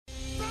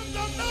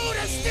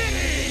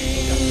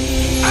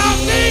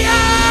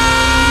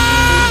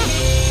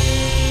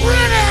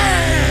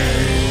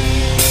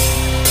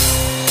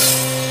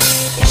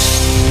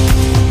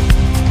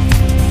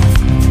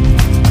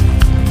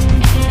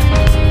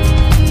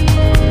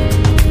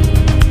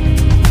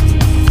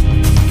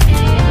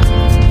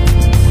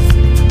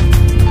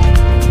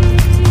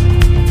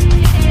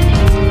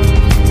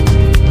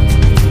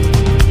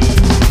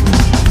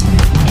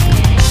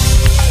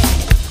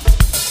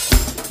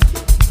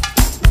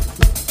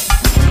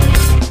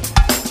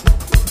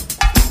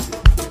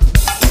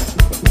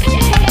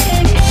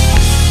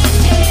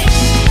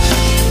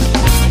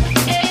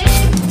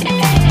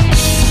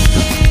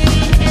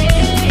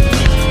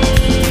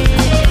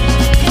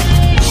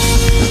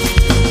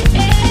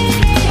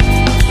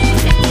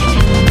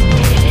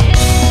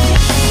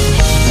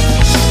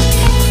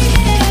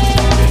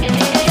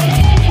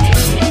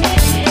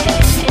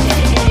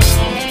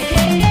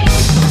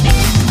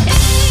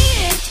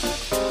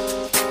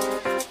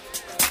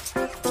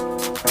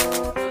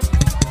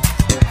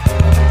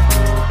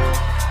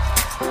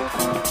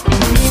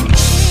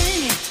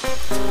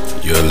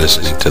You're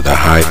listening to the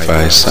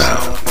hi-fi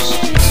sounds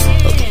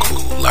of the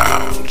Cool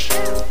Lounge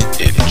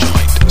in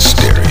Joint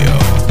Stereo.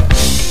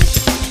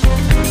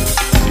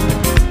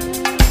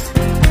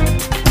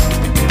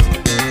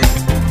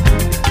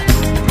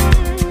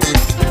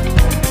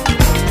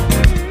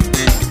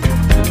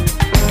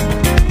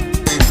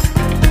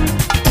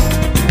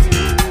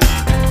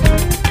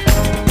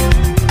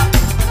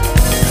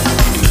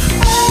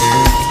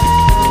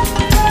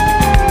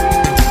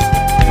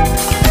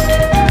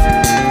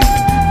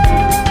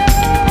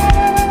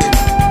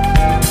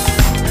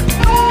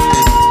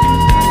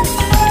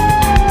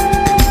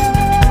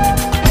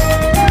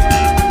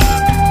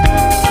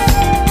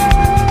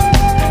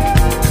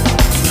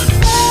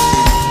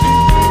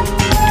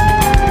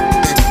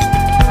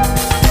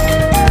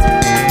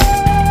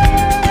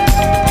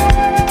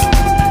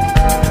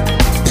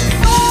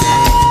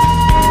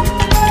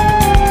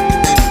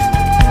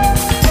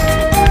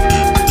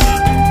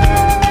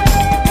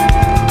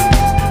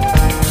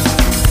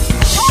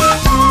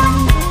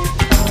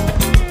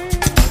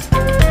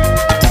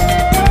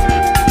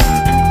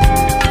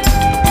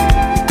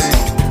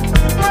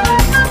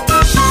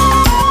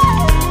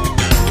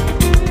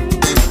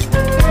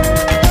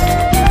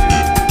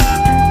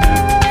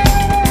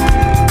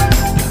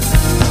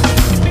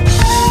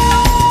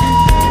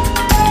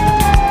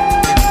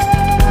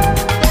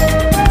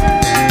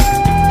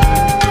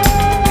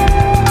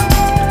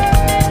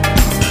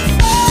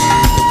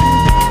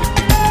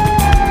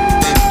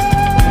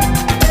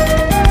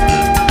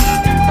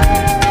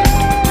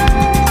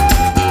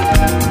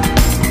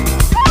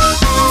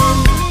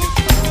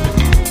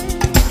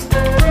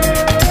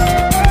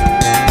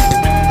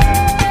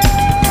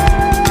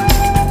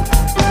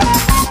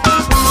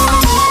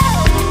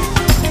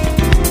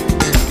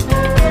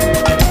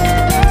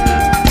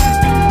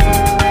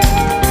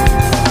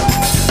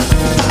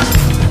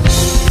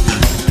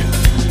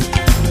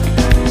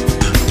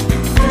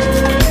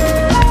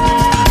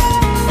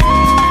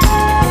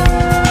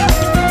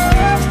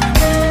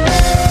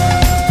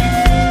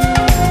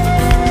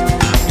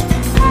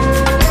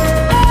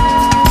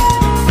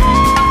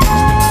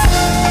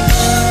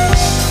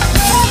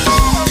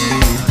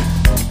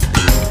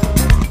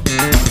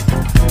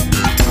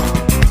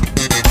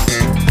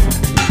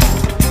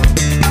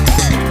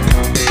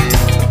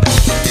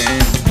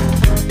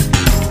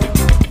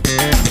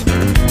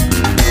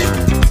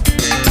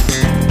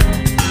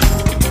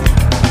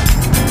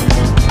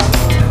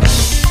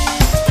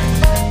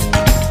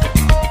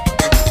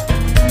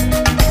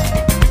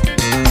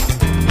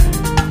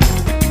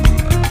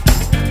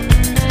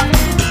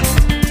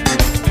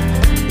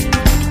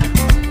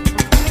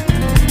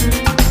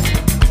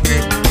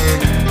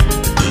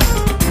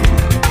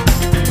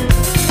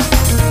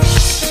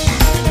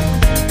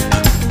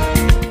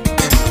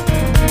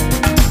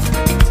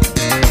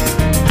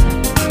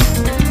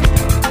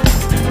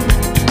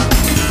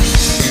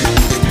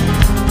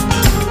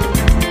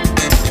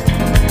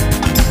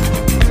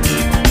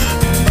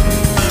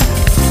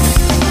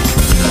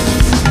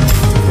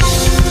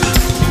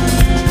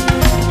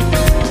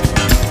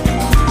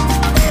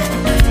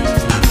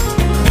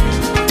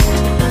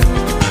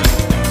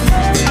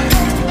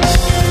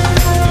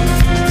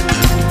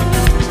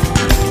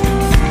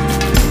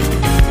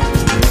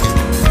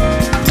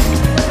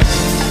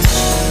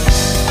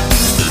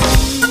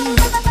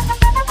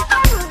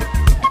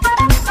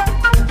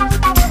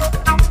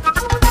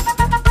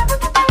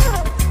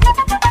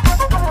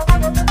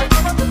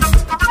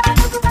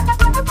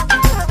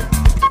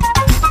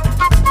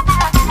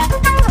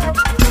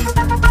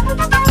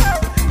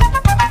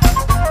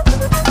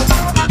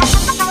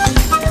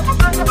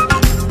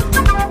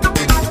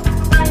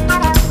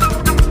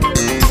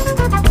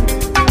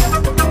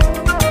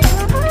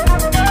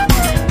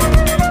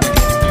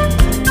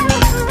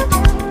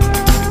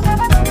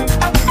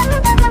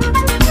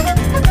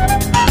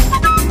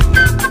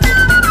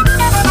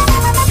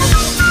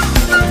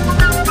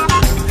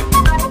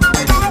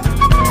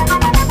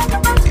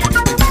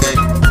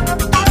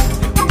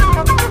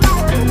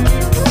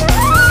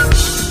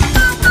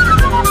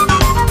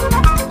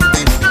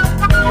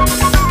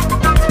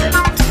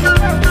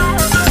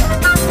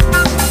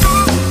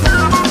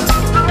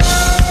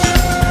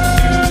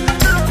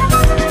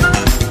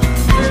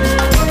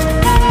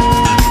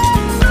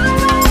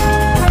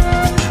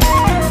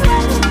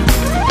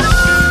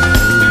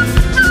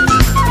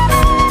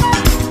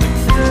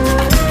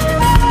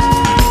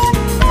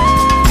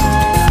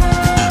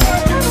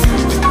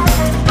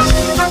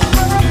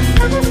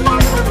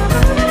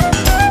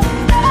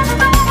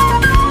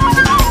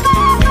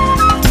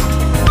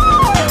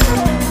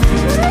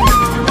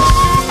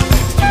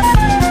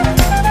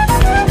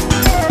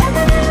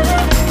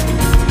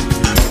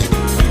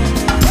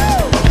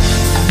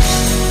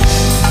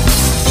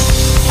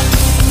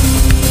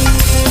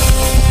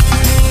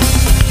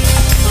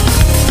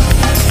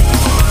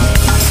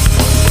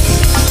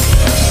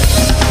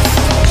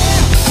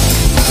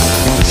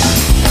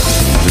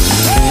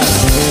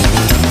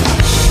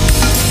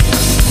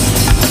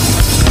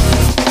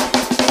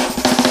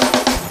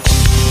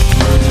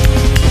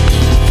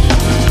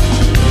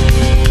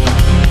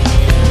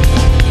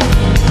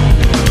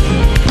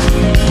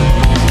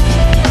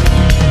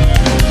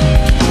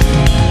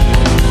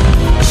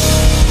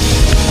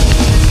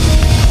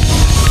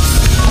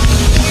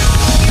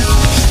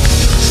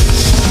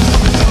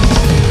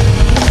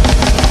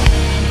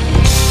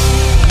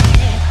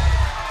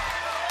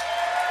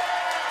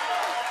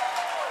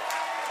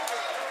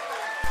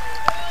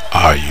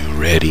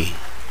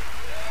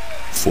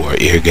 for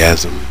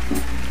eargasm.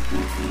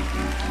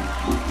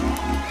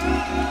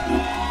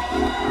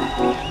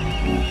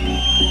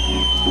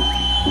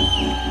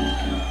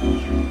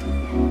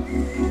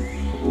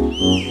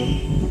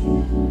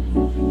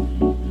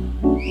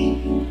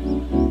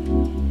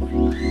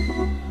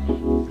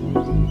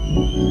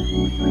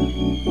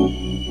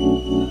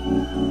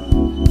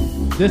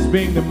 This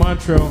being the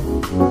Montreux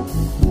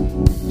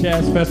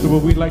Jazz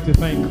Festival, we'd like to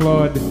thank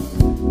Claude.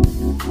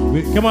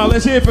 Come on,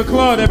 let's hear it for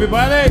Claude,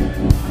 everybody.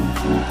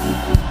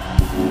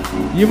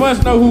 You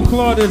must know who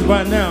Claude is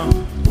by now.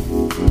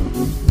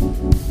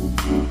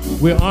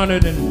 We're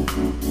honored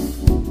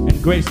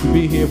and graced to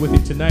be here with you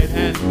tonight,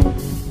 and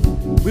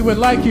we would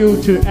like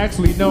you to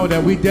actually know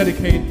that we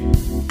dedicate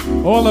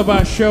all of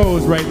our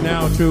shows right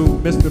now to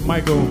Mr.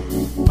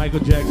 Michael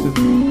Jackson.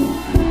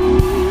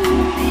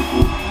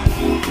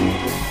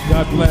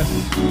 God bless,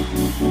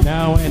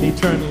 now and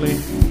eternally.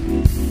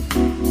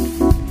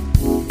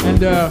 And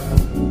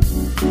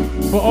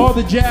for all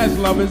the jazz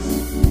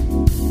lovers,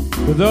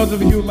 for those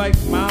of you who like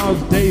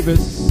Miles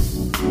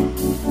Davis,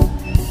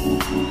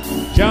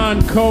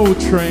 John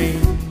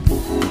Coltrane,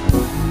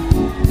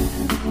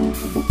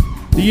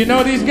 do you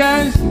know these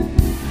guys?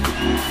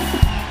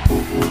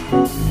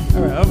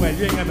 All right,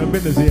 you ain't got no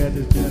business here at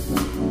this jazz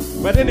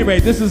festival. But anyway,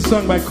 this is a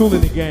song by Kool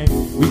and the Gang.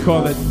 We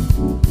call it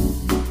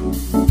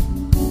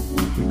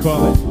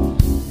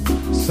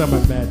Summer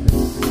Madness.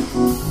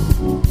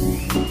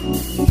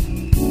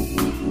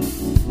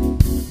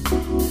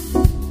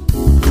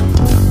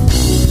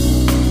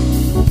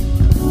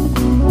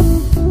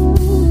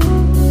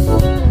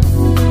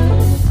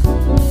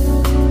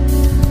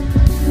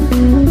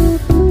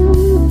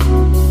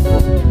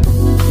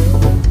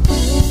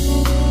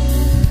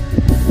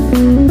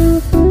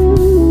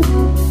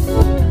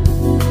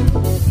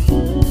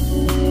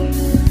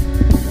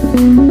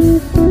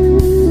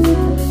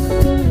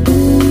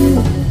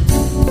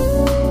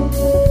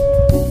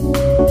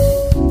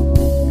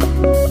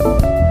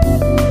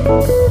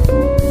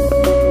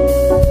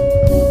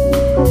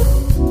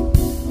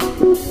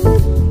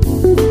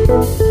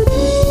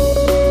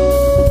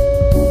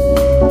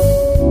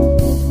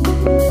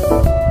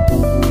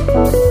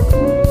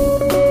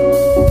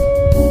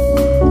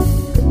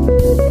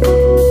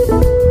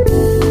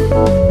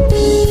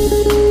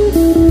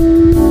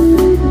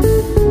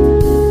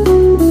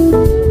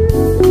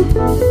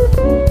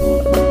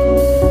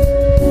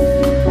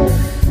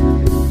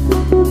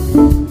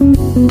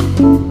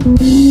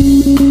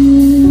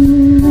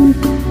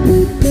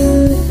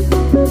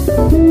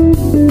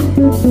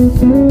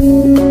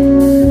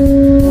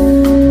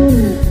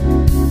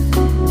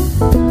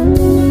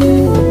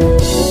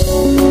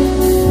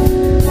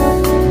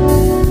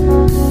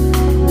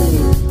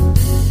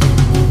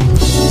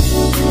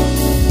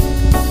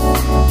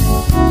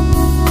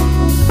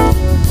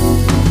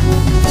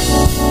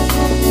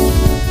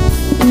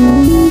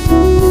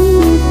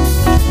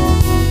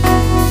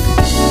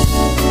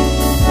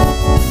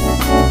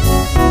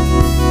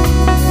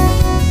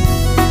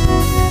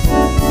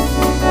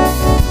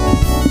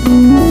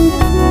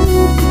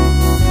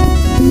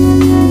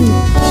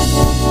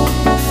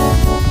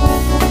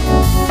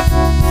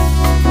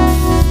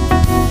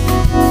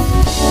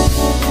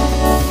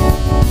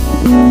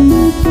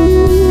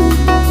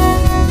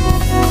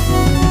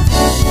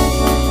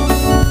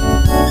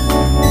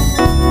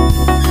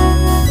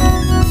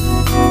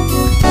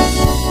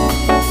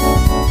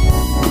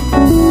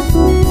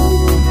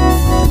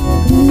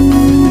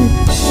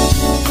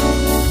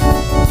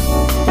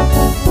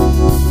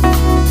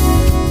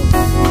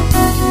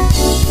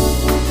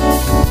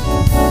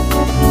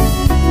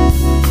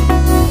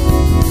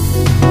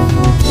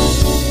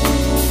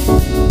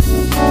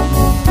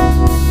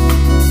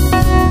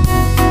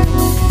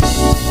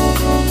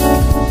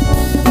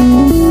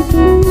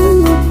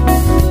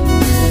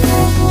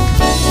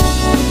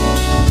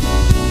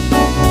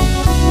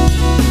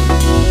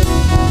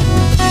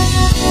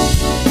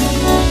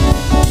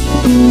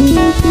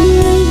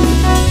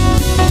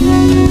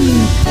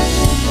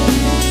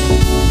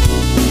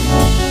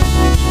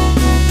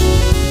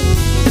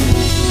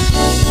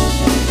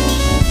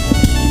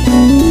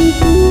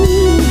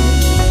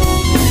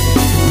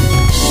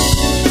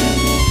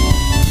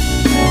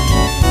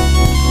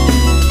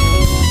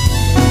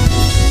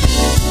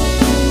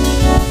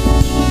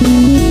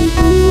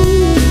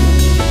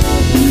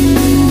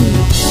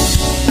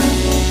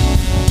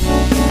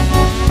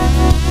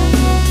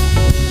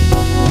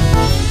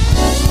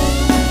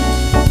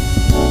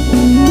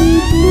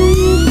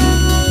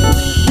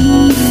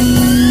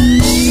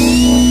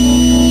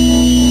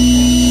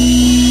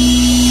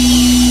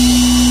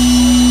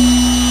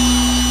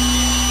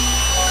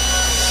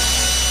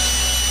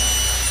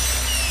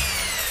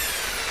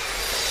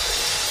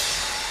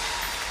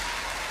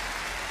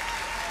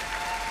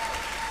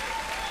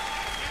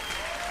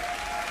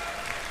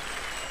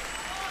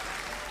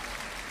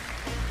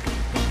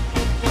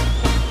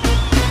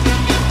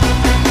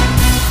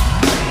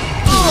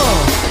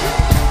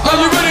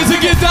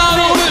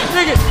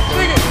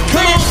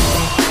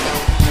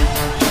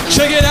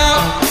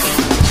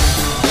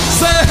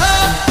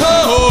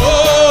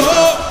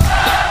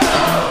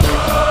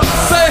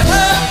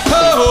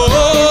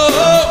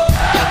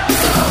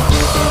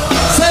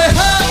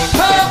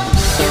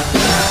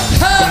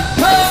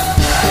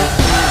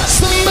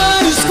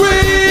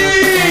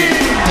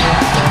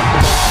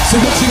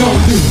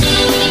 gonna do?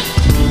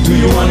 Do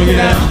you wanna get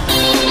out?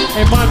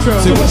 Hey,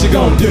 Montreal. Say what you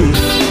gonna do?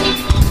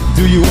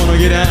 Do you wanna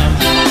get out?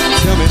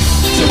 Tell me.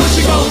 Say what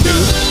you gonna do?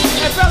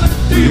 Hey, fellas.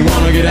 Do you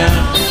wanna get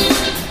out?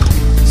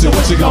 Say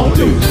what you gonna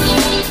do?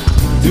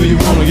 Do you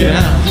wanna get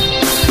out?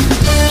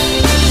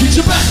 Get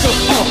your back up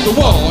off the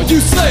wall. You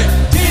say,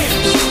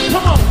 Dance.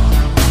 Come on.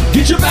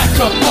 get your back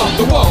up off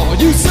the wall.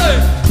 You say,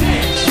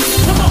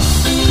 Dance. Come on.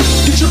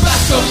 get your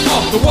back up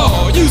off the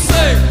wall. You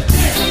say,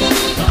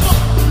 Dance. Come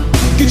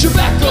on. get your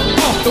back up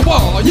off the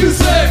wall. You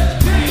say,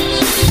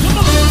 Come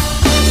on.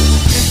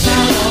 Get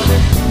down on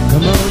it.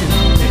 come on.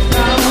 Get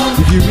down on it.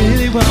 If you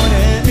really want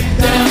it, Get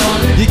down on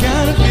it. you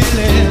gotta feel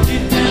it.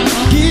 Get down on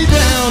it. Get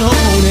down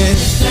on it.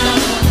 Get down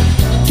on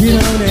it. Get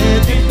on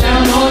it. Get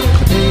down on it.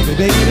 Baby,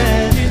 baby.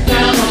 Get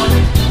down on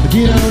it.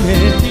 Get on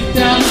it. Get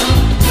down on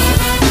it.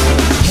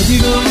 How you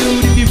gonna do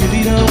it if you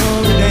really don't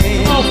wanna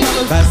dance? Come on,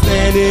 fellas. By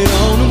standing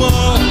on the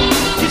wall.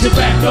 Get your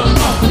back up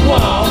off the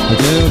wall.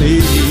 Tell me,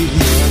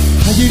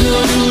 how you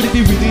gonna do it if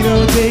you really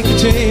don't take a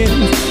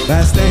chance?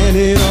 By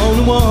standing on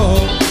the wall.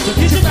 So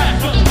get your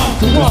back up off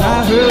the wall. 'Cause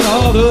I heard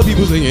all the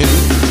people singing.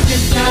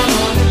 Get down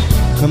on it.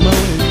 Come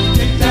on,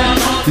 Get down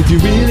on it. if you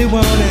really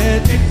want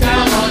it, Get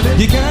down on it.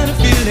 you gotta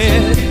feel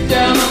it. Get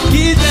down on it.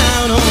 Get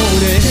down on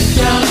it. Get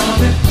down on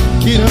it.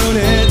 Get on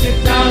it. Get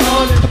down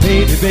on it.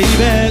 Baby,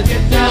 baby.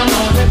 Get down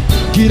on it.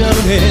 Get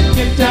on it.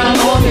 Get down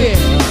on it.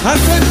 I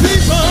said,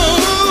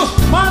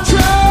 people,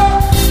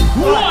 Montreal.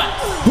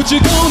 what you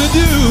gonna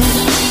do?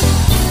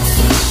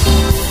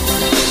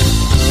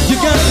 You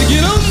gotta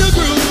get on the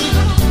groove.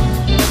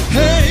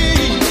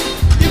 Hey,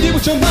 you get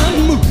what your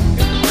mind move.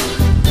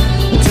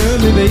 Tell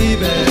me,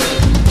 baby,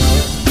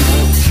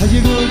 how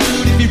you gonna do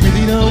it if you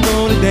really don't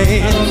wanna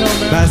dance? I don't know,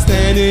 man. By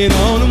standing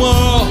on the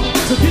wall.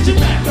 So get your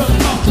back up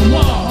off the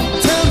wall.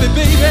 Tell me,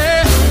 baby,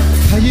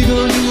 how you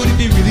gonna do it if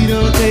you really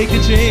don't take a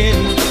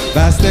chance?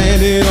 By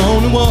standing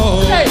on the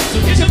wall. Hey, so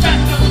get your back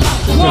up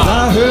off the 'Cause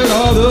I wall. heard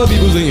all the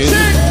people singing.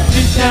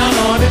 Get down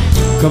on it.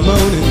 Come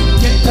on in.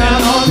 Get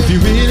down on If it. you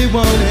really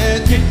want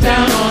it, Get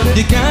down on it.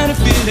 you gotta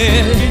feel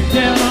it. Get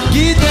down on it.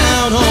 Get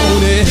down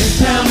on it. Get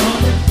down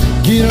on it.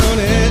 Get on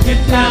it.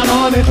 Get down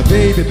on it.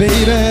 Baby,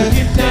 baby.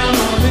 Get down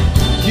on it.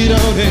 Get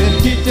on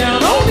it. Get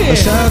down on it.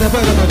 Shout out.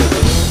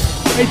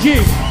 Hey, G.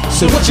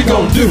 So what you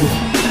gonna do?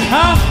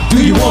 Huh? Do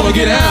you wanna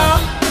get out?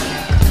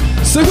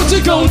 Say what you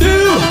gonna do?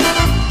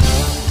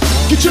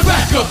 Get your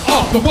back up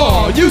off the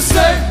wall. You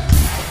say.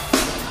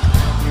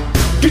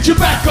 Get your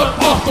back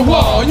up off the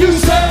wall. You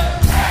say.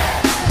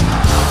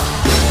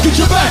 Get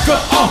your back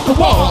up off the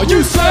wall.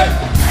 You say.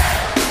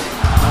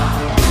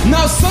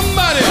 Now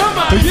somebody,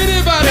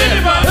 anybody,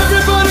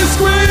 everybody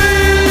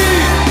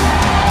scream.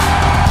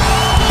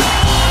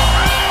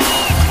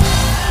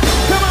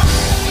 Come on.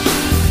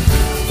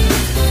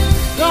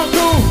 Don't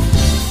cool.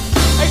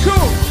 Hey,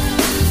 cool.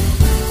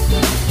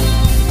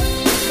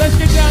 Let's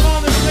get down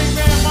on this big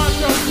man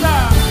Montreal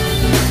style.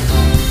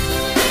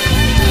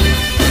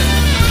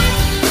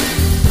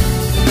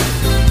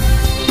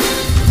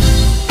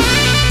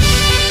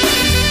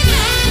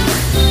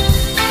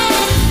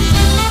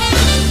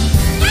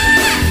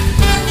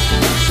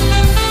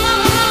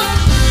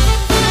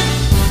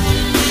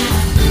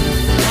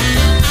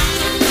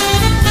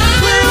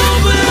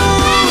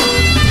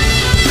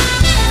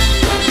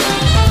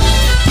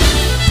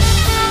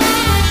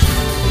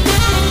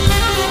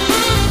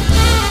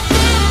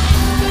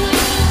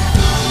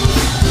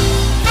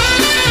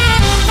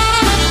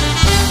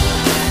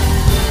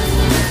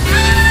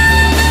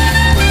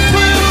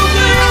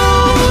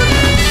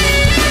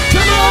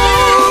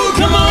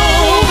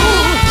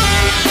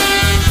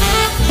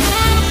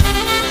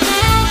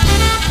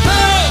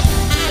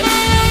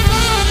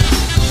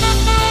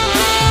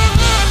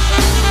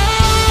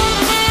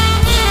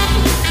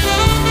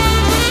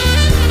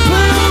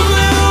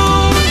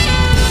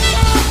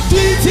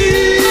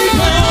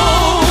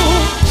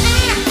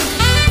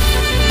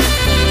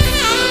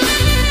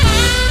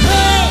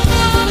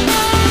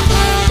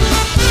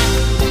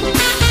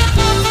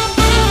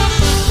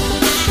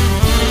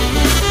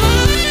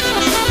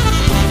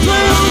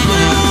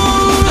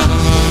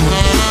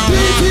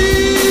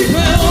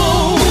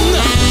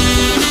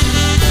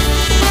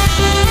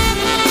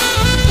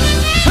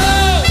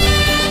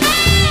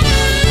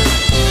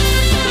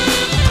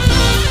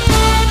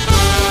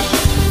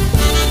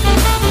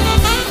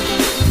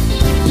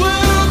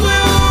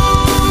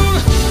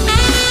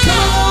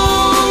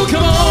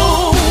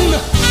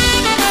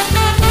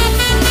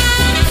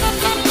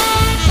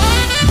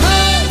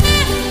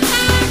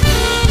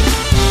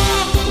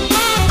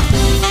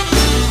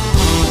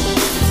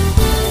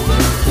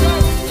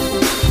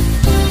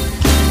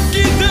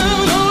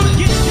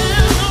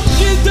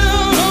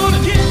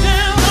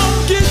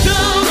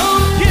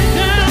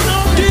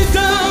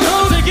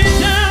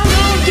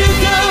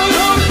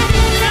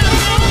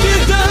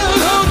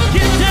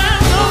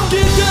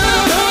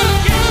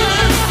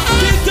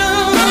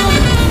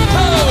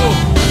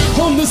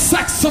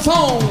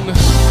 saxophone.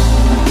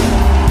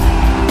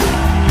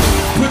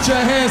 Put your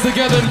hands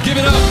together and give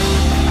it up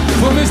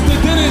for Mr.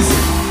 Dennis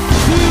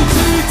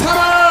P.T.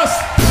 Thomas.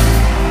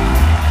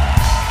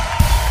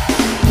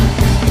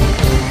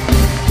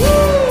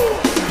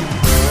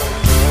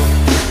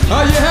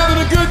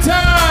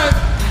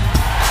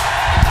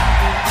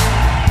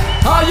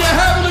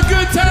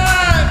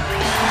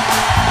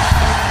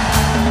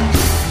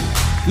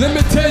 Let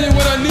me tell you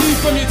what I need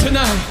from you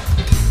tonight.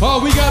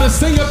 Oh, we gotta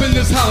sing up in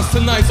this house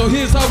tonight, so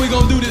here's how we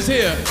gonna do this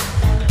here.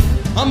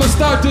 I'ma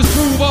start this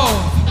groove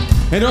off,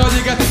 and all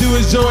you got to do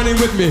is join in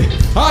with me.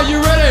 Are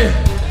you ready?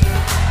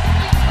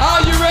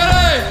 Are you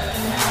ready?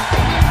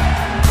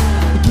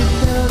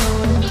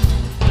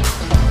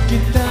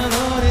 Get down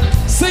on it.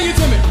 Sing it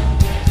to me.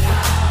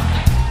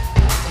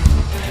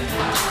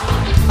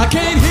 I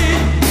can't hear.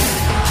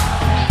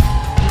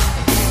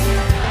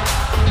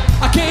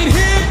 I can't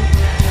hear.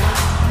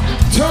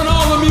 Turn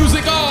all the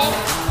music off.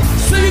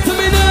 Sing it to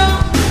me now.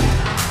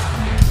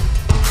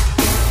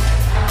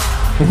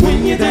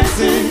 When you're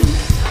dancing,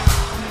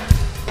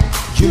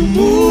 you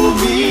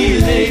move me,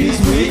 ladies,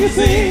 when you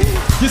sing.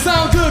 You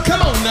sound good,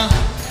 come on now.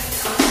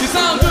 You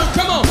sound good,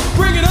 come on.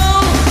 Bring it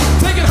on,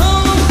 take it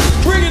home,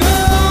 bring it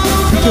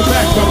on. Get your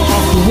back up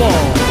off the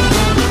wall.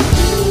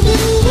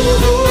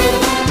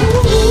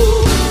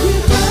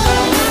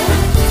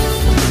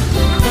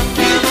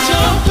 Get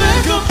your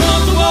back up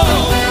off the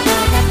wall.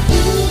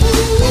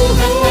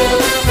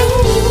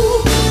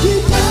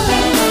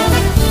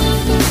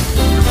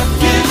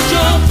 Get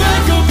your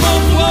back up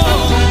off the wall.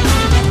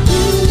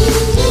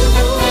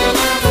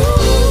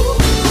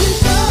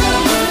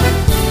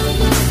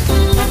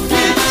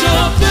 Get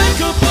your back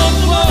up off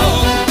the wall.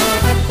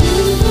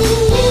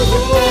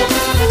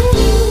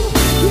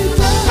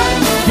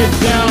 Get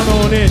down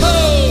on it. Oh.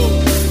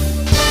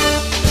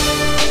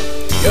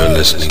 You're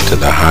listening to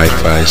the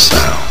hi-fi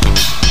sound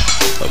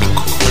of the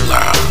Cool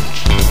Lounge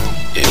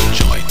in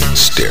joint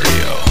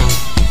stereo.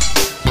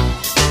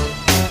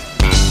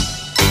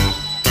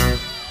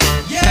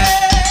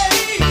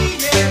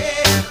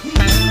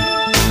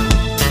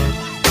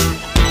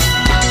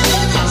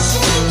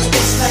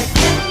 It's like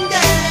candy.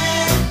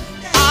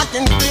 I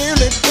can feel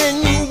it when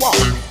you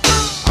walk,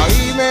 or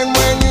even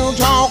when you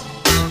talk.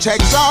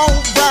 Takes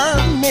over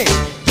me.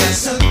 You're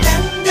so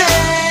candy.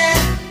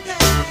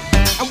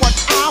 And what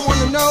I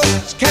wanna know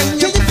is, can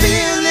you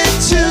feel it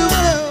too?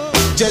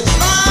 Just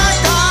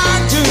like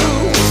I do.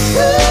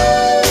 Woo!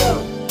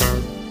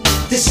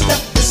 This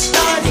stuff is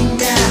starting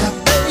now,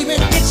 baby.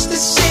 It's the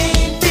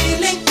same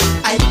feeling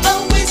I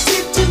always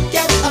seem to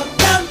get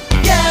around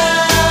you.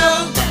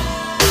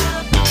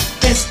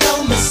 There's no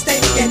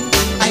mistaking,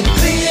 I'm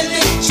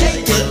clearly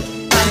taken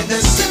by the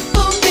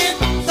simple mere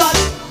thought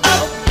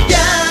of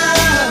you.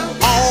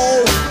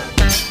 Oh,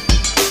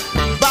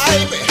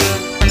 baby,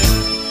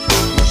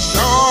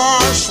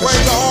 sure sway,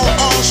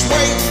 oh,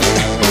 sway.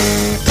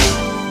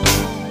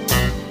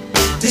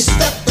 This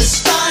stuff is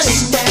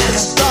starting now.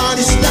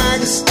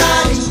 It's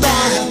starting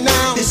now.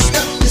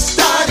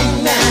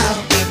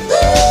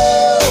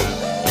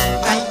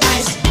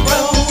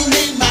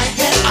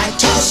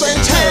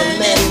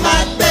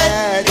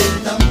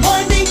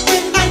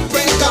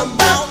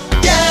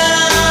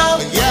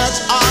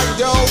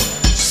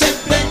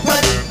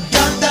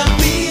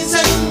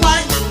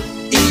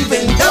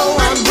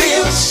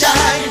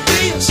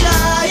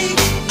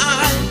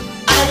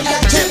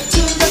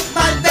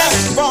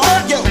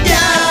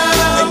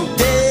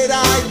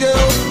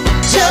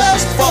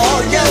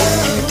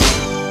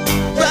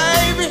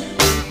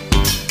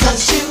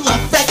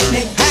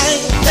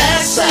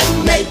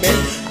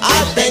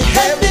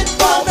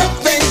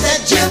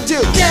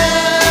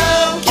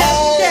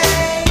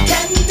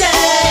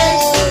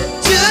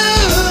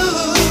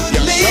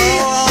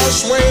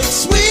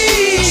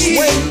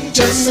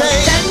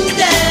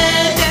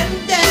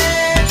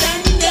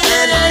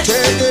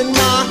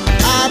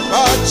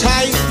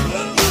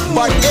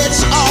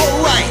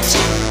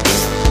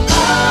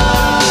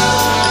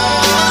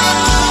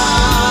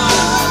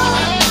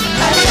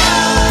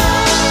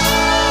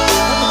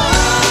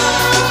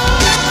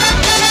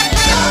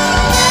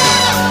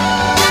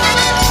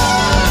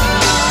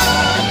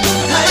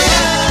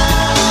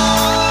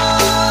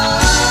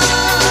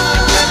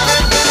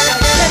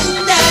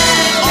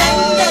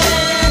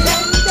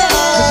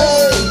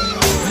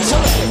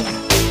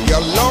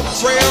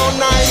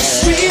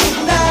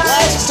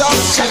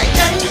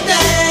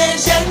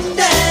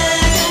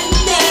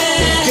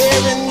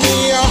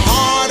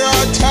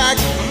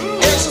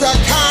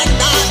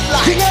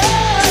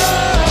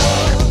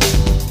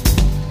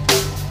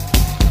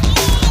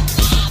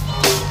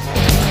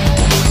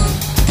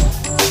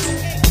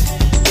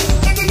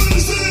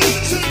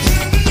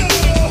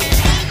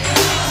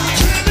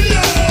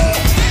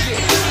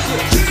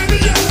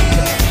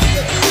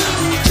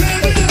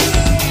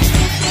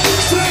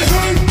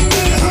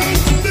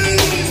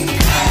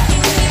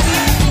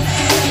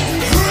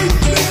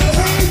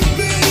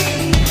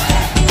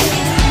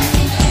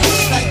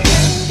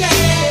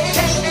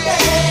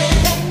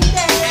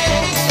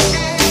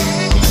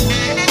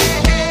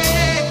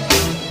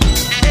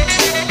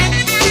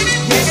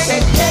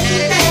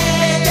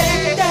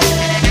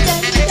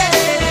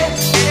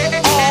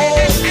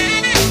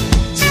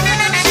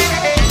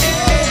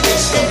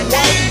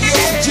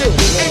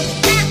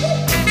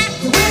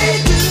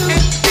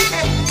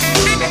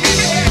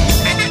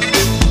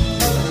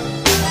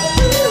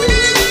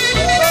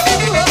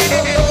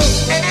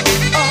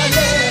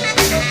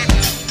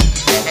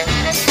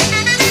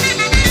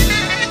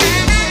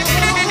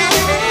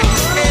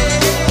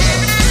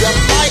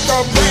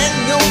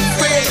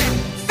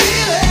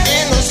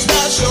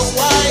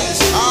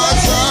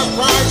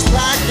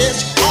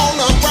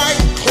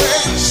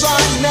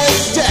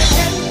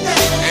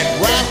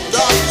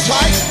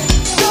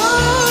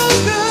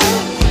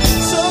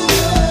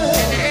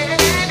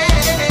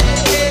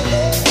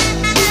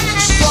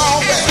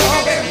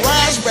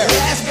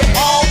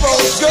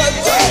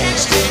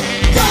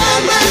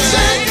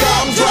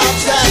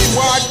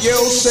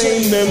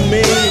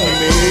 me.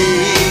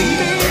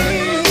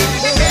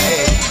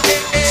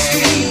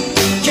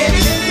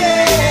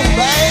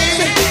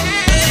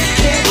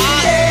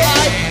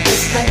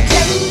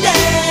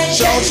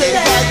 Shake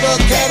back the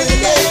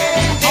Cadillac,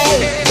 oh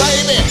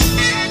baby,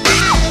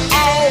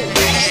 oh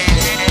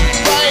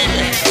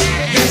baby,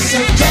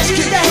 just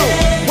keep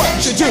doing what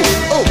you do,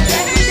 oh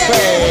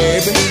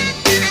baby.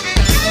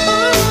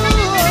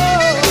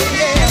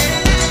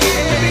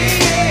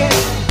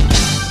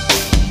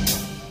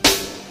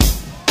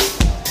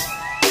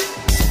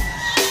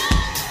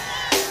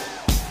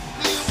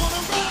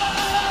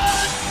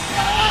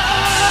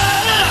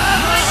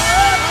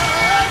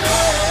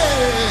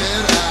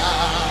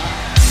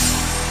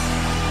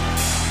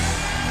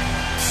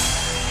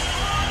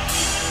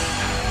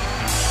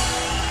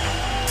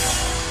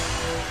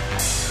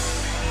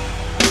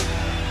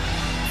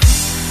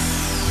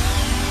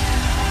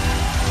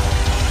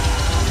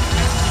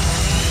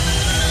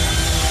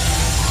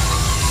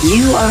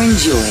 You are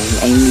enjoying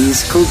a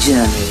musical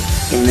journey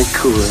in the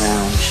Cool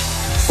Lounge,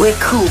 where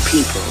cool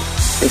people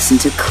listen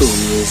to cool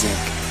music.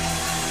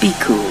 Be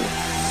cool.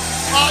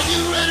 Are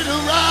you ready to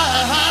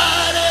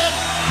ride it?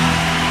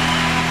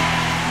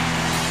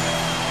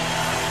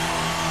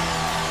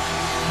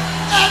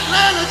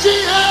 Atlanta,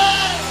 GA.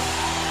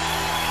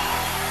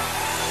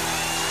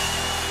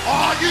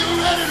 Are you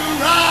ready to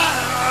ride?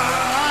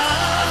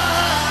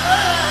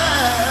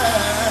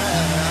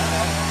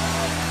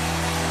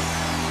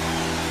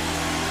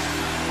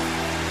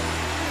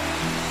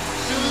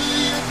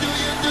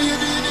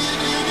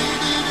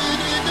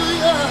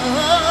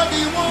 Do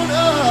you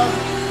wanna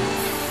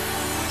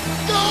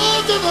go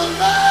to the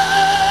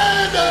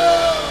land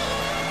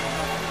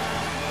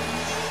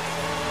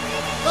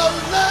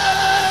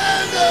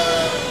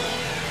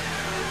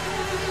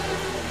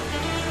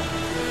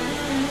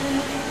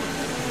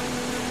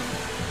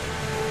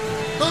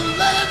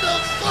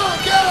of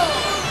funk, y'all?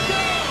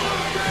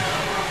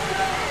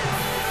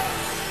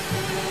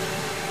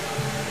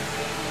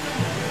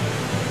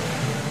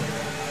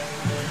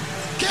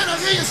 Can I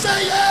hear you say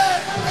yeah?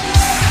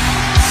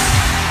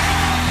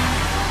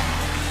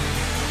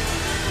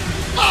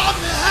 On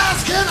the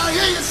house, can I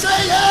hear you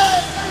say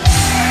yeah?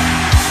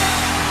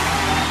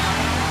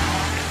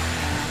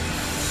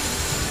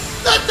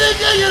 Let me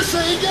hear you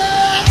say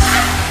yeah.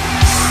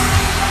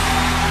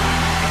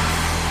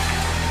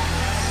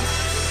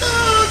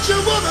 Don't you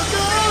wanna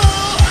go?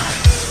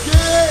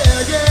 Yeah.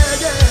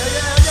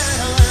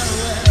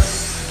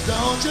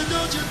 Don't you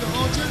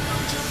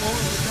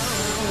wanna go?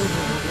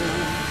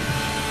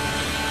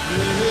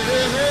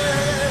 Yeah.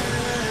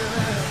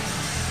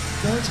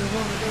 Don't you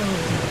wanna go?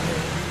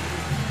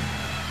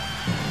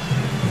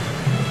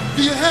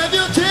 Do you have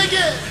your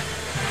ticket?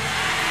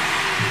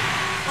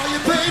 Are you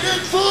paid in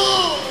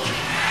full?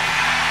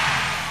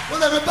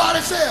 Well,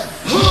 everybody say,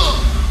 huh.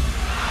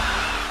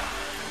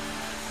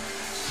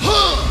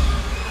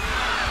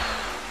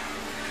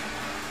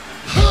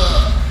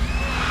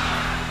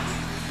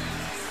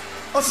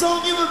 A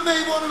song you have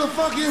made one of the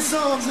funkiest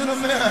songs in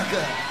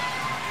America.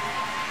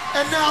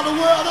 And now the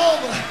world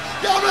over.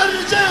 Y'all ready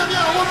to jam,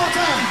 y'all? One more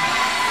time.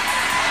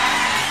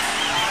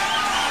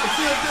 It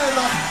feels good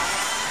like,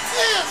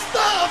 yeah,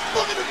 stop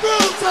fucking the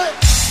groove tight.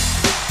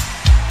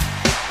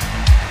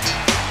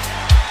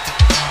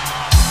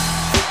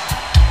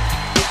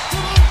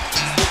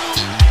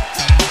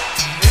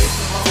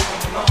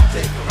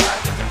 Take a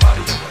ride, get the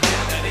body over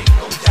there, that ain't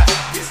no jack.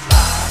 It's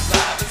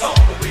live, it's all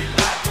the way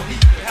live. Don't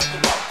even have to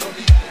walk, don't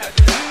even have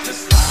to ride.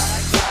 Just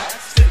slide,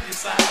 step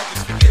aside,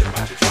 just forget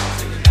about your troubles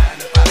in your 9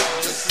 to 5.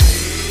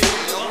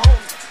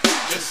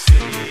 Just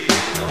sit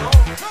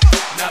alone.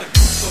 Now the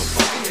groove so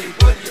funky, hey,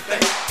 what do you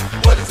think?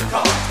 What is it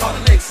called? It's called a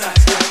lakeside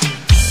stretch.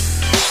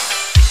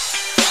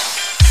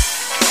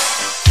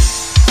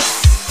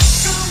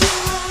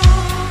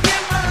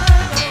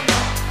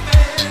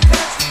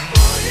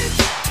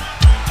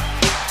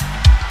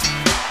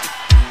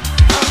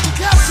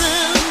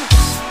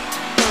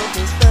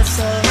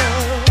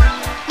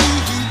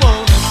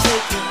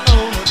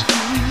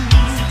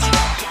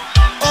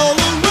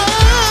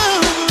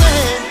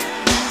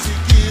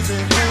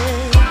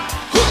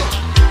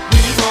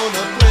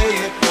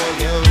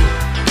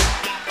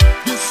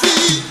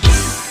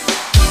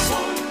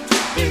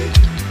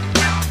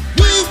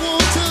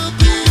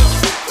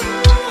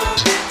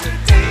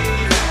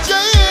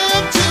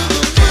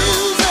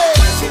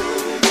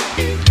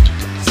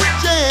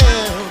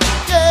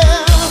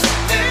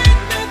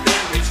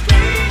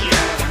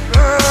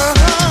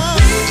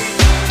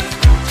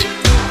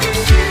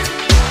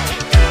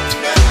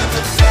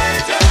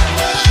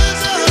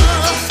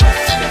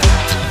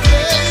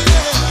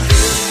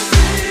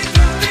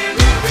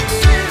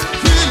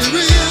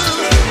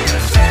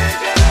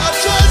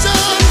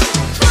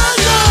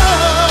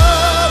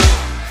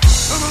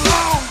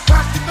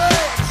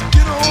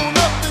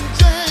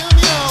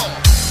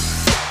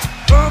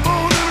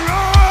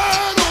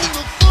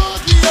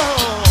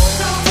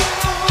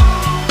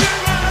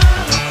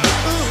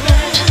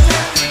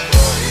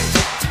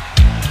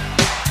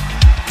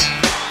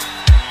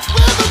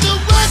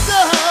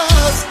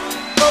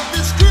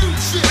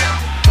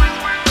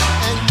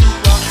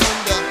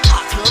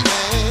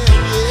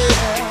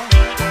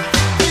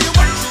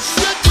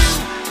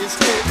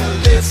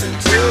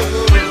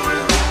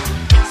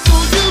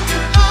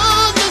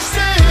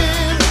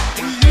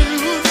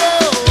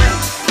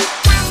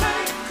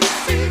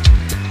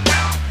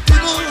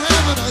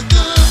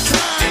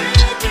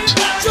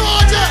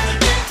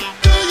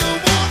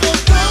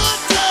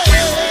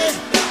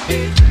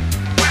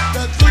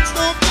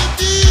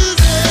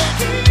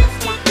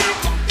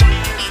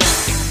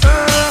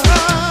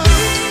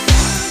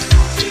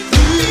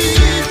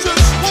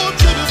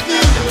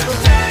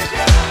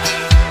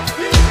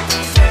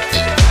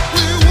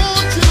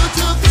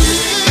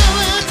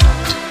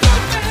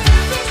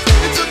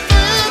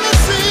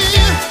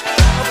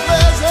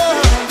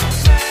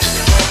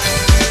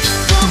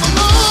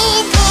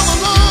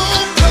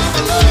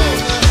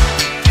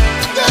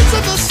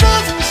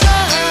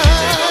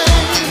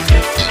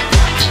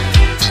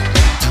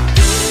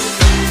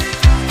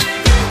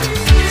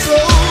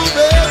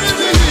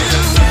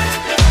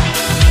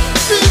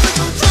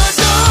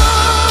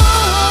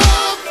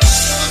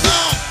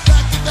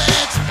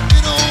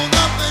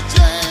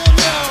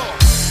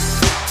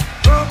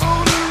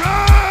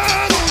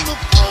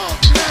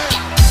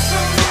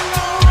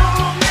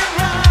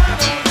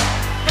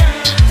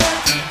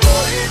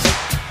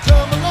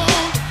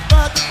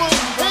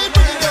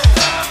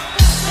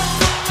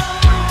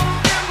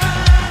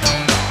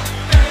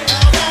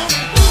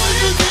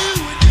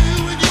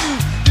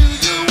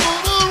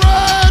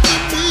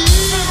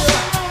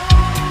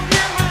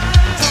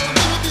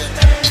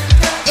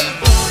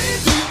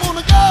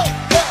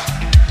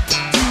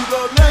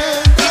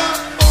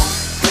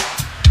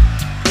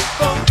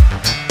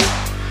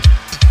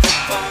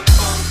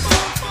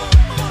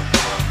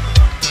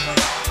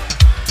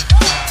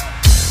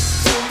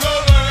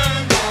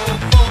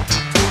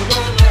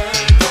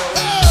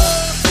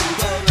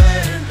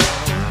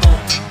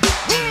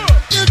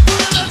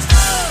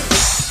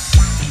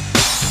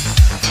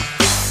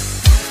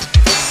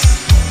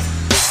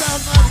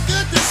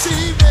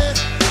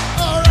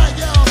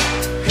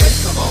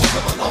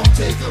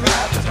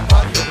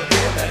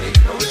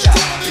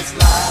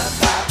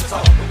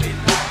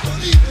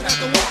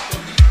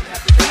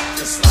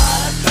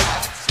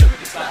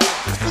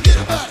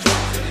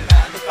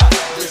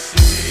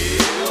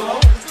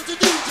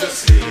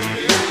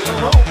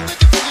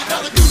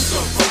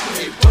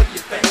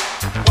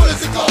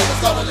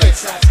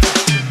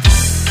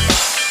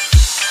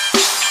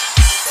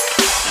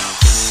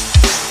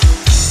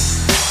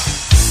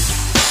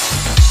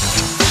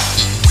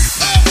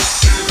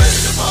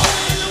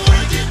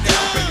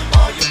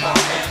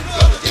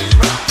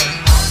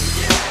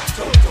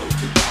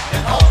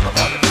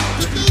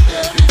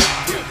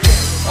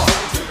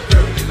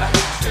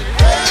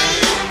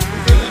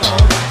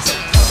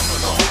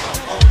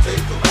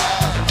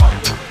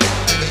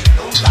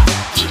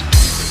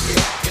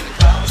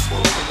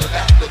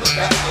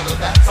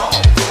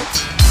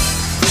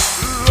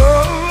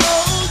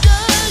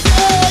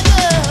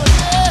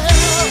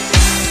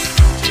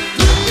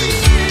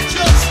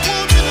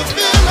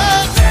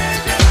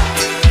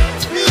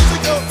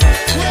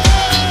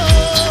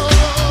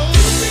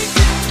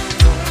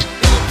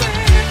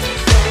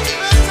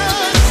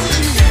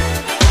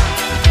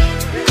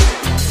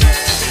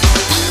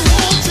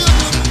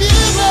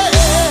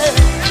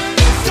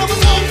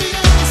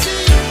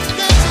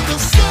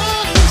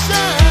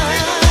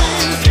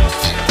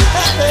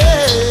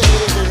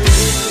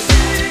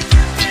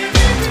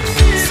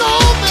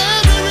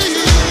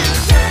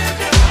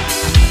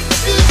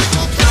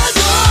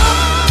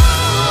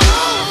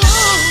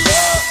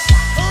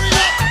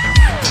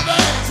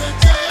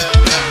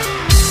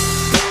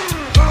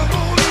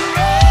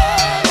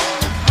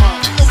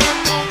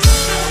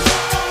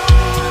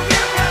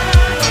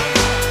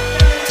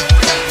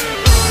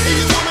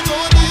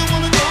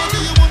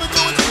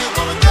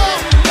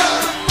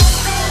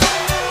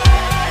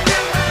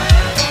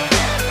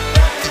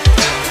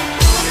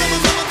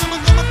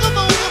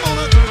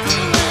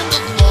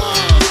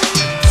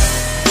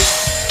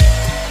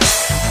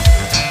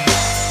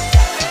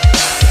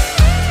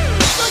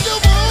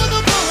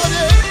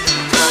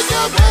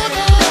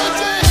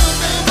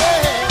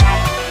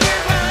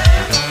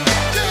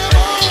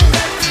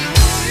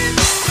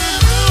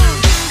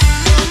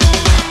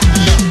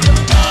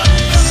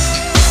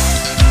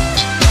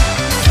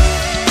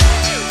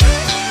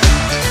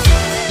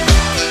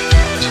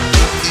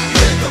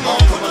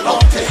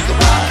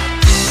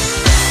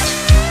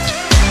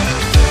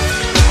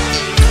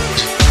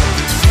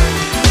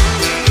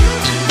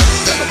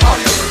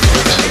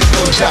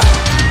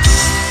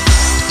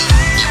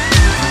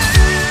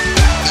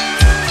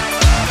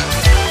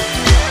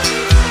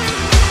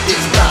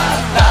 It's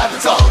live, live,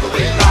 it's all the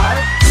way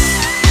live.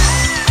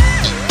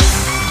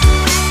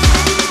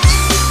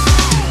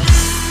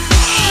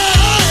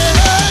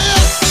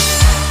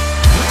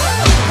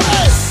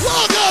 Hey,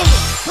 welcome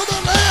to the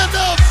land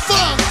of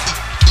funk.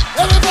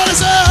 Everybody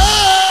say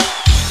hey.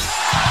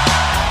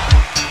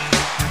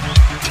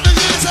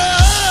 Begin to say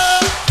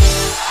hey.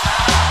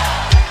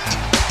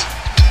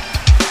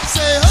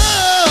 Say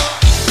hey.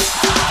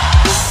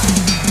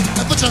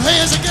 And put your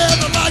hands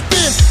together like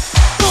this.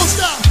 Don't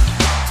stop.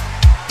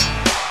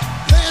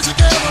 Hands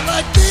together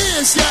like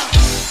this, yeah.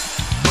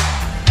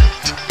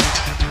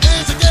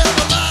 Hands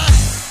together like.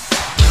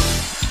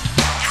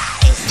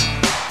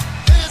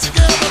 Hands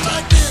together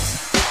like this.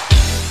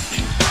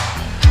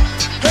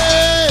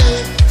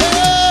 Hey,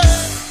 hey.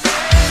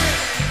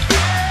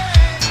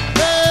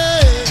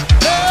 Hey,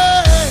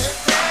 hey.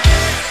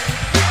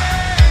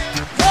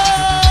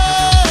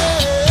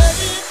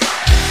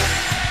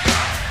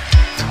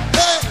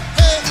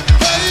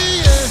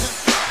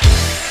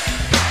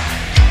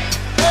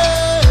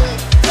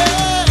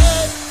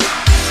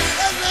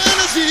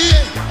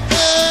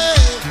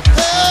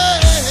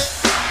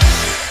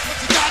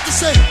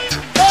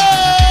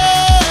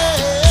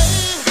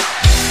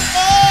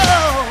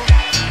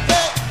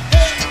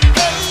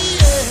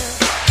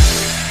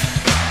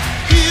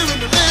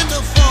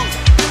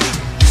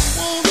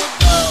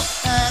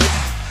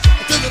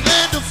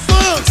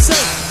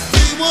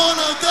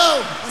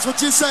 That's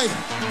what you say,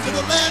 to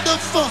the land of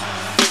funk.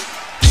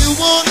 You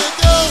wanna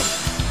go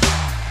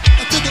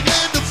to the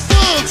land of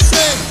funk,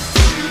 say,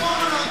 you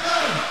wanna go.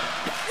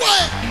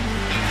 What?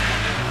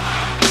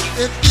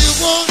 If you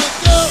wanna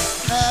go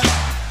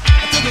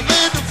to the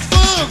land of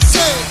funk,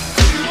 say,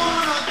 you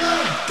wanna go.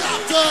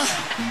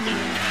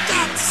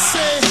 Got to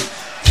say,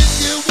 if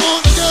you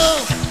wanna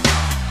go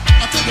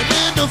to the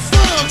land of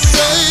funk,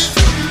 say,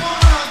 you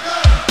wanna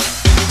go.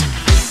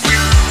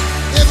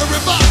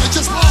 Everybody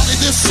just party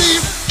this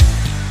evening.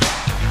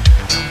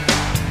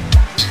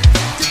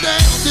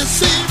 Down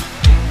this evening,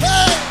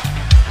 hey,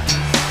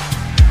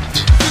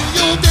 do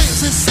your dance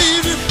this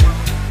evening.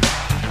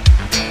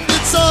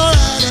 It's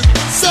alright,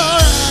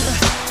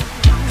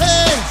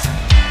 hey,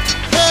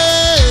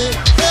 hey,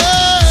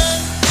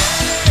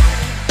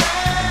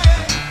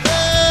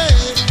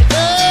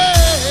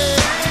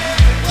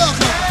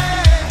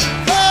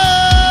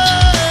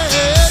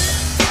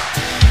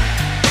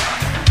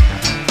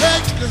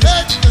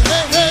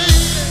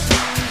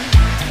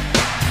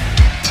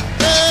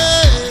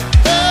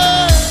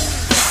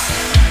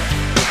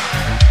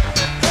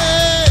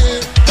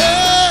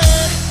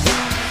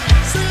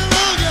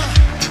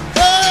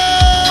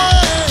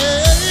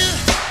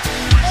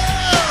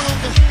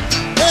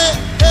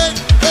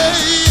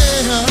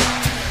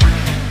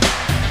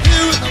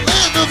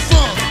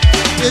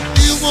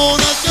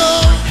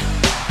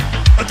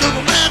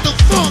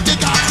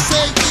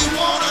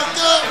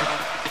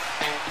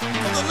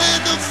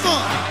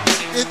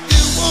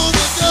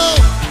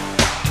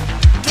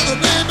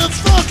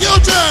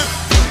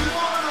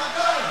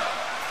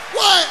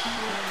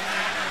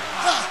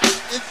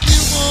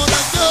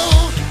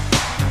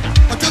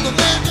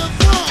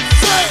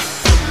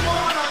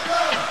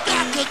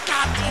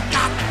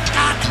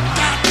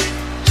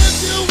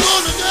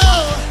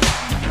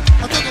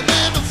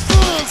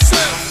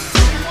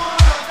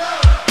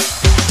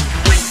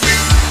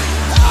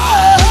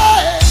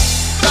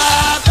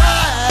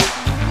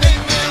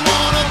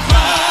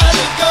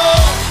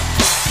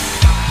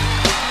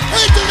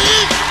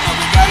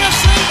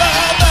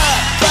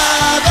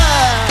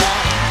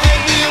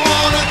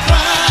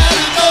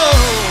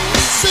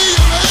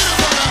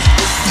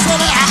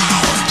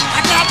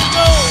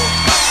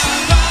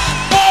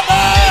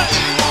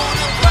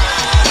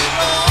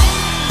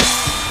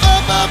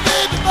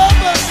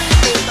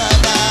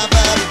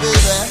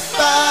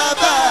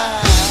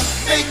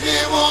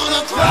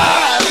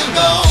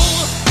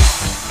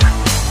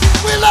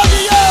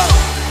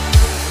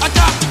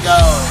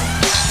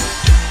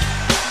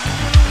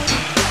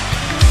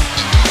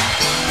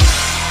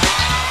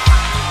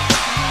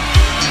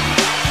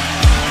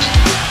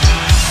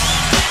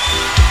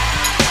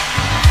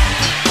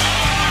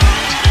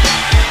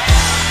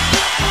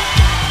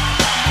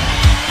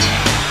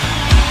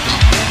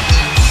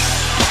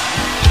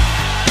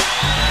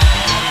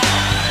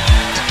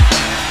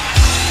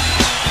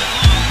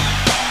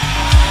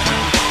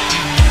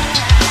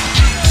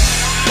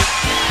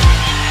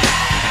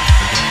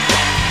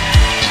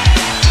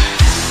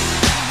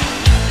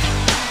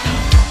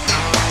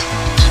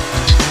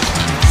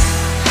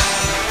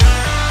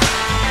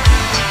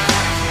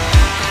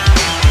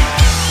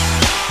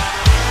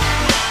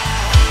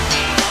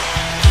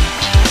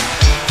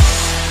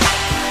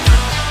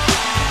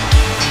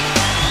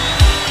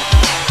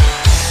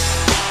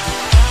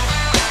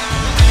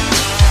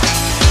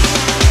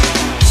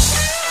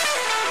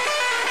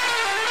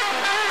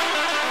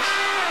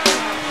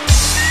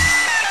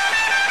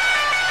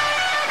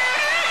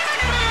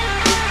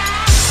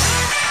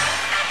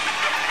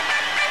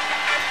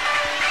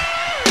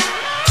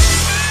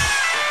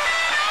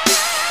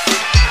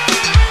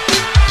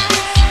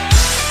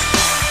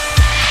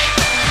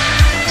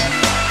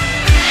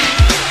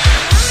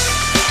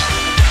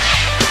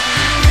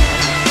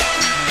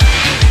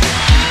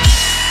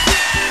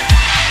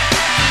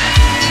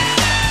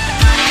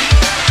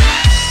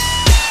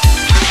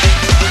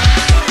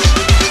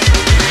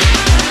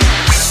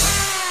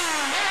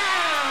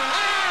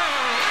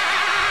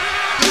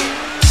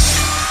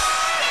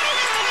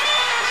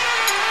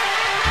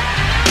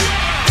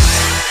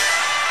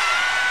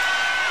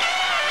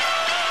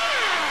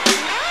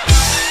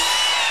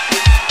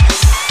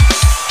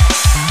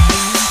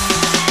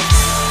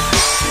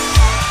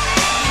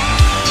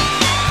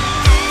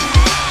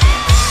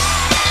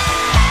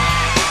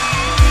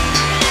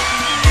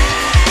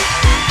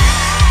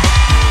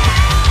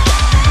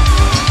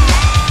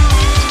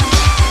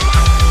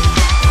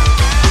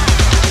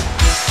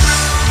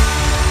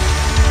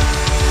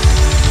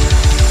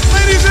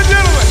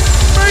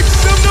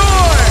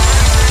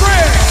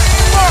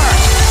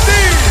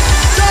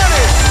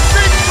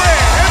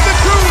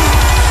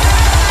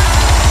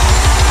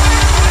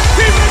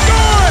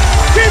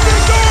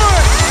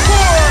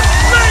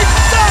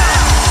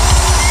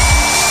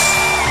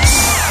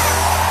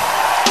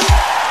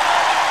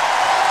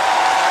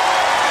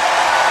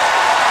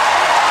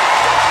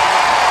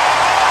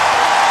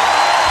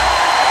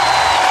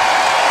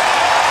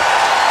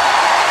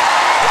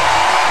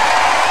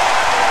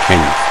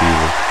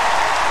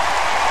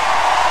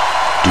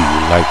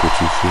 like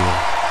what you feel?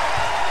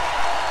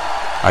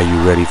 Are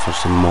you ready for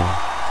some more?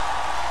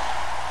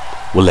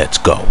 Well, let's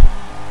go.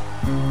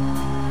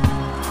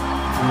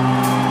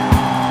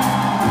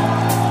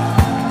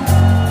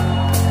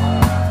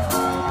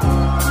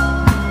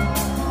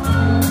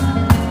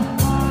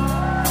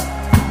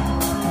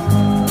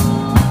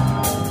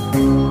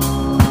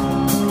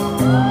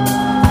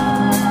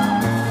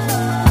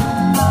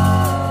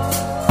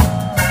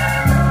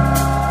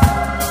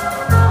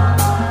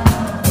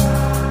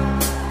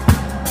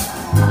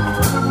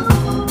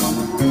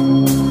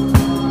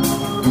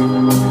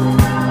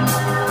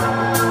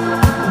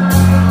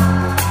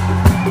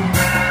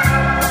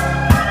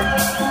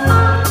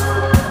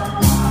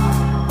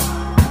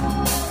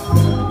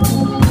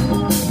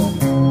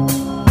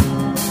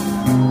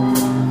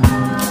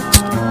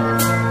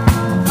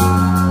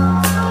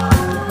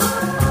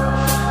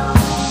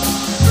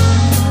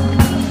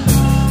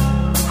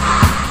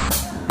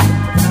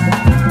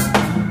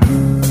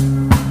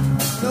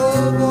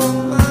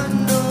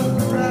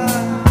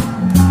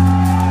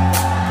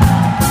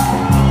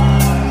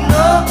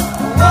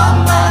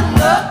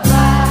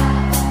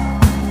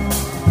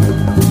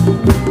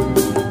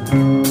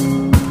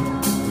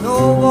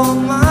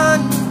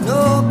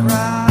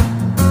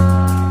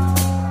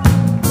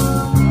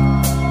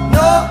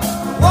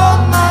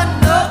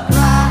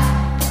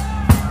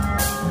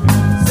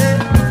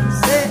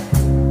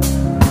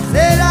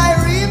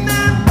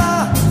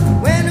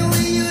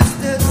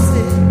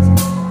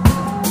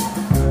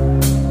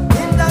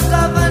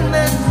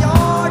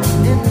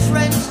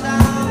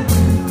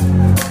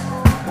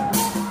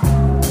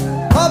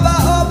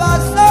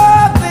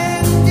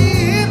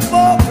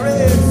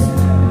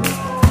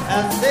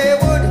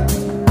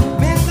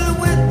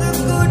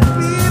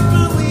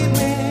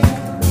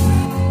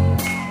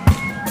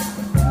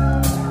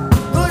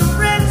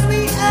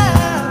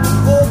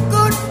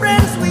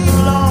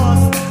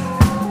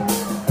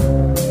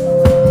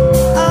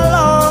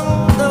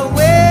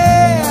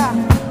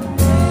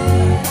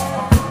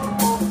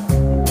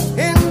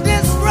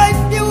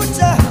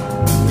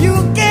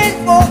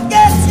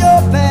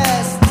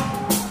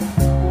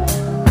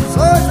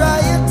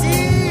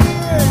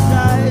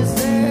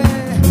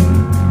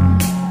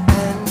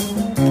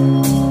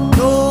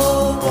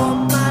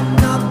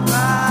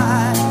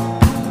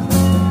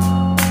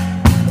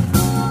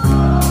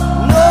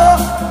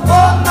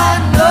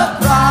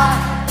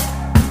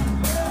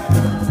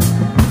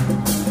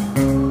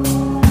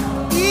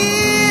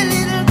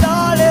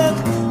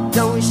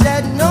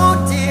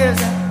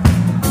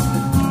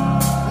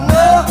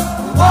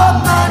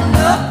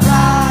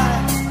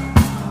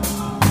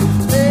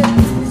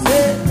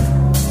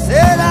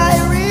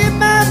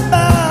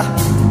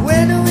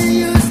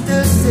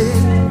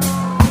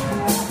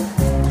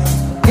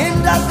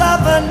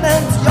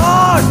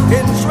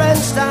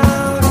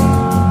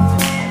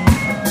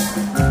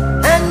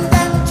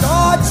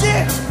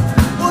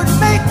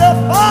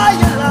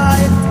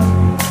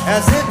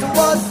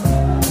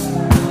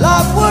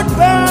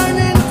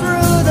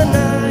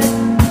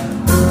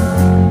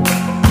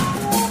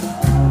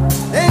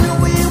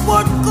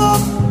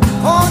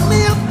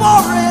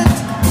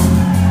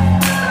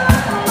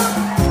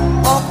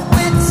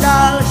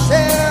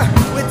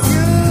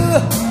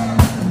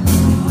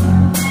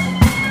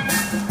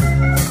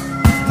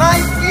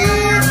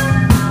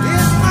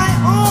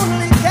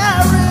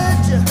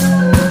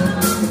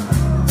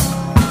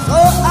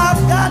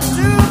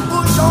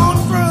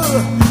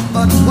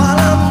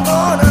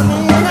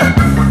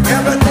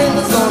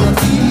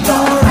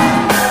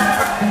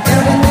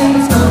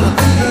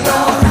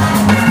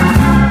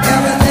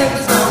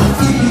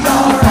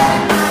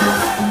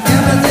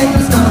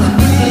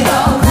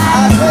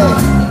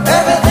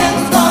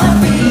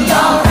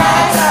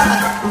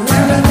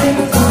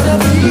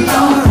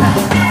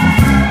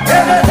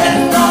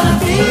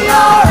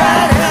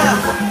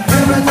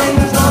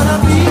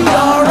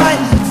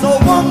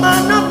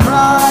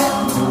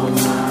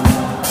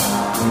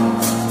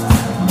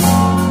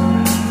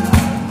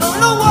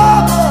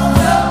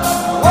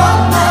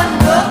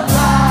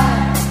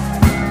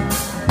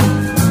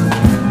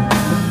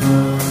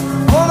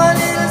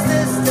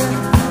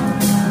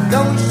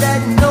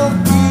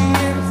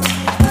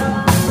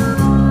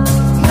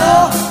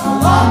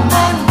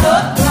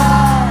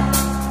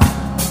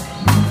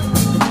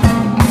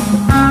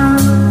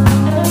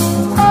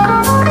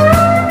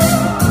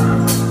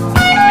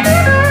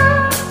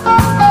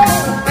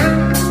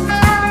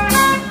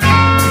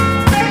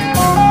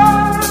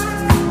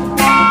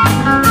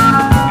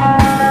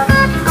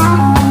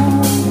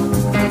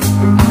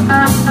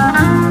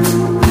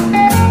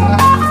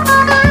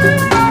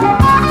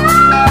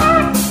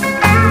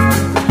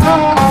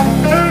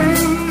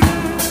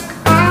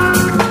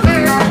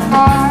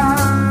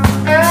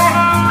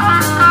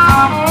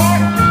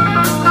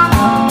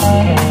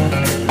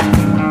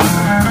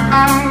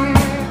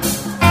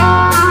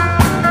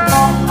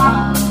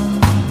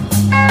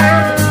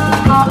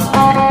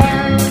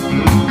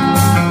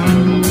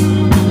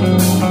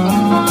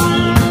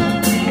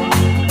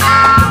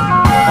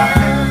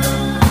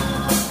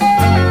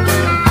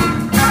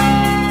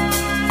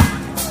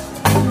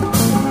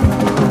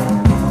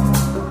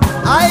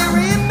 I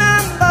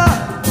remember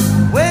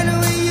when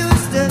we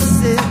used to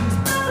sit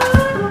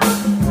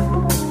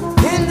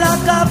in the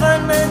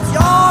government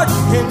yard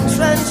in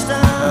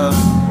Trenchtown,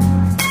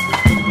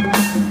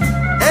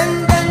 and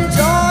then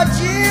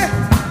Georgie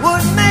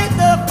would make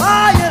the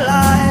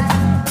firelight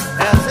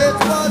as it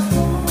was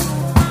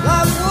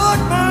like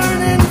wood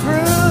burning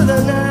through the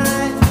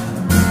night.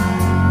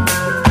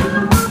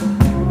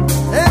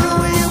 Then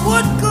we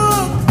would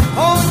cook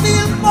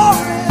cornmeal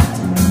porridge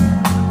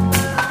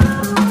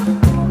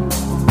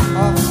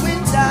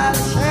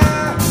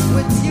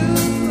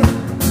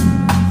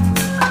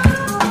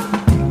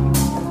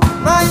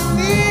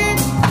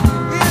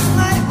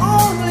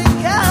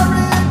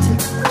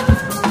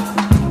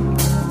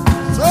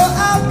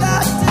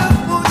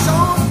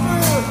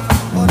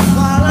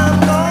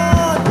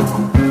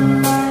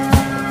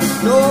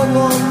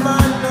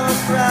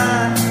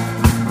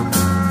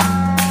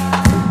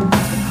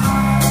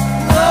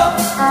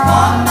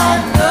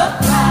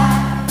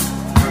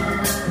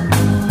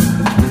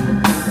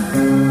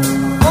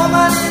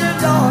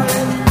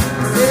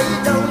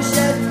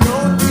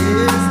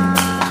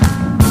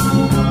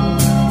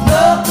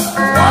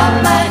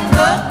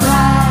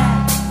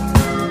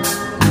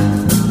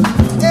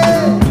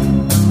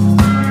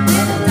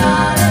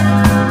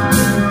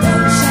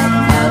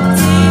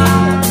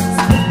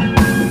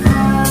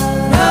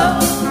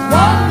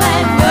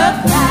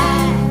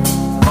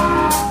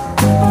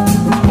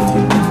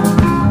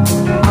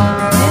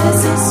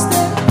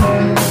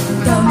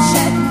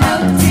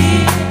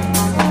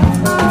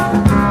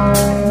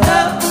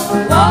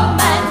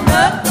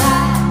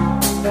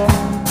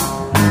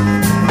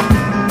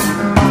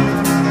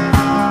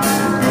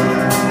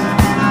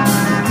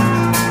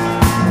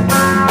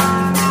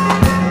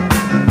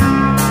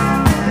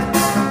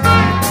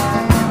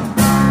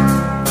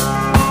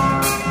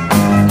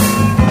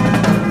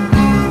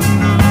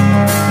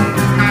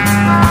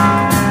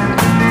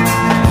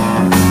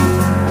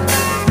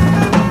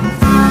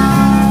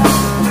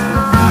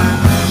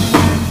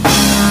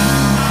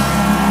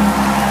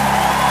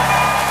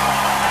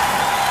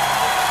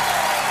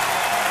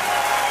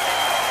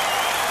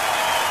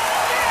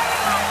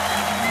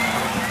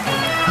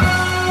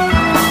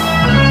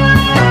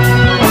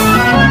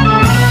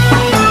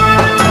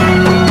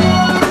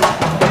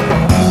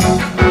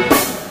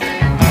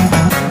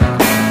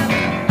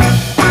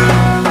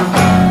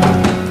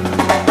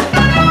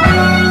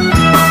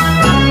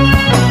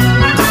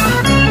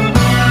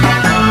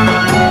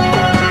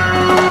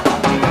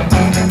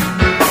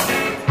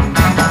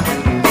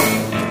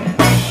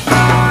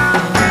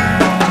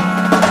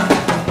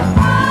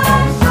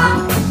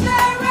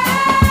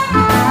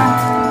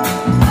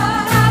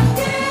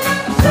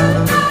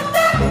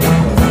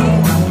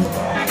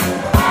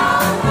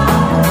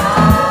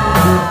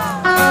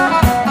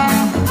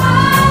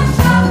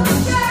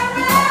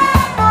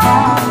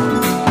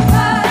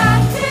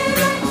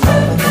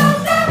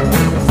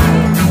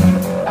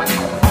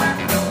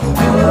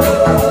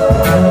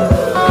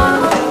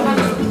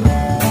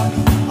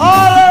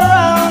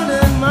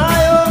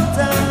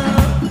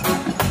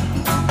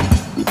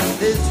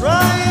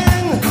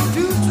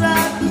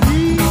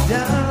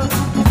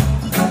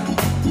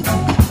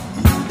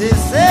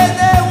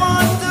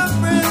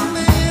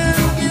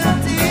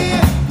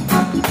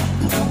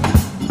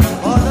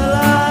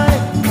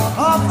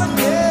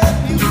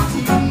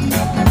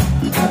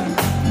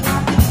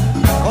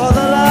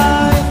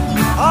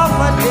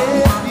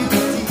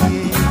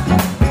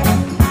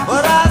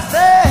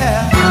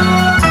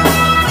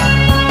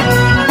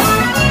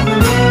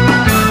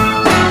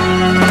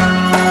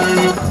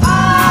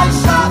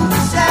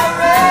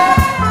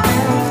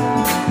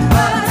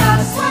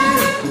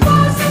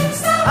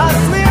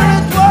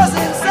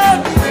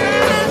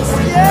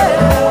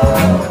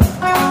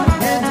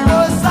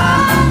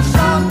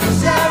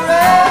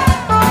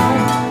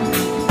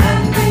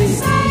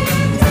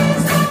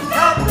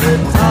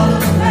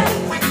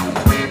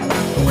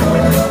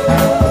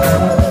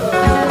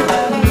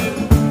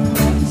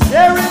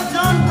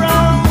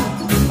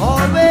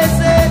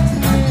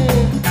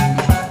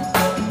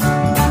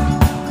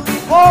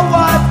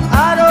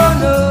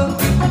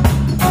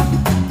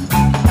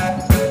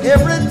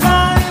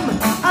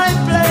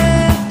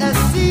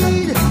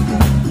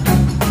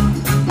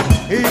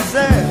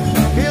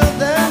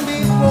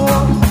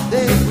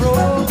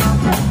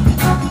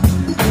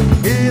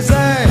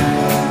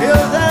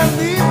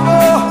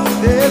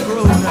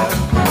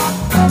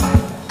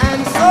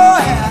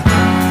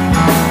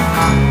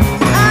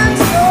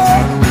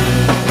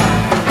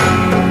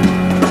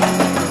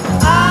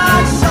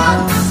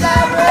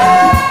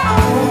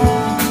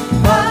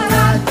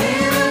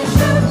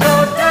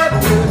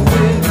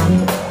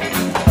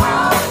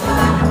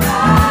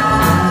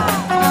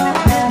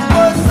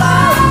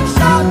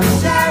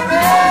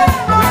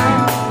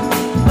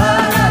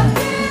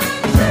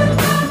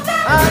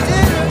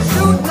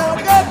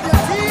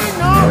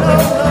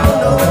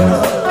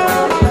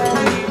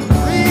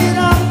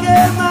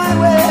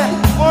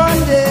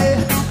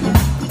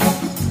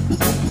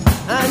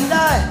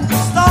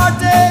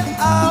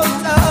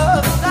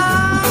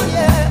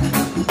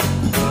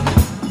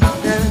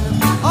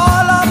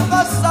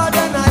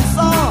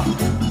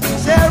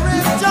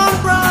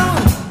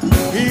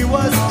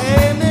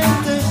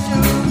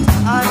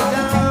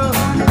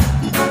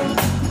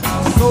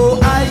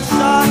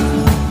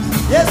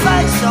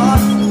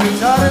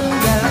shut him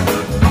down.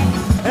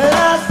 And I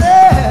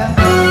said,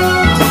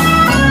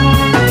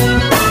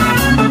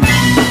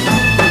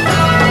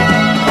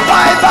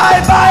 bye,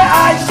 bye, bye, I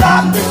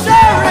shot the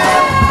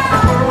sheriff.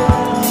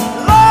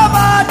 Love,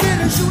 I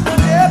didn't shoot the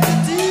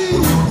deputy.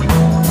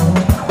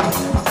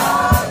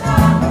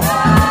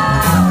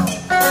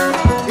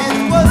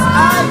 It was I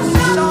who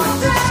shot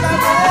the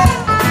sheriff,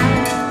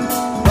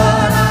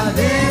 but I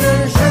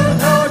didn't shoot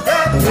no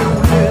deputy.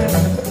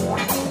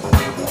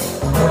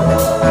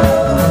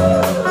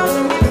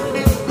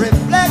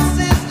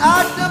 Reflexes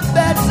are the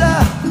better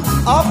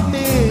of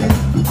me,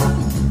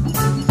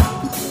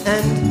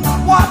 and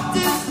what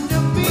is to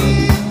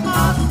be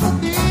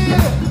must be.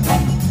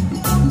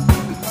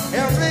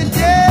 Every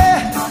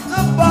day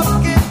the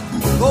bucket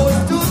goes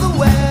to the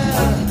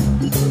well.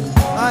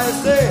 I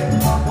say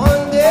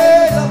one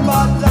day the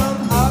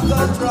bottom of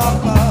the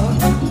drop out.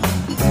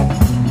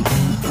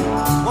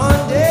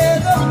 One day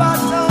the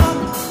bottom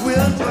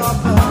will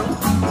drop out.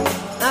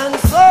 And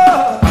so,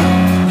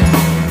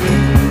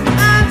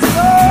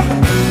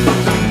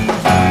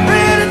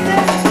 really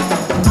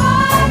I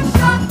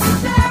shot the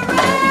sheriff,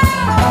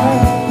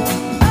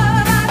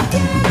 but I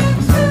didn't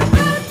shoot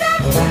the deputy. I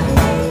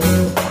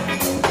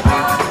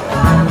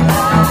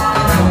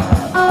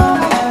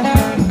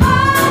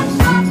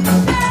shot the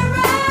sheriff, but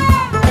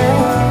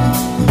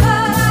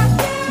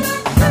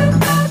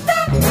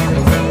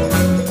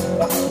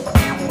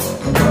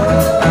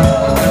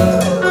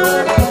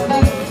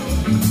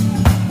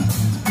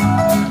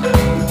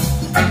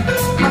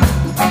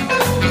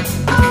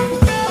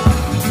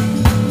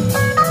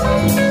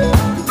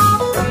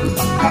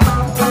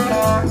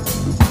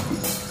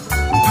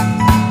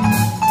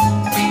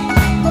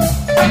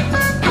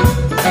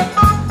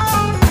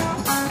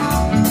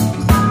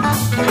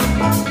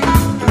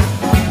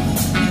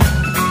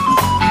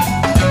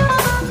didn't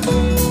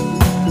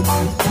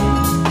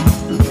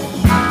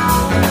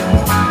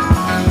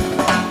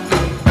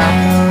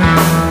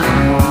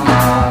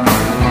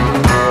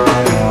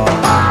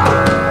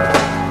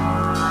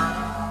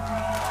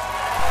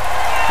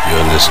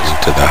You're listening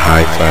to the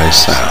hi-fi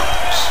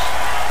sounds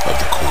of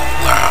the Cool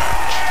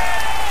Lounge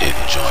in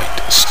Joint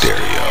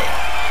Stereo.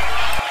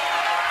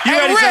 You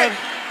ready, Rick, son?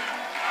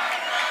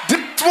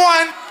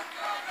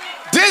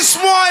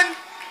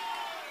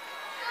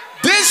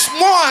 this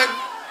one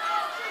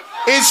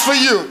is for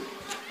you.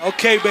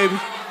 Okay, baby.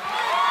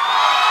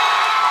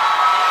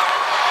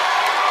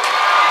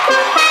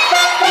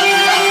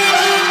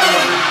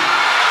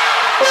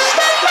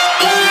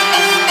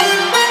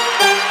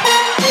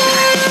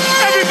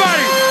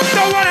 Everybody,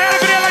 throw one hand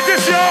up in there like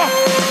this, y'all.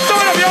 Throw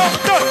it up, y'all.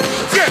 Throw it.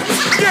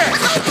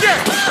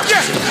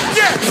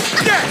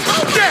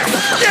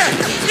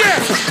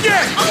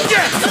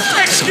 Yeah.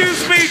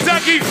 Excuse me,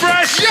 Dougie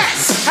Fresh.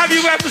 Yes. Have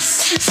you ever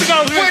seen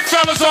cigars with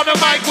fellas on the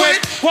mic with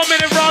 1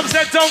 minute rums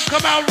that don't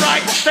come out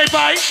right? They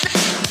bite.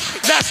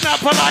 That's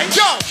not polite.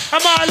 Yo.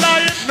 Am I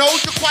lying? No,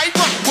 you're quite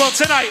right. Well,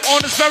 tonight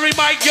on this very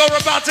mic, you're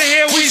about to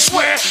hear we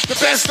swear the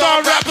best star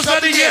rappers of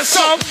the year.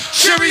 So,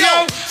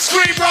 cheerio,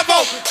 scream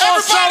bravo.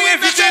 Also, if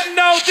you didn't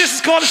know, this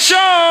is called a show.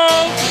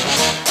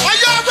 Are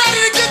y'all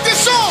ready to get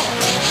this on?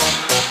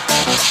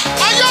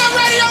 Are y'all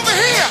ready over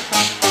here?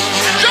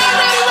 Y'all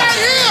ready right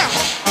here?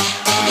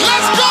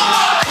 Let's go.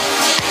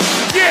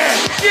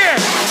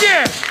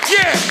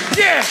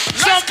 Yeah.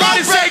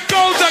 Somebody go, say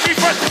go, Dougie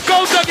Fresh.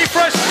 Go, Dougie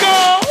Fresh,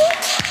 go.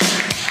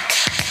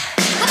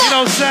 You know what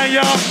I'm saying,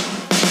 y'all?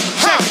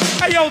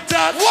 Hey, yo,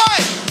 Doc.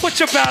 What? Put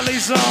your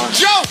ballets on.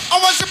 Joe, I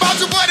was about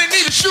to but I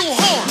need a shoe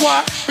horn.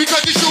 What?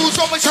 Because the shoes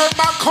always hurt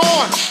my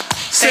corn.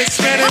 6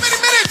 minutes. How many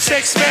minutes?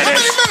 6 minutes. How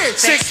many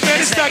minutes? 6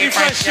 minutes, Dougie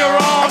Fresh, you're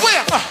on.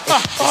 Where?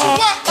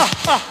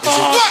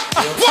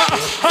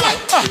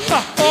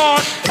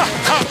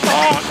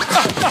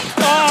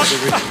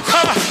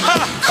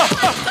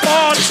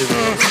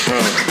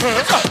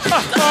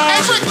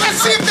 Hey, Rick,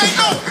 let's see if they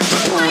know.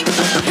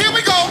 Here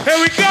we go. Here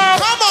we go.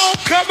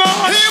 Come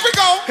on. Here we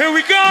go. Here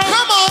we go.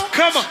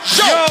 Come on.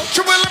 Yo,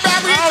 Trimilla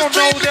Barry I don't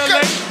know is the that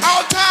dream.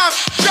 All time.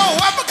 Yo,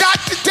 I forgot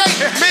the date.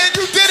 Man,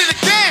 you did it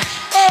again.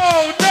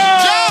 Oh, no.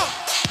 Yo,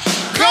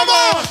 come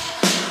on.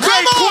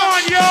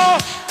 Raekwon, y'all.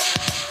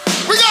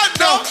 We got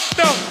no,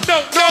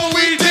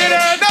 we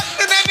didn't.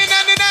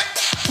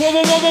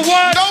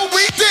 What? No,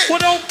 we didn't. Well,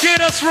 don't get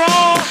us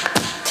wrong.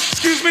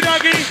 Excuse me,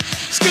 Dougie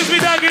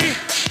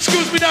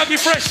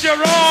Fresh, you're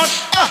on.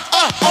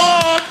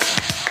 On.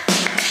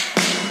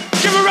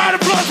 Give a round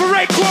of applause for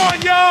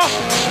Raekwon, y'all.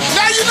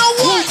 Now you know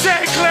what?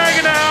 Wu-Tang Clan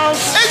in the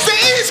house. It's the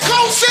East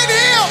Coast in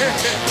here.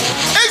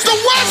 It's the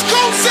West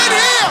Coast in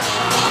here.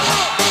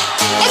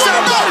 I want to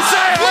know,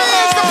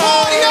 where's the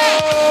party at?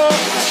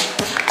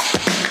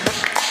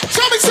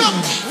 Tell me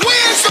something.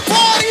 Where's the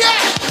party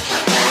at?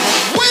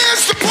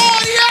 Where's the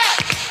party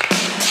at?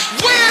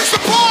 Where's the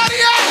party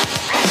at?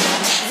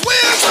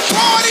 Where's the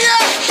party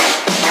at?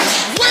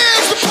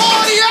 Where's the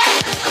party at?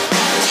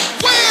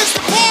 Where's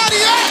the party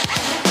at?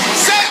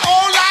 Say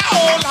hola,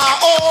 hola,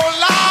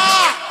 hola.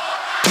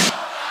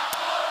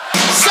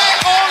 Say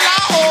hola,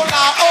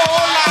 hola,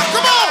 hola.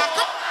 Come on.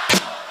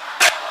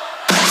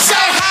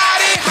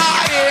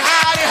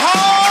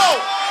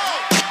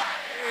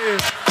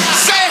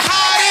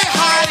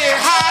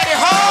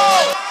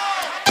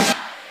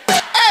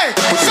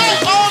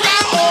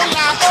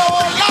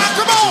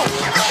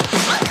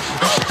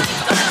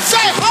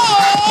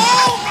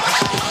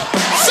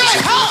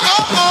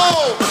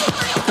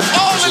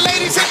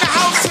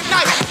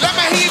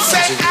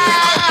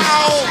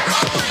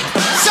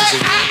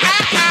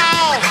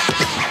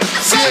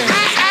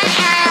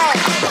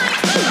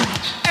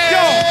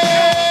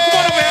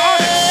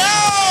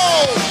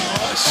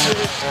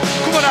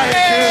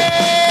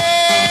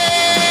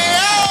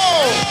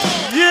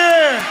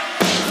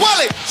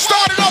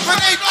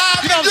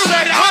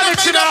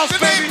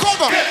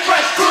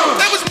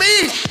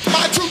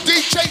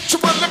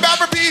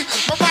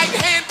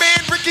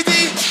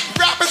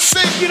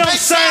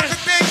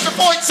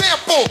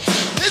 wonderful.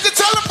 Here's the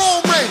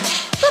telephone ring.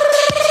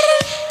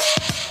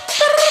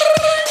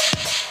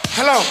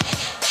 Hello.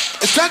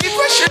 Is Dougie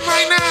pushing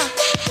right now?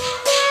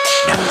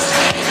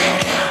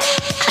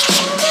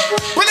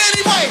 But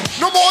anyway,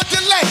 no more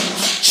delay.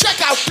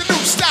 Check out the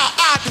new style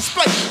I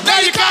display. Now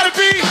you gotta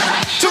be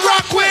to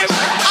rock with.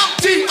 I'm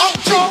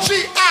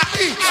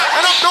D-O-G-G-I-E,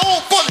 and I'm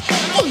known for the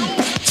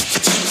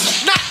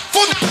not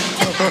for the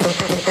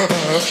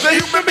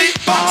human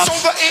beatbox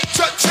on the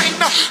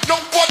entertainer. No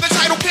other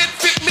title can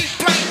fit me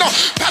plain. No,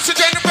 past the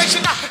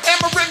generation, I am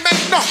a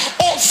remainer.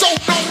 Also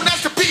known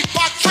as the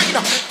beatbox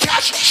trainer.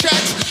 Cash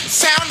checks,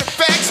 sound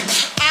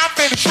effects. I'm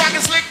finished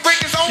rocking Slick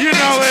Rick is on. You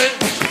know it.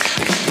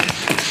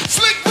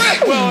 Slick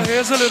Rick. Well,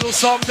 here's a little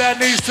something that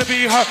needs to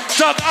be heard.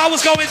 Doug, I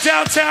was going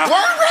downtown.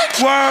 Word,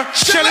 Rick? Word,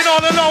 chilling all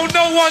alone,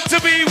 no one to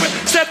be with.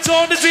 Stepped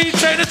on the D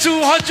train to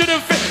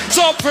 250.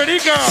 Saw a pretty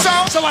girl,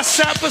 so I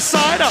sat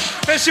beside her.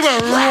 Then she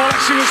went raw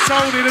like she was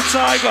Tony the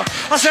Tiger.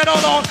 I said,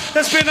 hold on,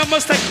 there's been a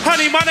mistake.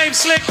 Honey, my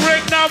name's Slick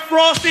Rick, not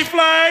Frosty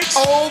Flakes.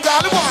 Oh,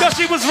 golly, what? Cause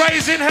she was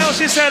raised in hell.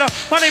 She said,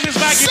 my name is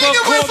Maggie, Sing but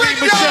it call with me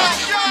Rick, Michelle.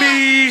 yeah.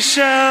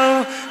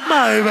 Michelle,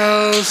 my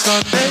bell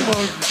Sunday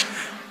morning.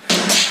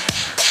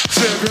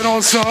 Sipping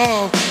on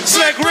some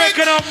Slick Rick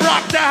and I'm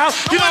rocked out.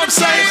 You know what I'm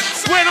saying?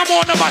 When I'm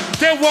on the mic,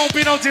 there won't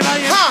be no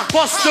denying.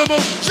 Bust the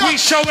move, we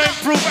show and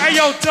prove. Hey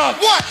yo, Doug,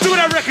 what? Do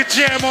that record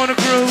jam on the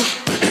groove.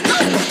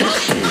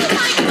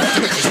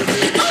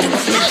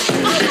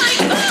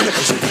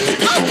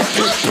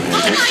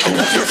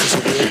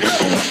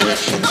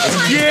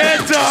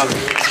 Yeah, Doug.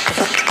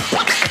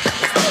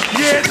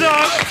 Yeah,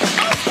 Doug.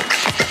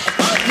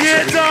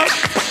 Yeah, Doug.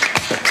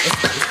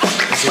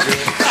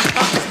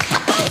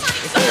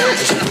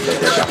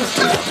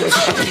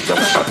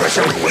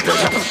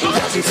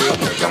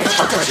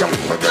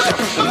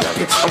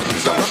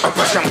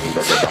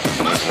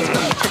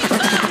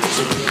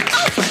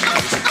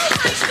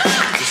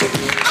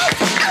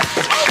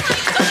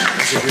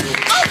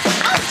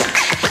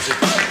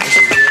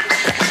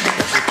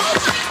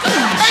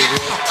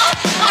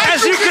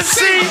 As you can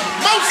see,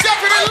 most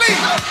definitely,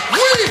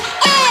 we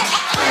are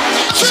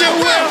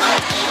KEWL.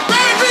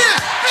 Baby,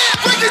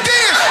 break it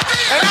down.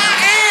 And I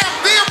am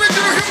the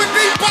original human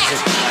beatbox,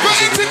 the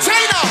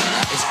entertainer,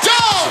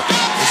 Dog.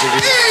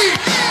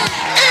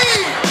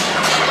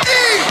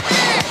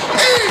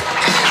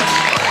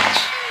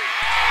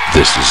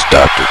 This is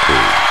Dr.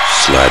 Cool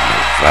sliding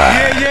a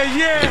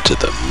vibe into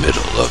the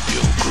middle of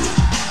your groove.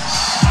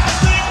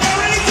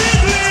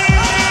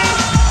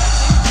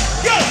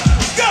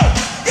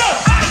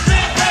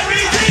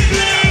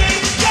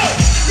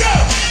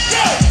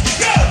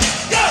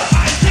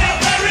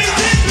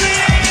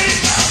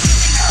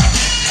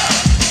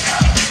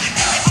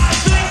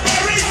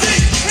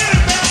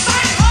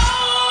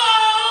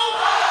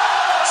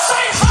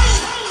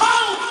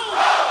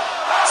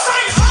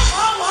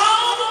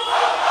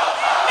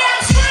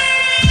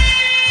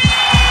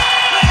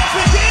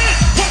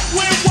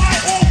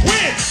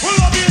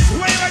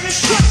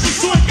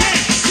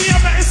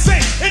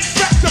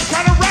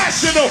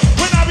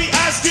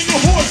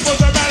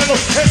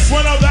 It's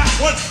one of that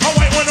one, a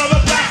white one or the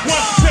black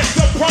one. Pick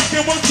the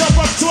pumpkin, we'll jump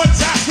up to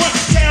attack one.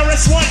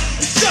 KRS One,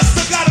 it's just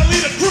a gotta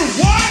lead a crew.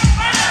 What?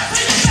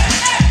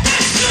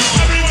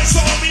 Everyone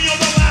saw me on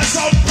the last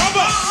album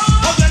cover.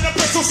 Oh, then the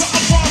pistols are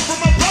apart from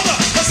my brother.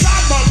 Cause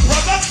I'm my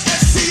brother,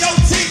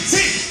 S-C-O-T-T.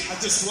 I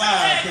just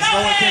laugh, cause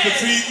no one can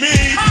defeat me.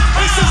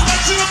 This is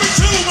lecture number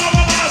 2, my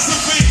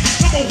philosophy.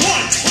 Number 1,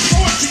 with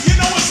poetry, you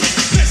know it's me.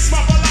 This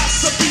my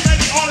philosophy,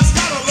 many artists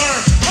gotta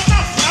learn. I'm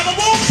not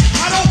flammable,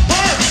 I don't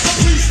burn. So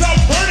please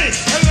don't burn it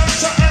and learn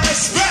to earn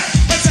respect.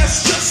 And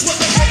that's just what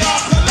the AR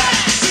collect.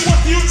 See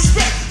what you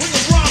expect when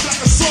you rhyme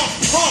like a soft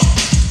punk.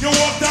 You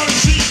walk down the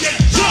street, get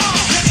jumped.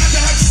 You got to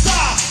have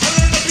style and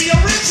learn to be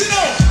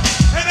original.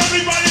 And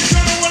everybody's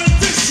gonna wanna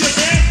diss you,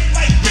 man.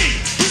 Like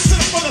me, you sit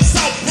up for the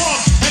South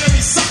Bronx. And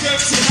every sucker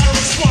MC had a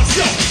response.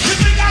 Yo, you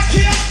think I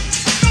care?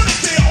 I know that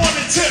they're on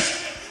the tip.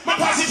 My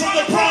posse from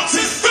the Bronx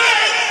is big.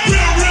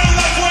 Real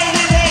life where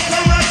we roll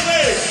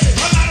correctly.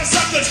 A lot of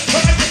something,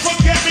 but I can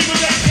forget me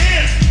with that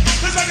hand.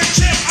 Cause like a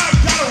champ, I've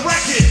got a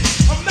record.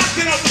 I'm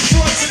knocking out the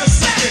frauds in a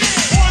second.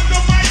 On the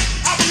mic,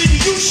 I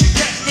believe you should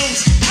get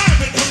loose. I've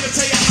been coming to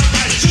tell you I'm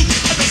not you.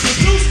 I just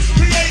produce,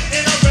 create,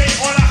 innovate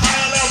on a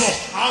higher level.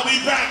 I'll be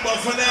back, but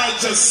for now,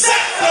 just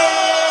settle.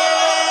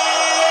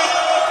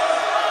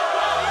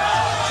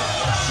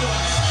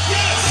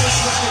 Yes, this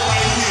record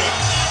right here.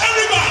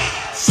 Everybody,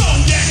 throw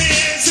your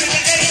hands in the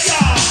air,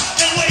 y'all.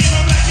 And wave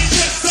them like you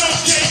just don't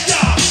care,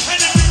 y'all. And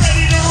if you're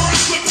ready to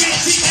rock with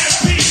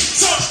BTMP,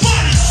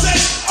 somebody say,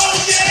 oh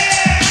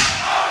yeah!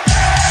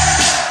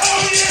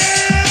 Oh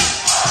yeah!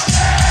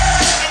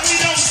 And we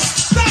don't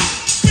stop.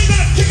 We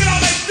gonna kick it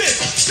out like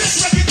this.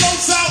 This record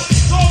goes out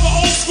to all the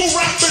old school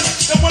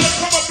rappers that wanna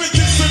come up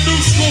against the new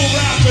school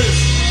rappers.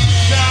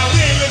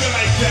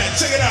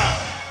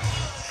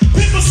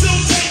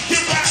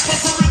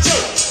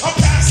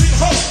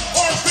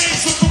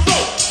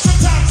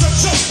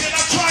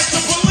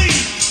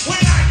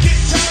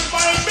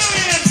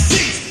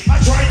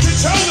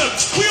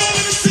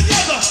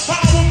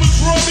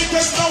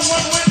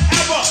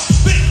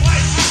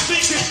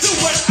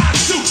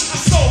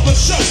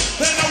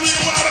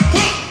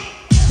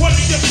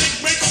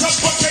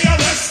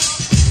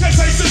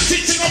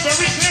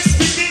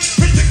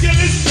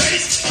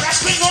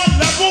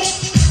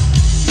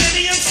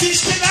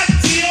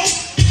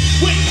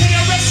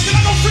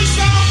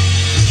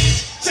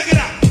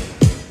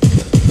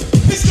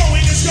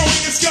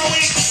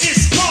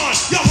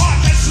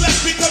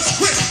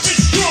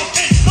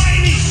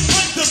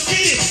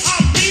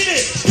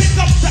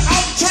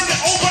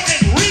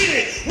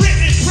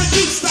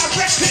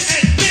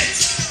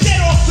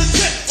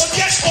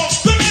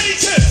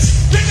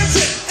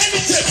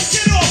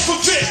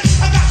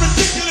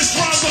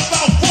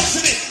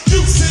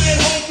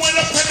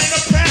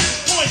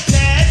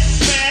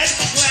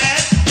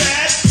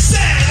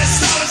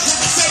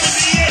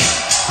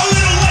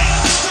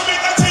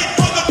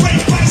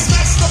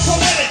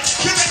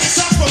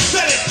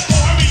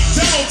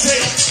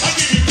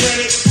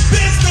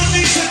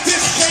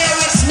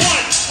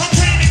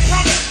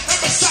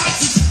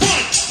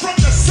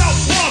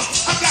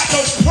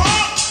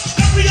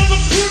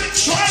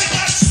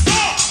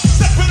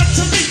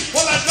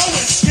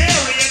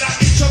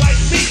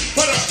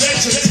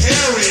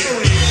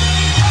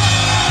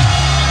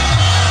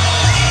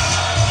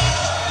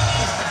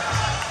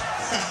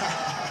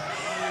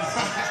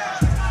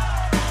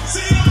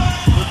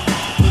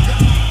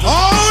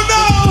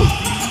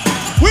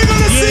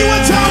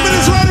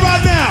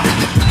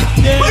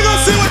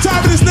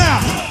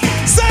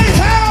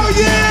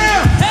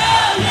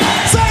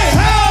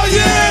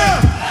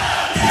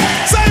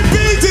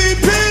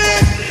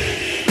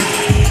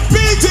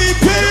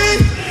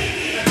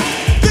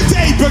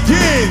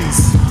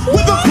 sins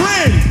with a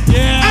grin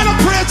and a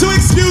prayer to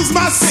excuse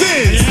my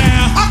sins.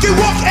 I can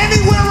walk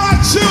anywhere I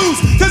choose,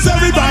 cause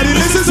everybody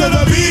listens to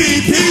the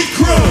BDP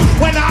crew.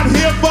 We're not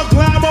here for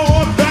glamour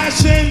or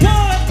fashion,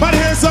 but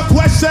here's a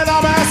question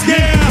I'm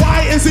asking.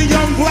 Why isn't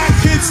young black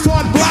kids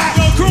taught black?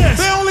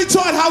 They only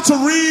taught how to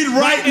read,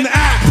 write, and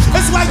act.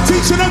 It's like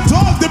teaching a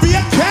dog to be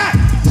a cat.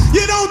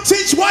 You don't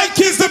teach white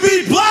kids to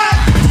be black.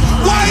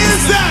 Why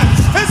is that?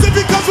 Is it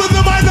because we're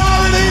the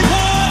minority?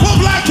 Will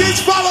black kids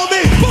follow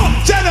me?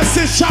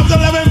 Genesis chapter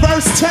 11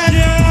 verse 10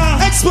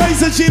 explains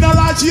the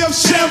genealogy of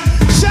Shem.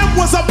 Shem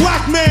was a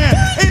black man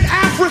in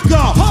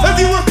Africa. If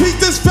you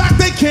repeat this fact,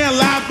 they can't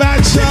laugh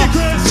at you.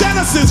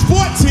 Genesis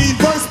 14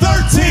 verse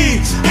 13.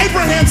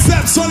 Abraham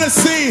steps on the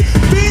scene.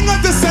 Being a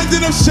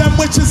descendant of Shem,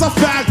 which is a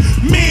fact,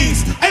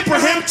 means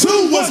Abraham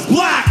too was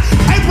black.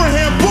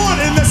 Abraham born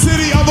in the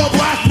city of a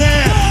black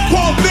man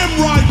called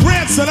Nimrod,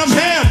 grandson of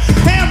Ham.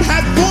 Ham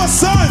had 4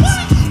 sons.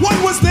 One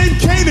was named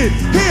Canaan.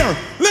 Here,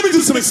 let me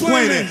do some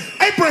explaining.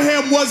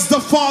 Abraham was the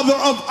father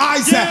of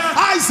Isaac.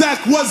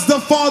 Isaac was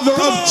the father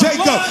of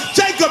Jacob.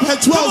 Jacob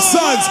had 12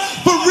 sons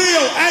for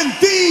real, and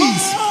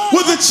these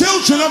were the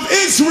children of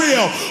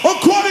Israel.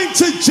 According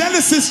to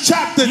Genesis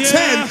chapter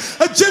 10,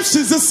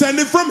 Egyptians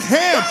descended from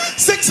Ham.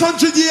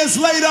 600 years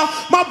later,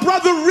 my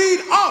brother,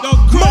 read up.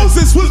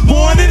 Moses was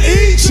born in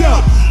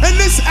Egypt. And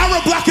this era,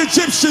 black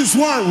Egyptians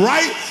weren't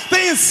right.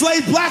 They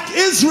enslaved black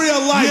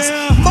Israelites.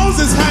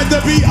 Moses had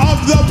to be of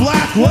the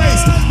black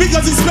race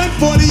because he spent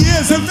 40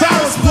 years in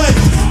Pharaoh's place.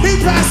 He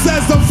passed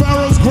as the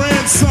Pharaoh's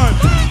grandson,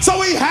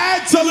 so he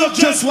had to look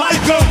just like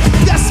him.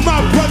 Yes,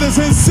 my brothers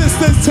and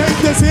sisters, take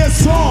this here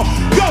song.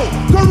 Go,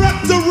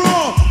 correct the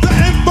wrong. The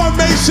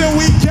information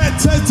we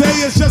get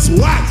today is just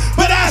whack.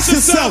 But ask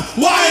yourself,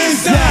 why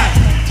is that?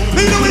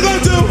 You know what we're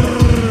gonna do?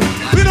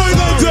 You know what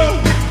we're gonna do?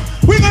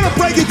 We're gonna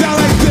break it down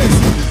like this,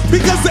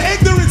 because the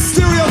ignorant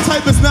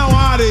stereotype is now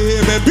out of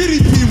here, man.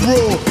 BDP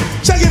rule.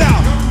 Check it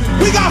out.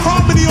 We got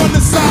harmony on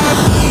the side.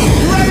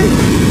 Ready?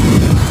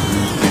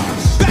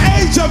 The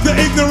age of the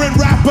ignorant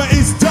rapper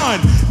is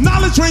done.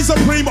 Knowledge reigns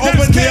supreme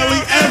over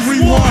nearly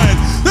everyone.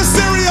 The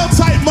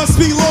stereotype must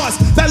be lost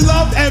that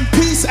love and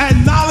peace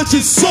and knowledge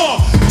is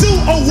soft. Do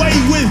away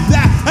with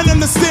that and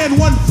understand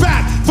one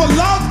fact. For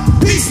love,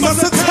 peace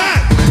must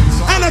attack.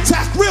 And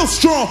attack real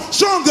strong,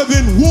 stronger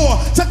than war,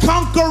 to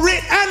conquer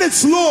it and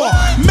its law.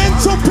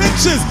 Mental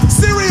pictures,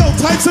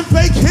 stereotypes, and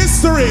fake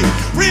history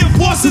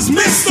reinforces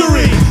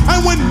mystery.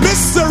 And when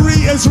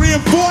mystery is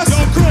reinforced,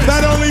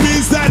 that only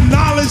means that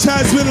knowledge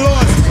has been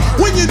lost.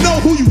 When you know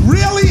who you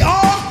really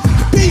are,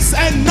 peace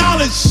and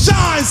knowledge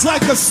shines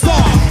like a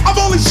star. I've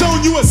only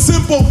shown you a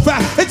simple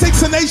fact. It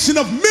takes a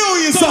nation of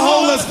millions to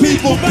hold us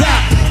people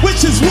back,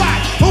 which is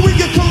whack, but we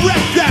can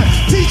correct that.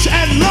 Teach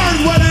and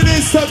learn what it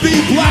is to be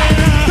black,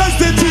 cause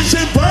they're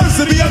teaching birds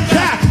to be a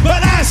cat.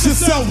 But ask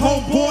yourself,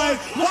 homeboy,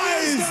 why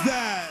is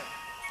that?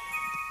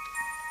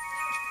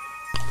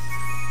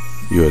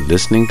 You're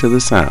listening to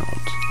the sounds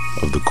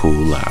of the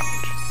KEWL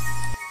Lounge.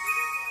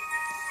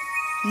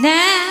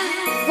 Now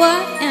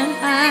what am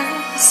I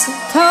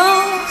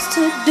supposed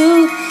to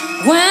do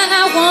when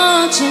I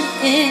want you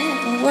in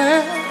the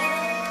world?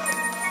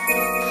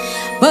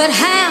 But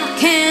how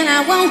can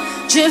I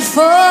want you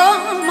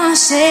for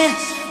myself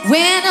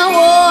when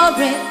I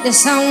already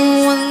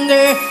someone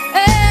there?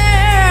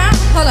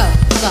 Hold up.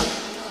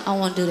 I don't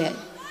want to do that.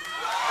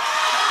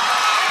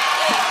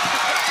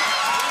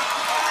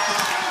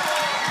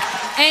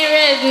 Ain't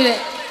ready to do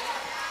that.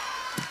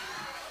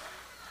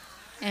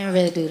 Ain't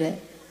ready to do that.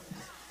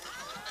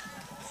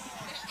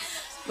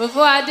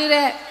 Before I do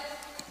that,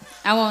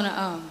 I want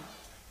to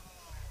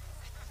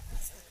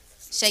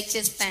shake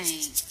this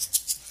thing.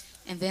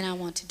 And then I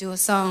want to do a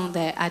song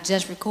that I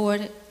just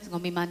recorded. It's going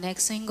to be my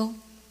next single.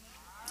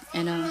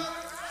 And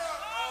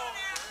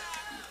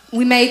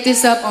we made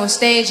this up on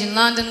stage in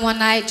London one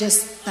night,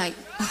 just like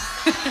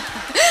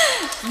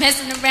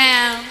messing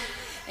around.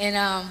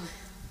 And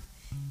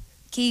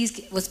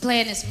Keys was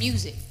playing this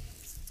music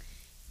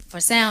for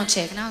sound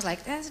check. And I was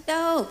like, that's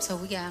dope. So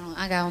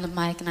I got on the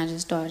mic and I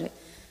just started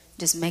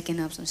just making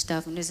up some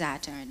stuff, and this is how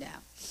it turned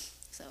out.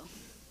 So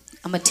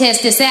I'm gonna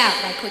test this out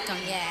right quick on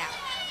y'all.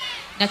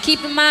 Now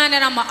keep in mind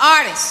that I'm an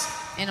artist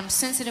and I'm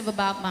sensitive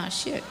about my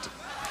shit.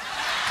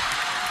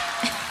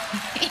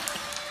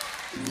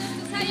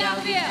 How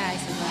y'all feel?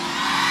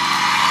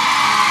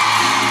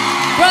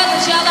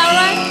 Brothers, y'all all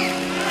right?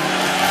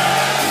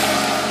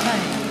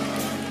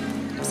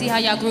 See how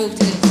y'all groove to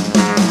this.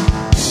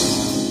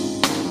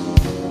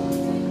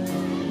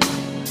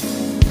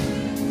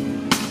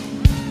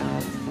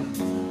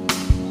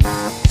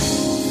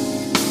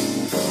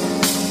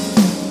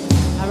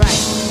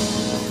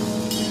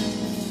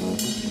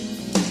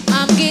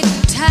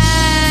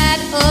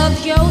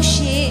 Of your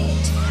shit,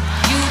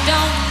 you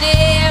don't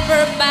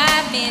never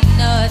buy me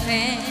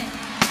nothing.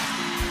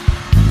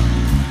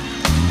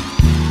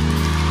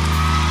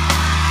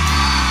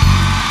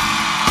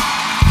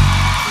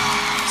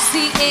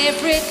 See,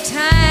 every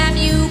time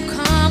you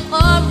come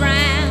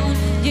around,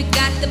 you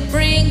got to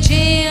bring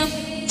Jim,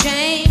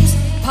 James,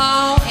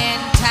 Paul,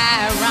 and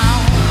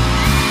Tyrone.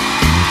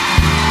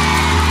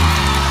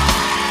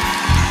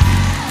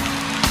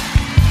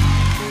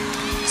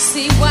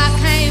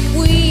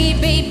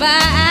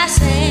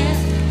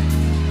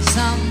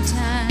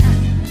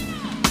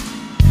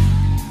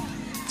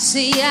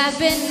 See, I've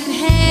been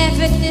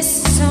having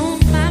this on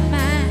my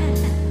mind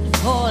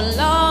for a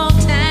long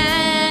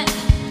time.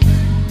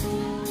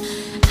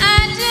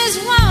 I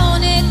just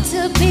wanted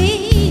to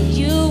be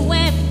you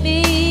and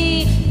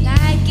me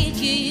like it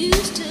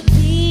used to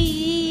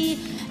be,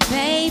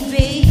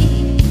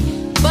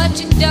 baby.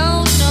 But you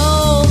don't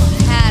know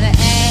how to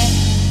act.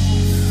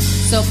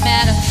 So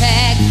matter of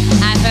fact,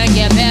 I think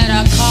you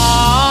better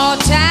call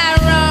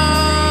Tyrone.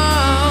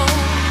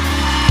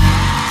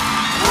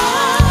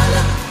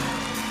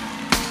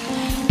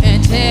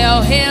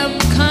 Tell him,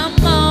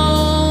 come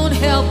on,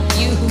 help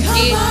you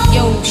get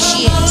your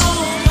shit.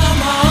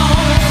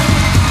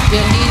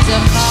 You need to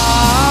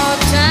call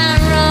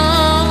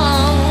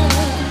Tyrone.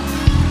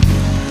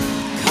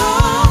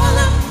 Call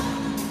him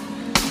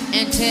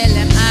and tell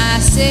him I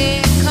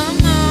said, come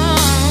on.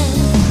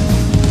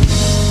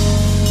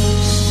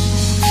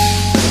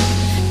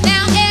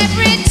 Now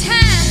every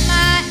time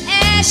I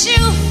ask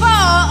you for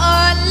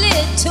a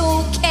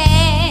little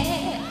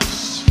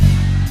cash,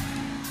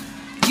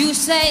 you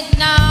say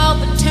no,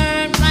 but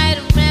turn right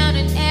around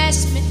and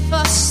ask me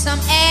for some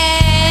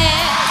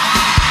ass.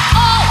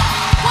 Oh,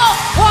 whoa,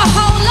 whoa,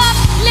 hold up,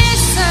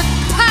 listen,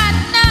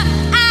 partner,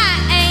 I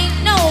ain't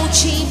no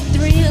cheap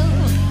thrill.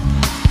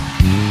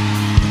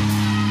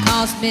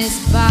 'Cause Miss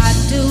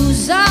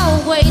Badu's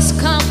always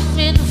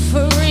coming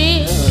for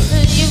real.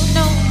 You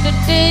know the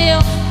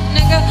deal,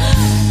 nigga.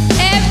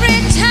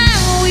 Every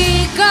time we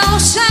go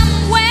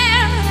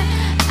somewhere,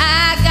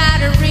 I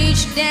gotta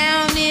reach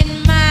down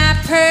in my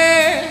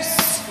purse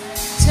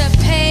to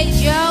pay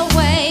your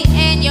way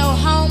and your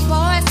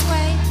homeboy's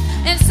way,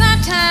 and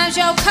sometimes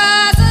your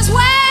cousin's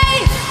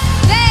way.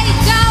 They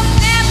don't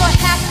never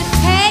have to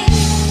pay,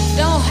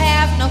 don't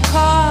have no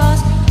cars,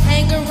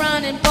 hang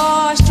around in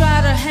bars,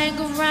 try to hang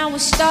around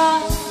with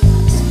stars.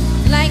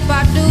 Like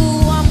Badu,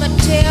 I'ma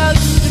tell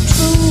you the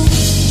truth,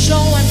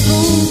 showing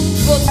food,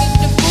 booking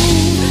the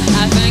food.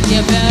 I think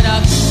you better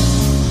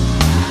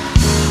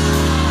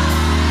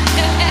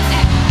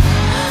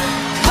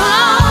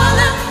call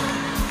him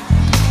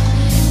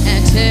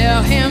and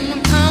tell him,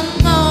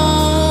 come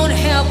on,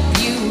 help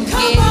you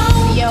get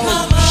your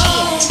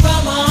shit.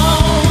 Come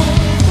on.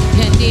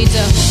 You need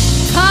to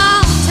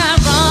call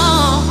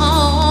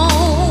Tyrone.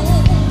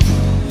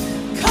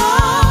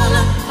 Call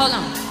him. Hold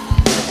on.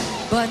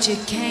 But you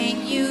can't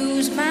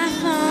use my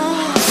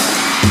phone.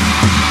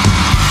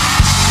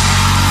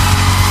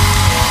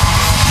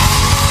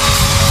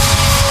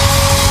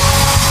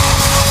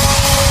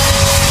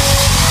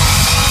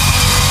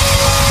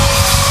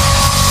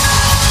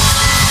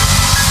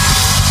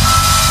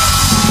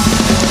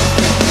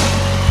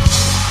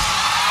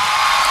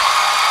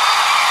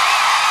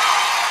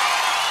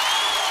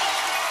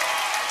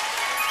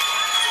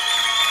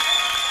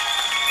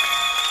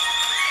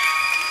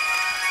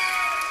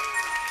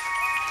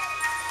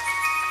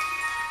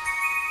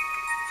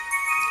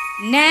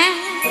 Now,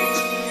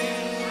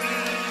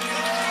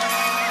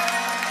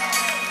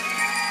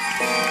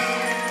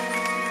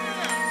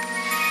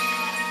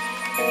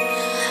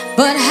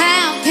 but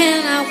how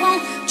can I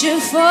want you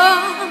for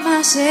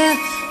myself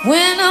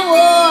when I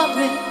walk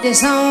with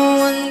this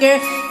on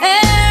girl?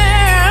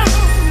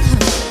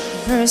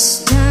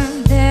 First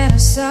time that I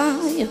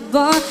saw you,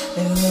 boy,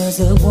 it was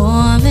a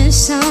warm and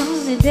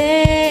sunny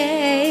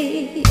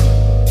day.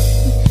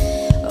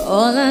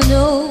 All I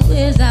know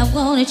is I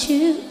wanted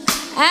you.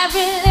 I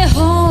really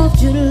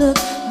hoped you'd look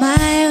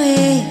my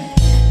way.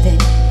 Then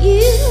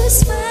you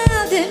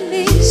smiled at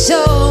me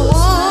so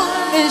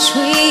warm and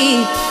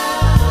sweet.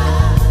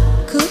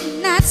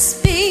 Could not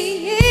speak.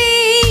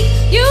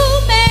 You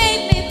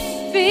made me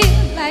feel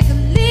like a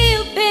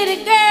little bitty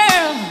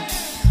girl.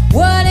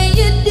 What did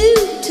you do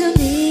to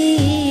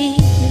me?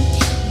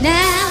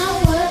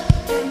 Now what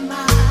am I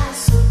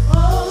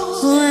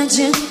supposed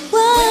to do?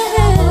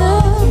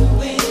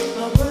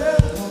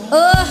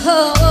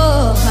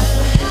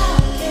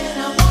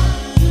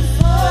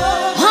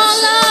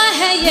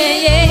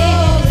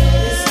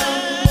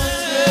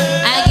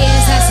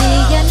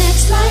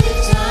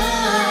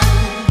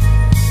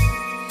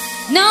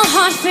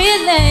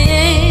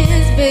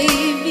 Feelings,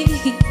 baby.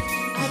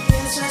 I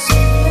guess I'll see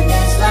you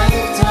next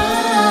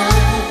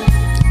lifetime.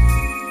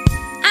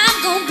 I'm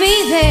gonna be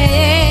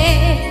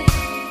there.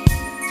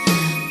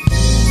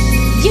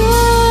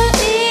 Your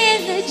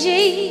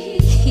energy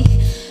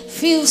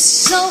feels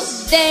so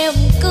damn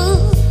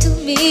good to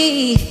me.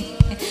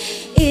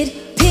 It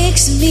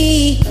picks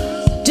me,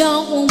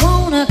 don't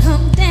wanna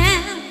come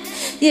down.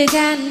 You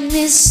got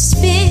me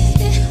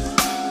spinning.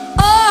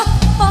 Oh,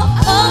 oh,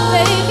 oh,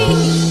 baby.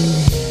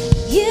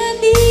 You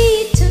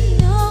need to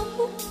know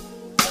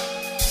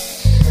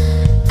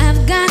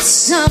I've got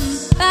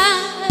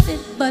somebody,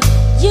 but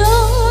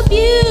you're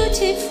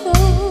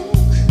beautiful.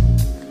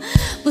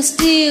 But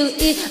still,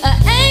 it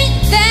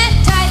ain't that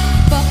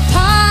type of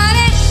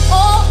party.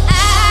 Oh,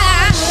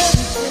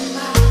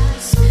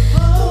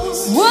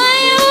 what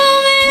you want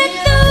me to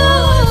do,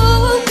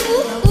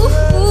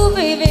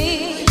 baby?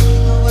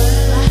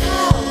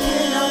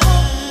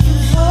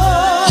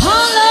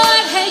 Oh,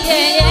 Lord, hey,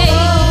 yeah,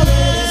 yeah.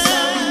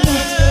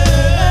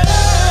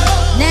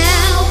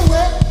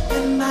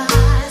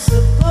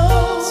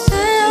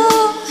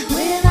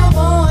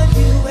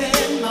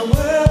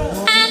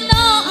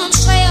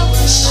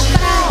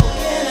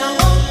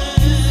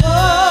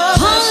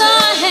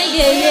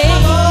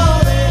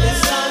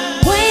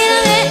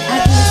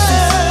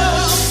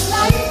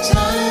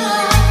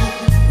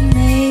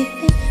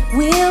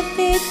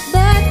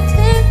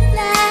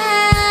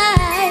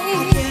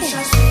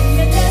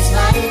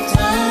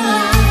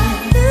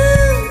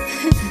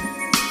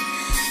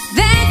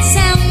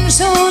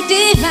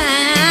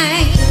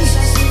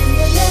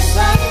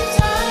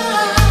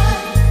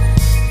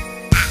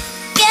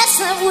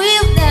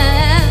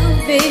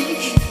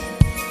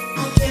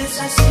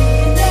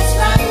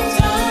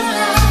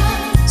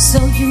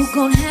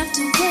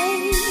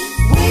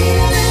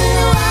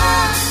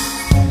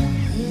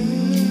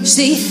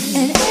 See,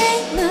 it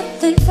ain't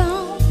nothing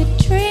wrong with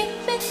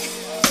dreaming,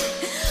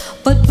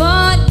 but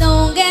boy,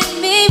 don't get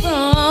me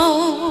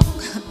wrong,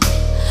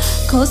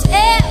 'cause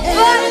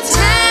every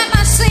time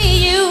I see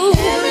you,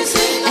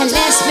 it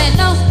lets me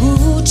know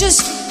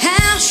just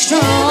how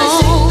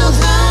strong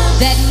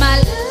that my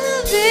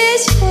love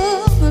is for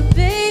my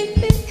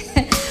baby,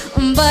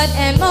 but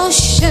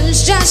emotions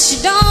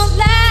just don't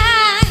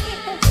lie.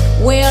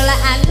 Well,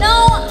 I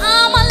know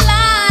I'm a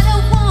lot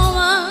of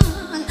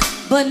woman,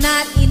 but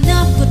not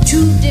enough to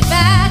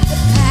divide the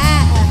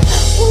pie.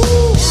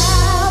 Ooh,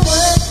 how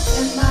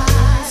am I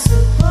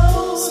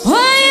supposed to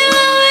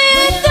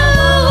do?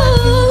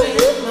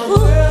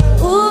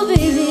 Ooh,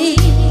 baby.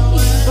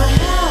 But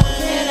how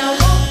can I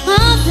want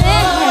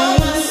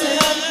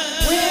myself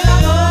when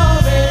I'm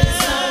already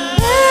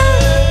somewhere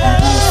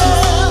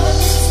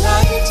else?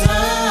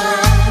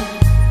 Lifetime.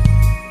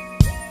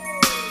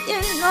 You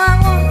know I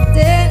want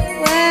that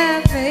way,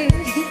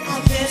 baby. I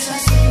guess I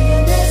see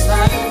in this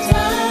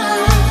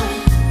lifetime.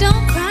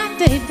 Don't cry,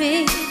 baby.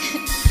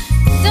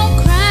 Don't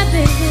cry,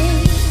 baby.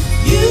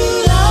 You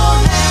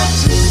don't have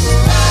to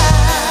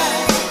cry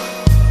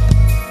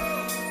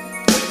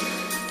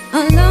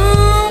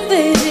alone,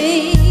 baby.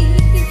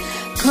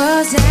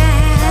 'Cause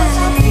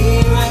I'll be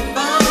right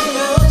by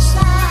your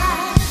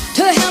side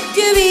to help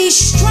you be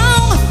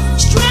strong,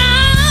 strong.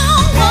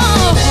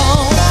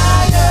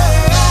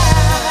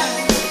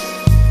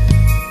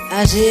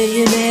 I said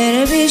you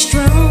better be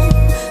strong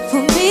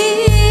for me,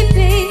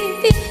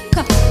 baby.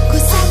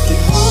 'Cause I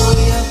can hold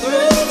you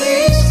through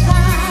this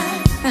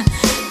time.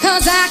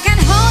 'Cause I can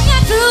hold you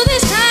through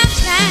this time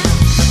now.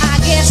 I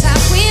guess I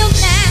will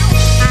now.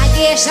 I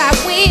guess I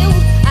will.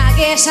 I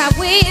guess I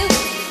will.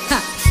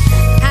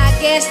 I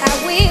guess I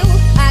will.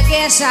 I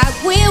guess I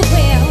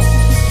will.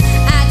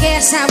 I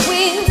guess I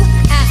will.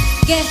 I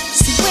guess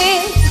I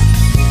will.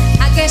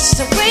 I guess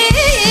I will.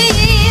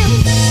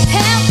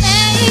 Help me.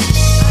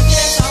 I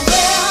guess I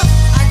will.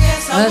 I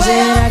guess I will.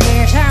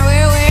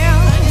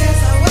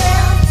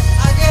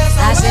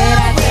 I said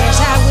I guess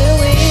I will.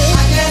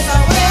 I guess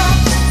I will. I guess I will.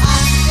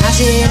 I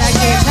said I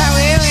guess I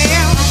will. I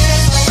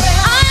guess I will.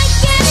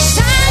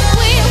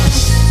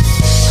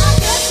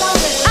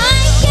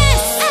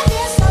 I said I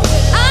guess I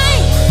will. I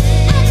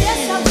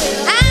guess I will.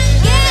 I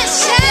guess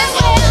I will. I guess I will. I guess I will. I guess I will. I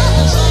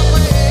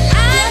guess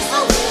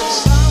I will.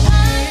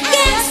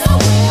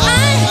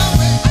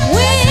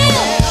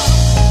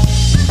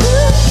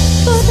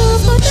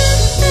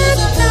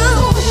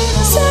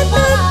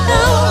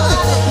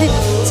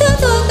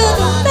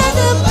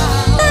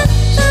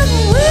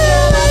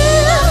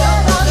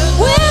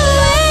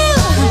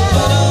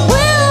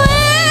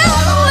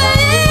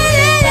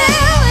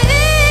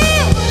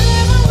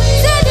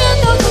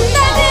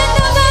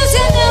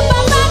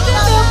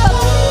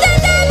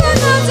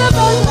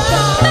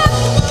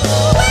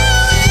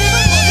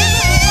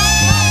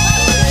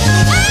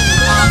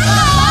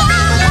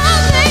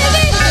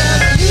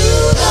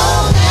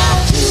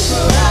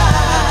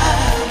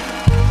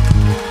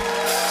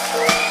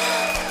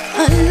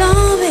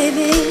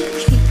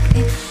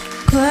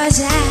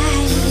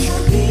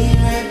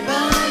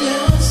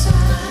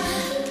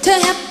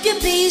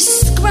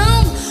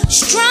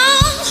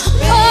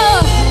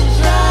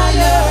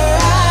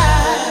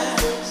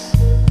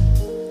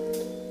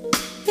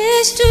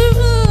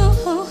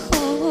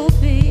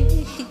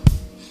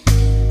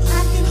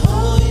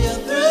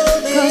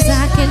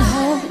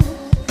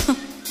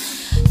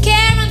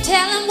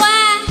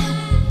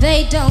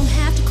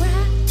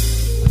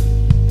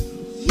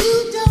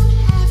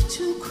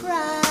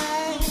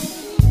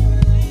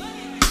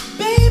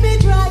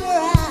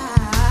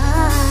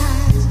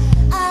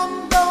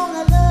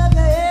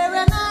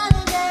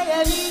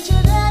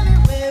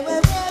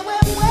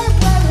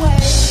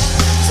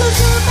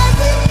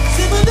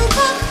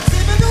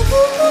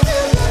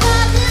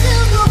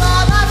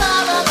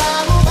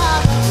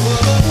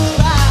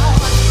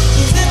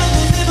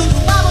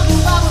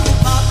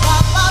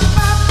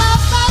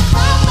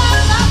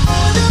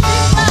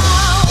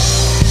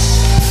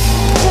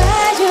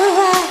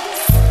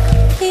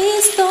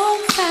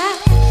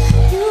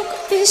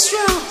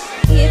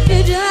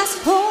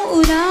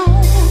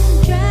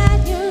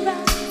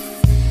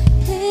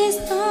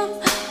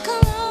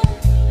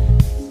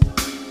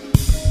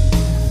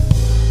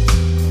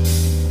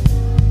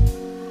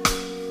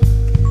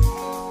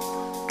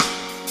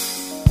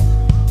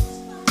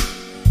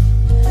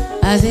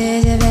 I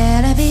said you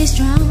better be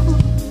strong.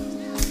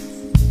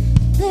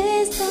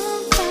 Please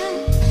don't cry.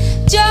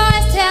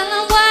 Just tell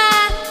them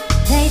why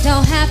they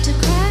don't have to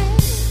cry.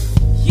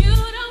 You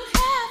don't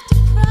have to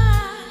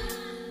cry.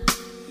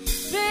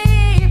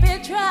 Baby,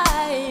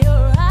 dry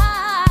your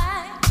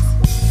eyes.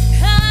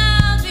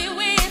 I'll be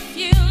with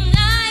you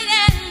night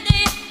and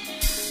day.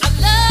 I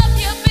love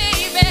you,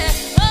 baby,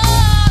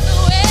 all the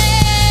way.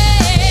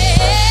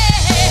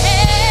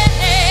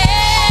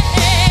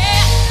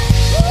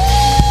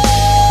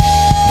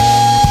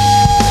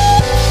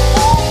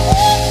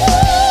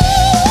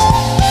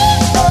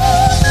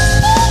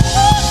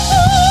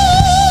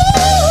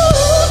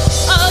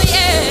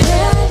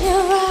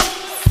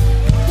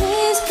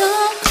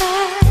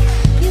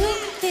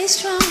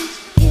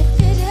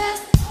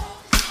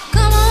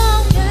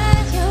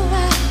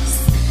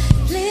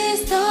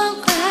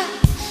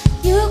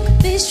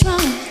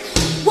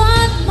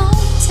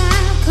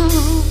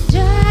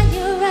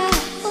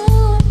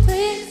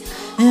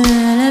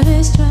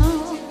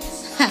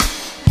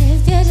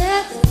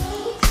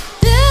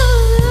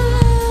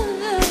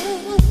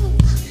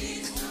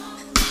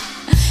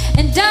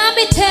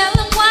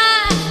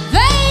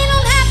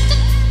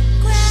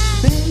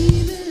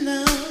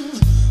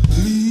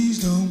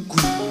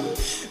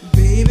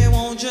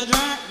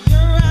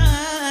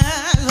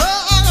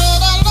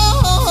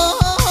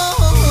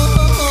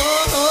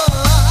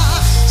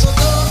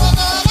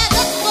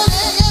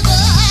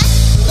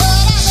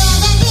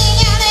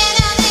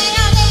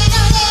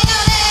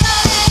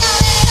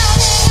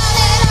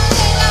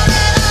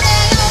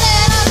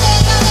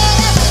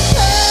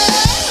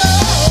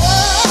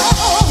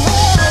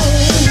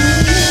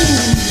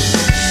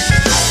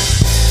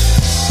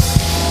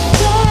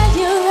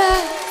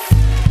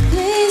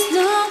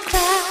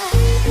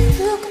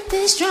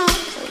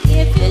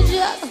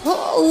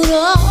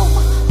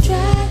 don't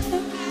dry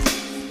your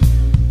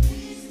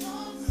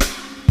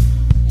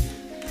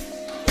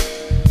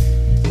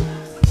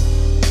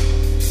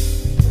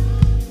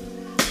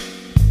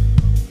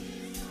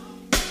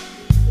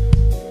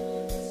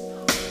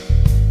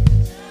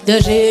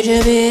Does it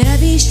better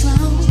be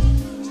strong?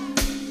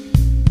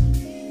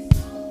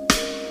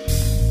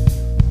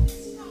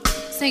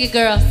 Sing it,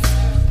 girls.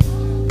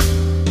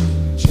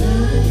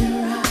 Dry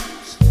your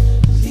eyes,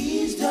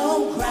 please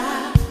don't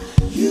cry.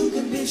 You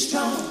can be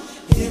strong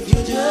if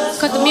you just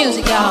cut the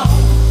music, y'all.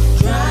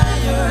 Dry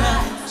your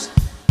eyes,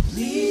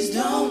 please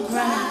don't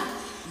cry.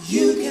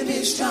 You can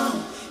be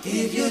strong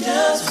if you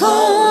just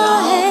hold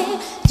on.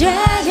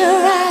 Dry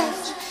your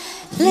eyes,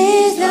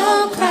 please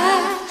don't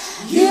cry.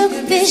 You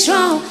can be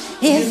strong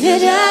if you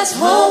just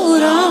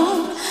hold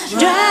on.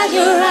 Dry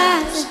your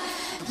eyes,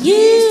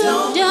 you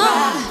don't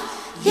cry.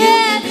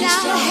 Yeah,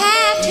 don't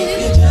have to.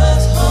 If you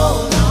just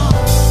hold on.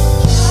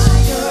 Dry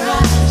your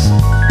eyes,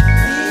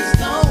 please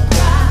don't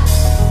cry.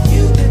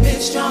 You can be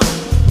strong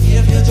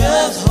if you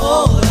just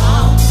hold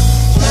on.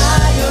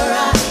 Dry your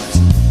eyes,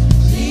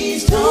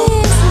 please don't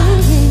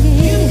cry.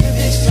 You can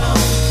be strong.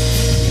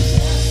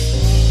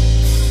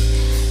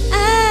 I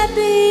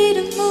be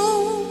the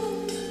moon,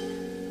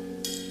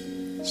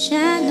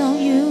 shine on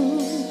you.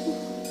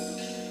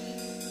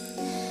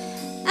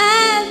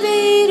 I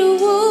be the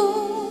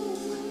womb,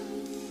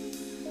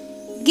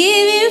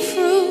 give you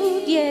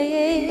fruit,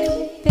 yeah,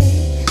 baby.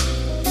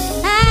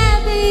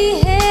 I be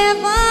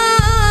heaven,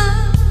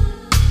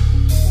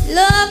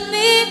 love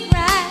me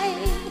right.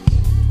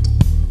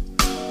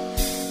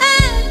 I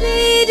be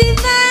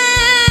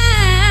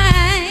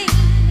divine,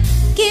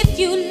 give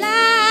you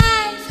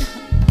life.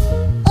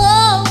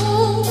 Oh,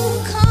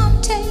 come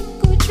take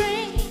a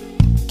drink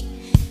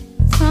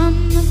from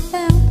the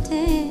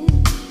fountain.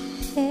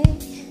 Hey.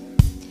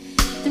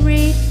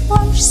 Three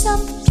words of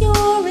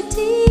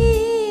purity,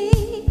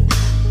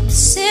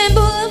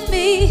 symbol of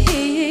me.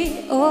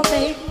 Oh,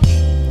 baby,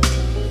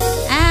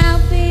 I'll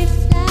be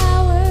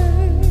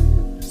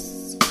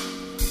flowers.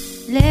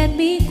 Let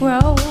me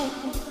grow.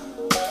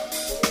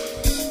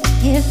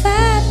 If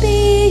I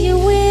be your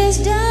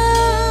wisdom,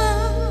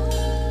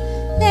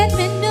 let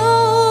me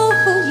know,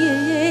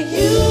 yeah.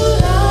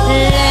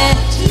 Let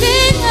me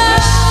know.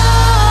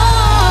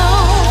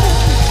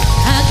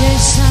 I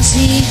guess I'll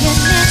see you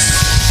next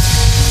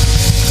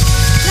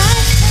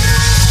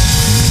lifetime.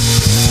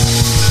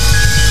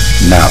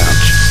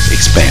 Knowledge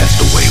expands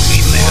the way we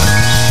live.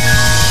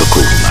 The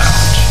Cool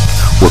Lounge,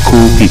 where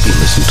cool people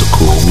listen to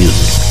cool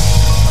music.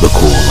 The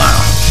Cool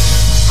Lounge,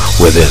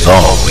 where there's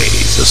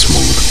always a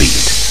smooth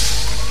beat.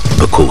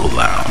 The Cool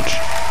Lounge.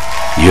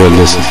 You're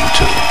listening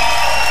to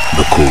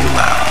The Cool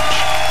Lounge.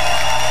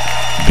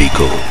 Be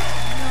cool.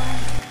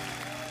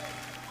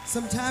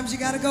 Sometimes you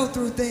gotta go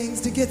through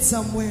things to get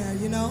somewhere,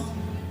 you know?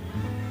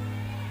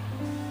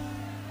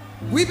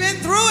 We've been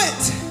through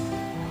it.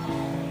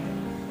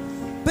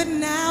 But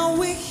now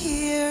we're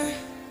here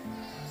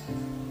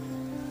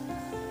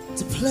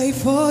to play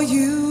for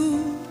you.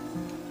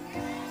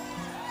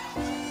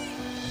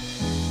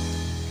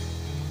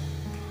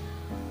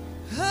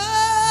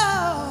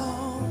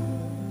 Oh,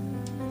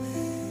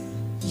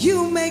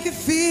 you make it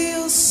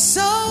feel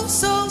so,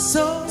 so,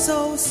 so,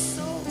 so,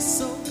 so,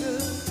 so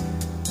good.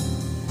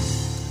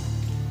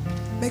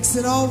 Makes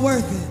it all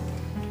worth it.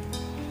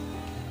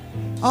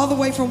 All the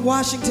way from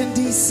Washington,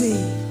 D.C.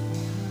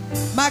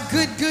 My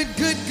good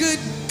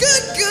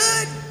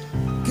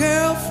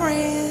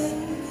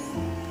girlfriend,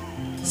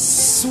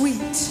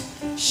 sweet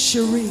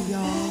Cherie,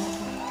 y'all.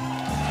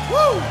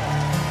 Woo!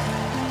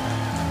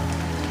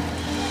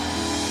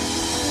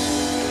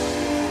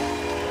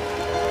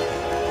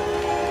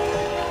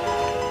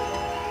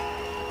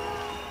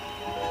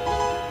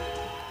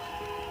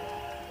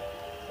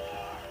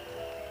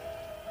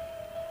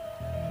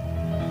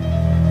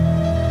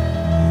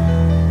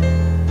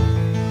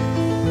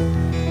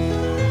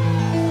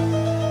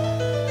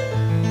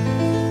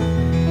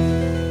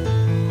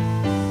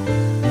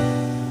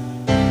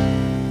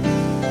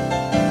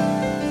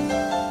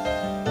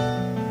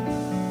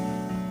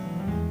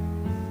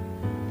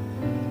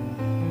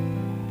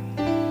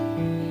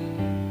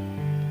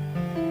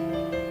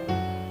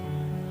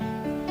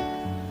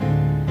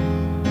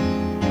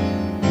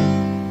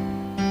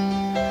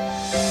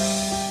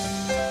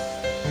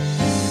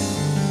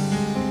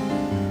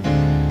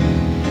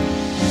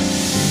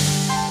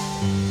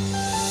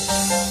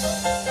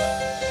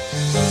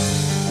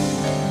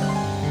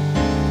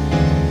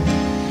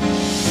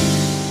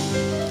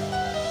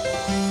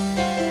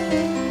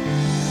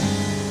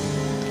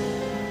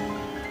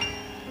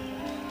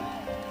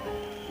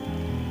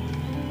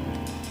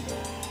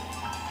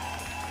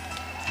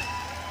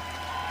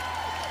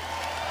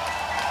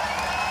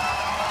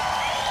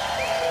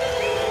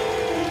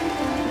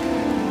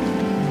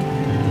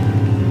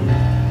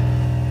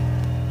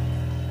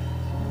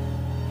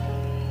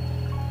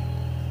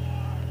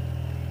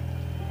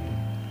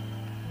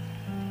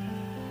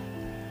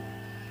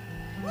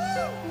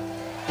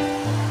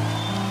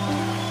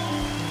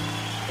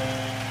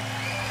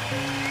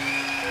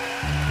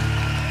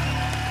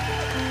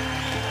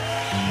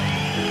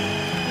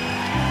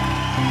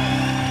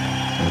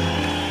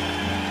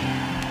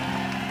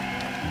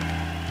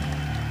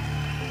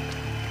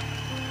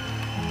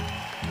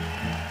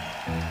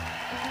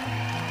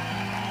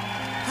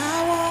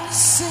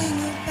 sing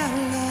about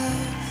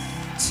love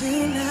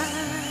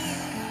tonight.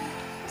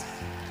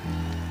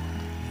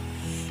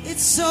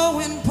 It's so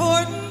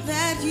important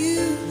that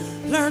you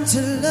learn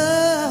to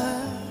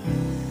love.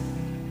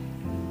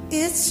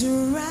 It's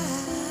right.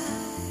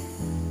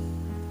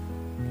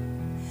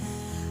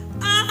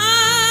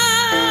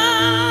 I'm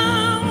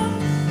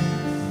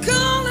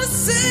gonna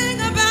sing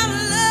about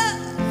love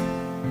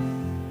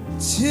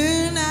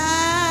tonight.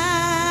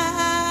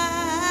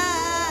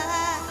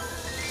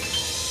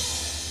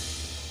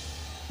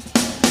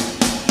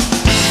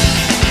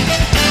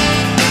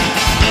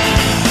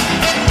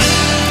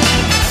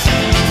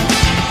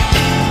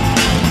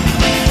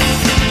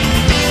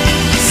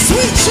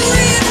 Sweet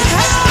Cherie in the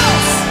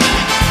house.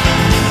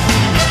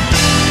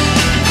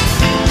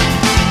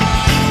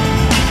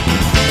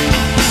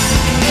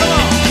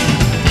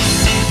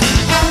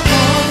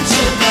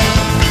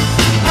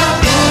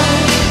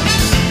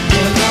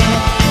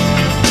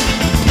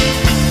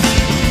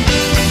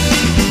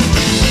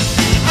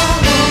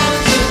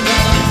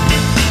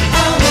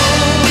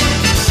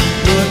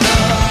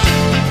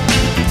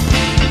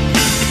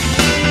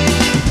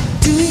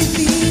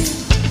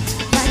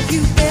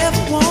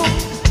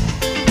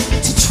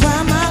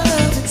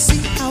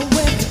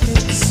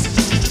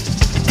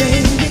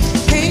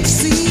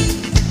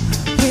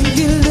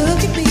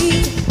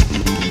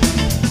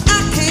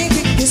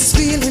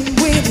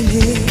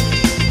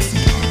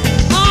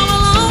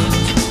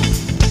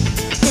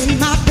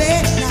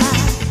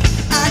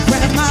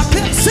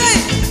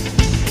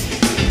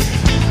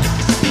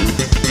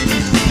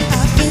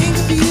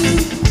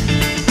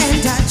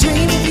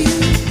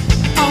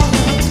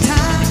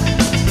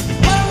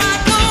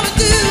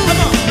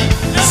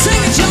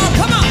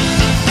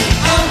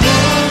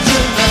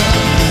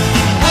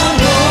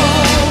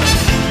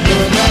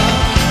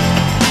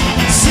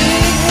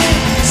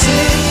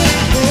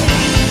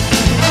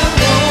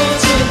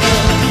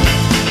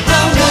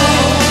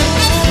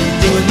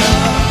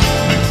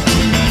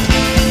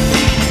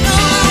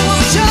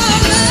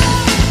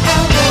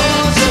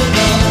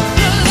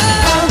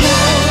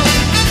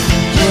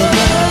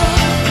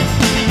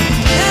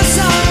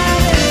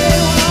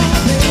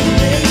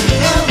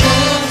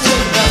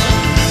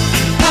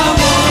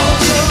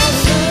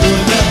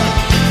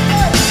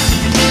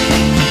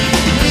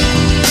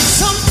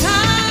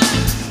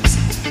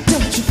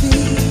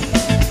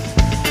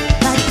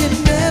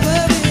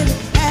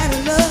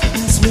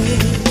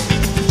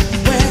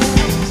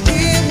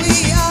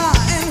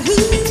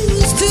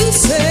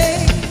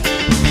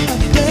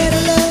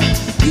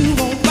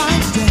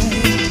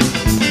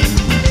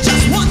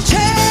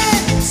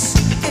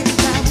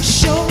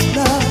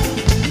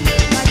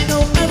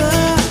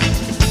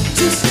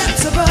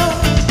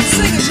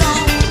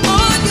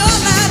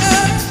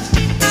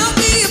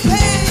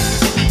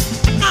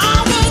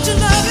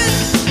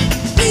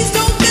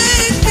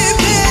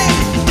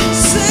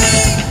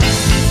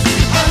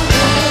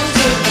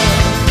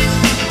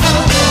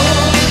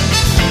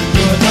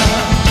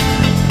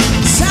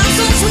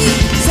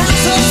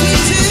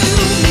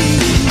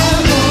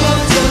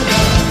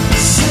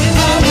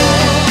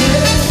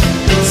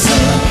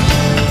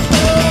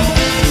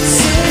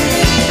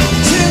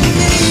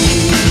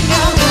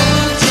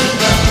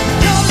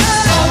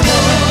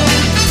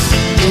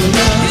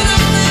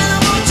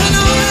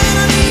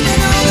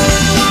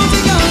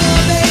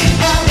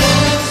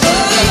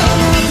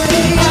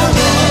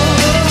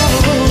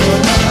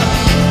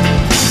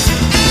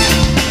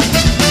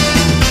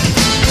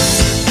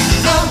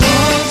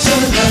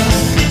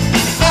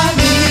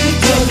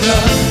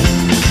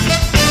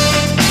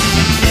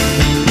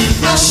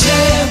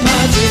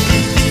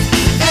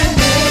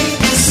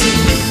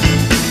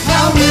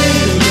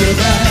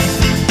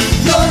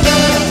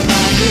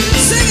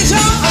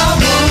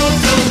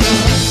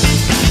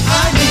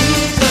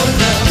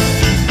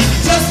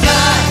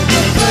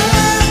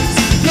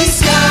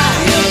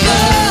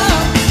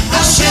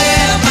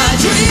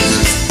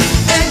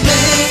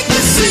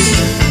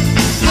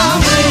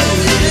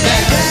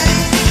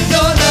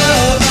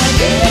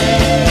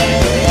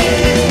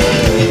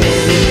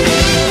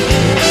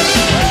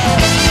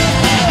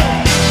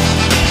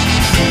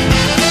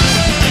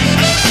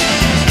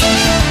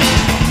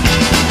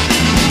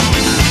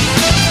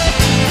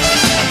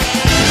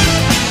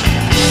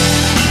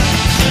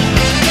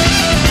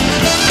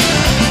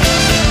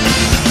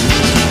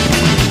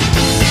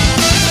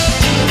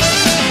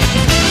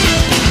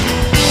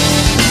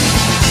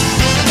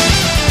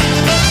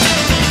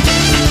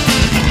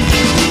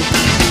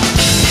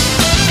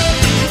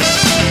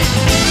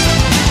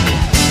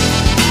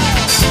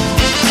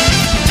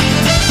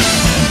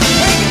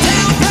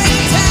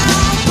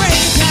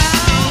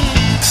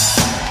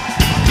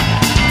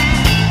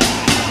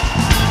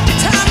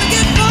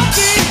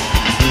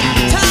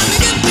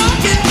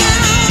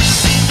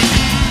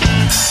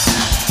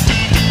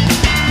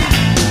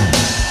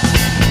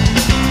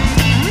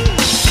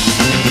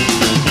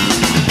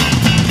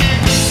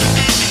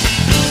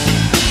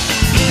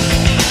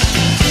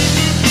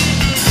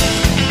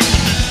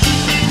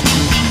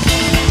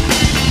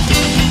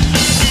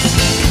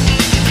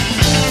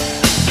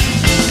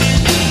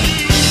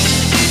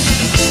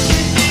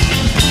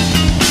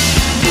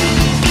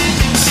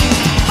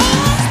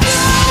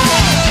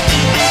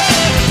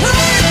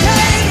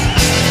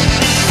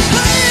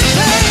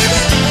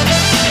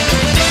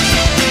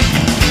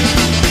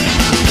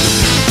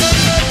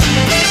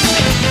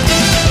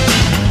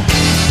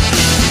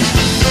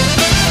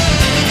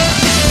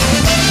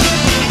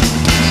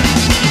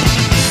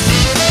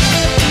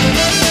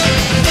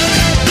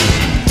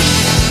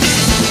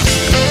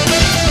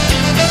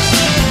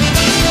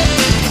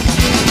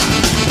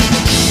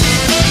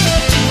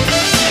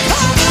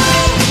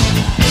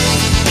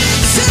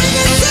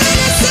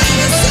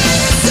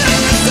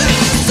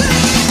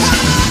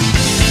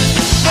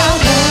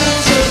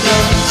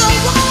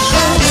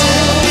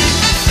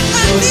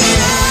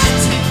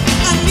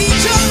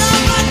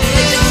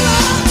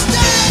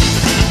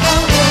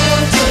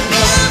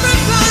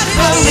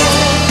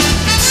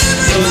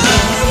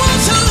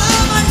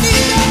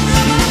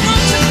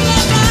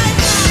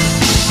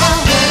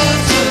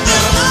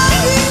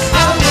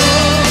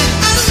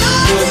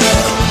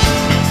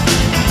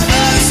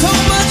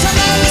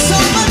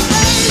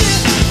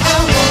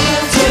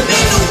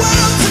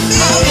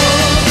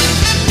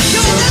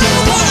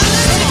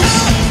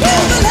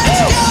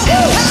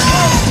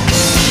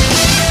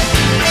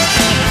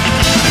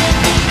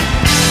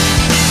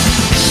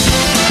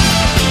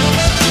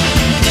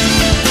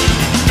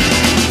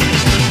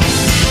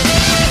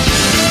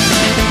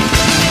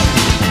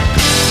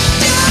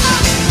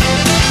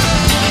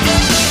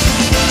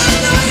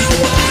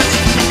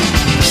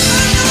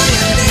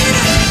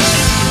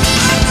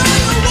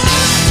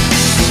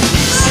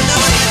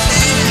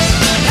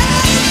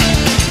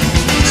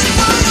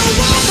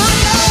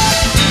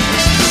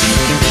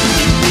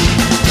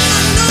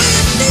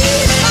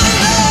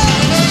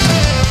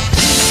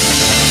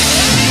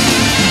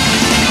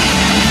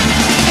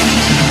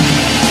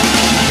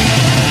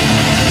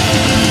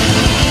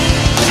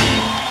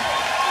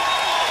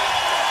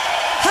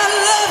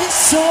 love you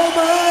so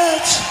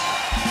much.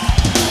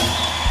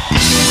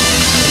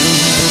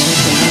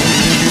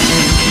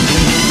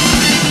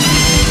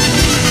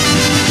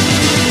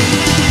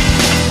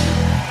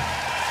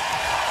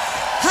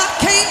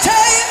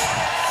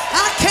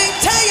 I can't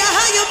tell you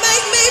how you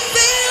make me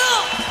feel.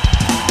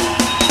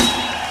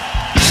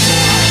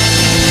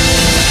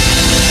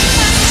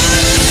 I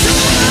love you so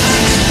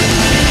much.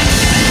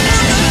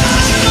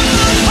 From the bottom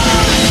of my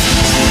heart.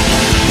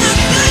 I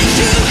thank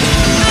you.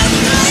 I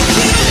thank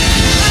you. I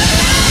thank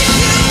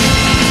you.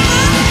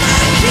 I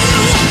thank you.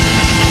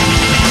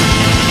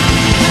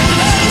 I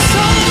love you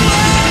so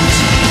much.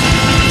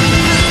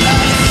 I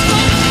love you so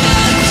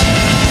much.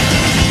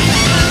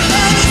 I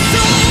love you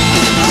so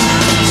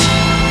much.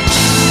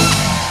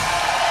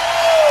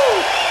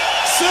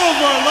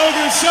 Silver,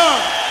 Logan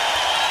Sharp,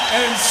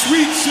 and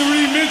Sweet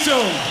Cherie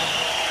Mitchell.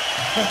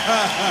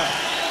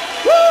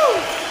 Woo!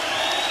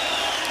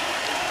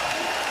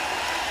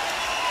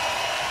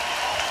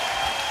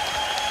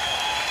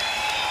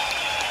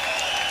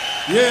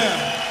 Yeah.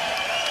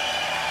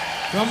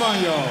 Come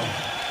on, y'all.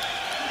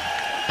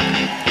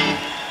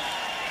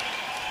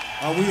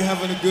 Are we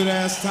having a good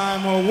ass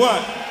time or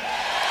what?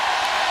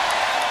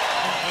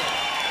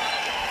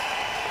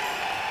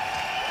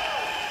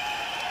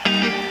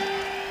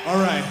 All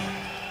right,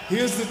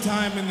 here's the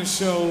time in the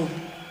show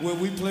where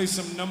we play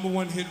some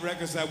 #1 hit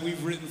records that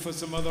we've written for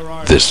some other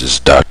artists. This is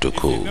Dr.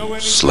 Cool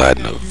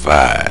sliding a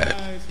vibe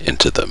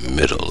into the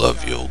middle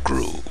of your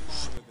groove.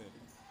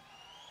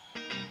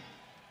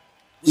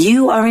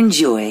 You are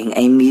enjoying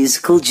a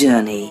musical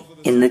journey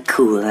in the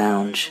Cool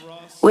Lounge,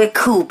 where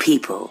cool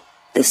people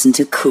listen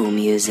to cool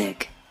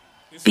music.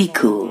 Be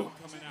cool.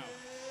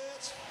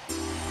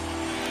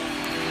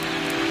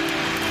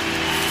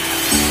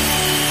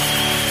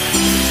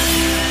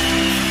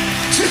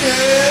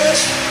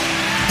 Cheers.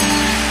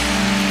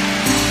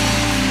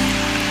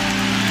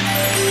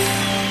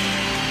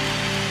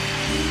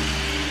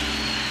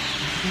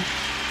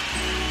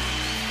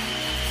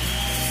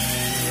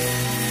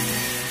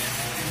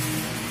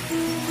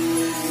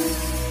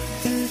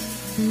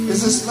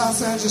 This is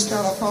Los Angeles,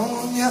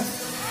 California.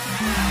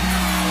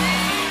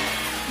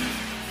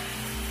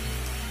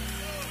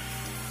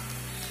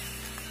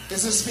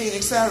 This is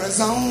Phoenix,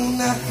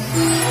 Arizona.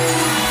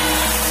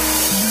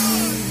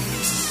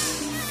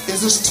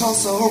 This is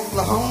Tulsa,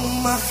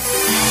 Oklahoma.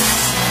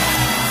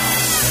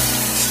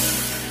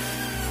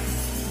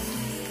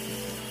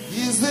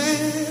 Is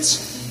this?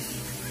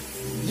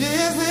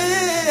 Is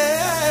this?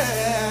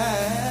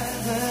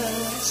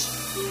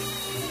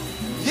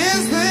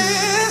 Is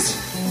this?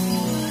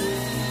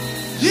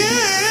 Yeah,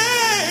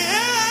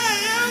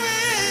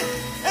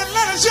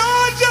 Atlanta,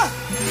 Georgia.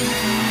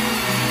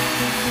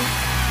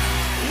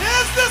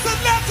 Is this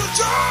Atlanta,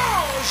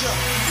 Georgia?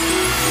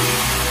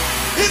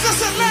 Is this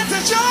Atlanta,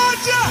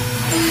 Georgia?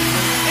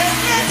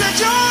 Atlanta,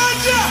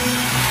 Georgia.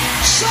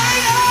 Say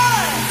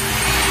it.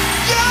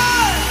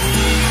 Yeah.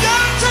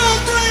 1, 2,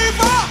 3,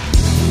 4.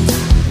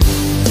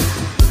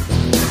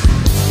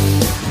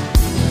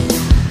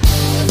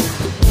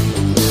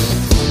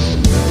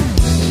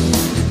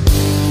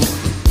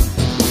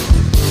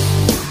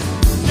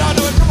 Y'all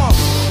do it, come on.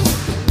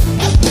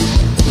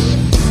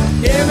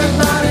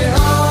 Everybody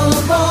all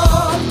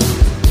aboard.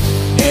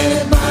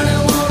 Anybody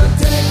wanna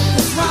take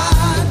this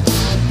ride?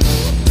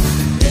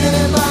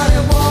 Anybody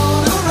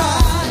wanna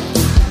ride?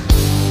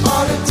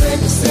 All it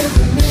takes is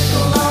a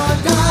nickel or a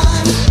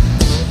dime.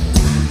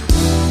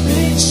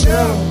 Make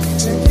sure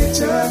to get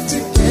your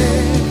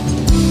ticket.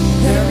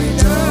 Harry,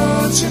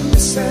 don't you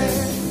miss it.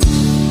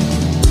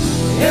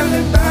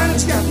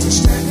 Everybody's got to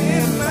stand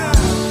in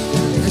line.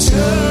 Make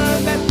sure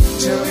that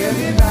you're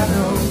everybody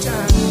on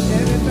time.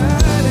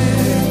 Everybody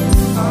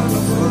on the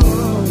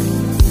road.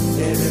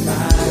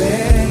 Everybody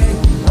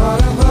on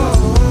the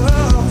road.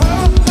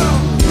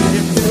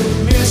 If you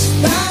miss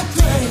that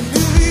train,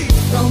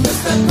 don't miss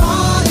that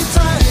party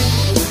train.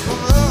 If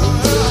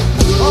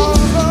you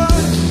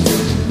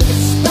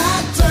miss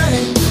that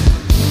train,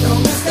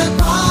 don't miss that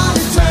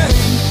party train.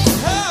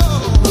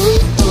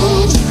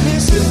 Don't you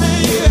miss it,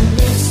 baby.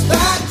 Miss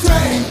that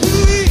train,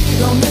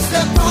 don't miss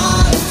that party.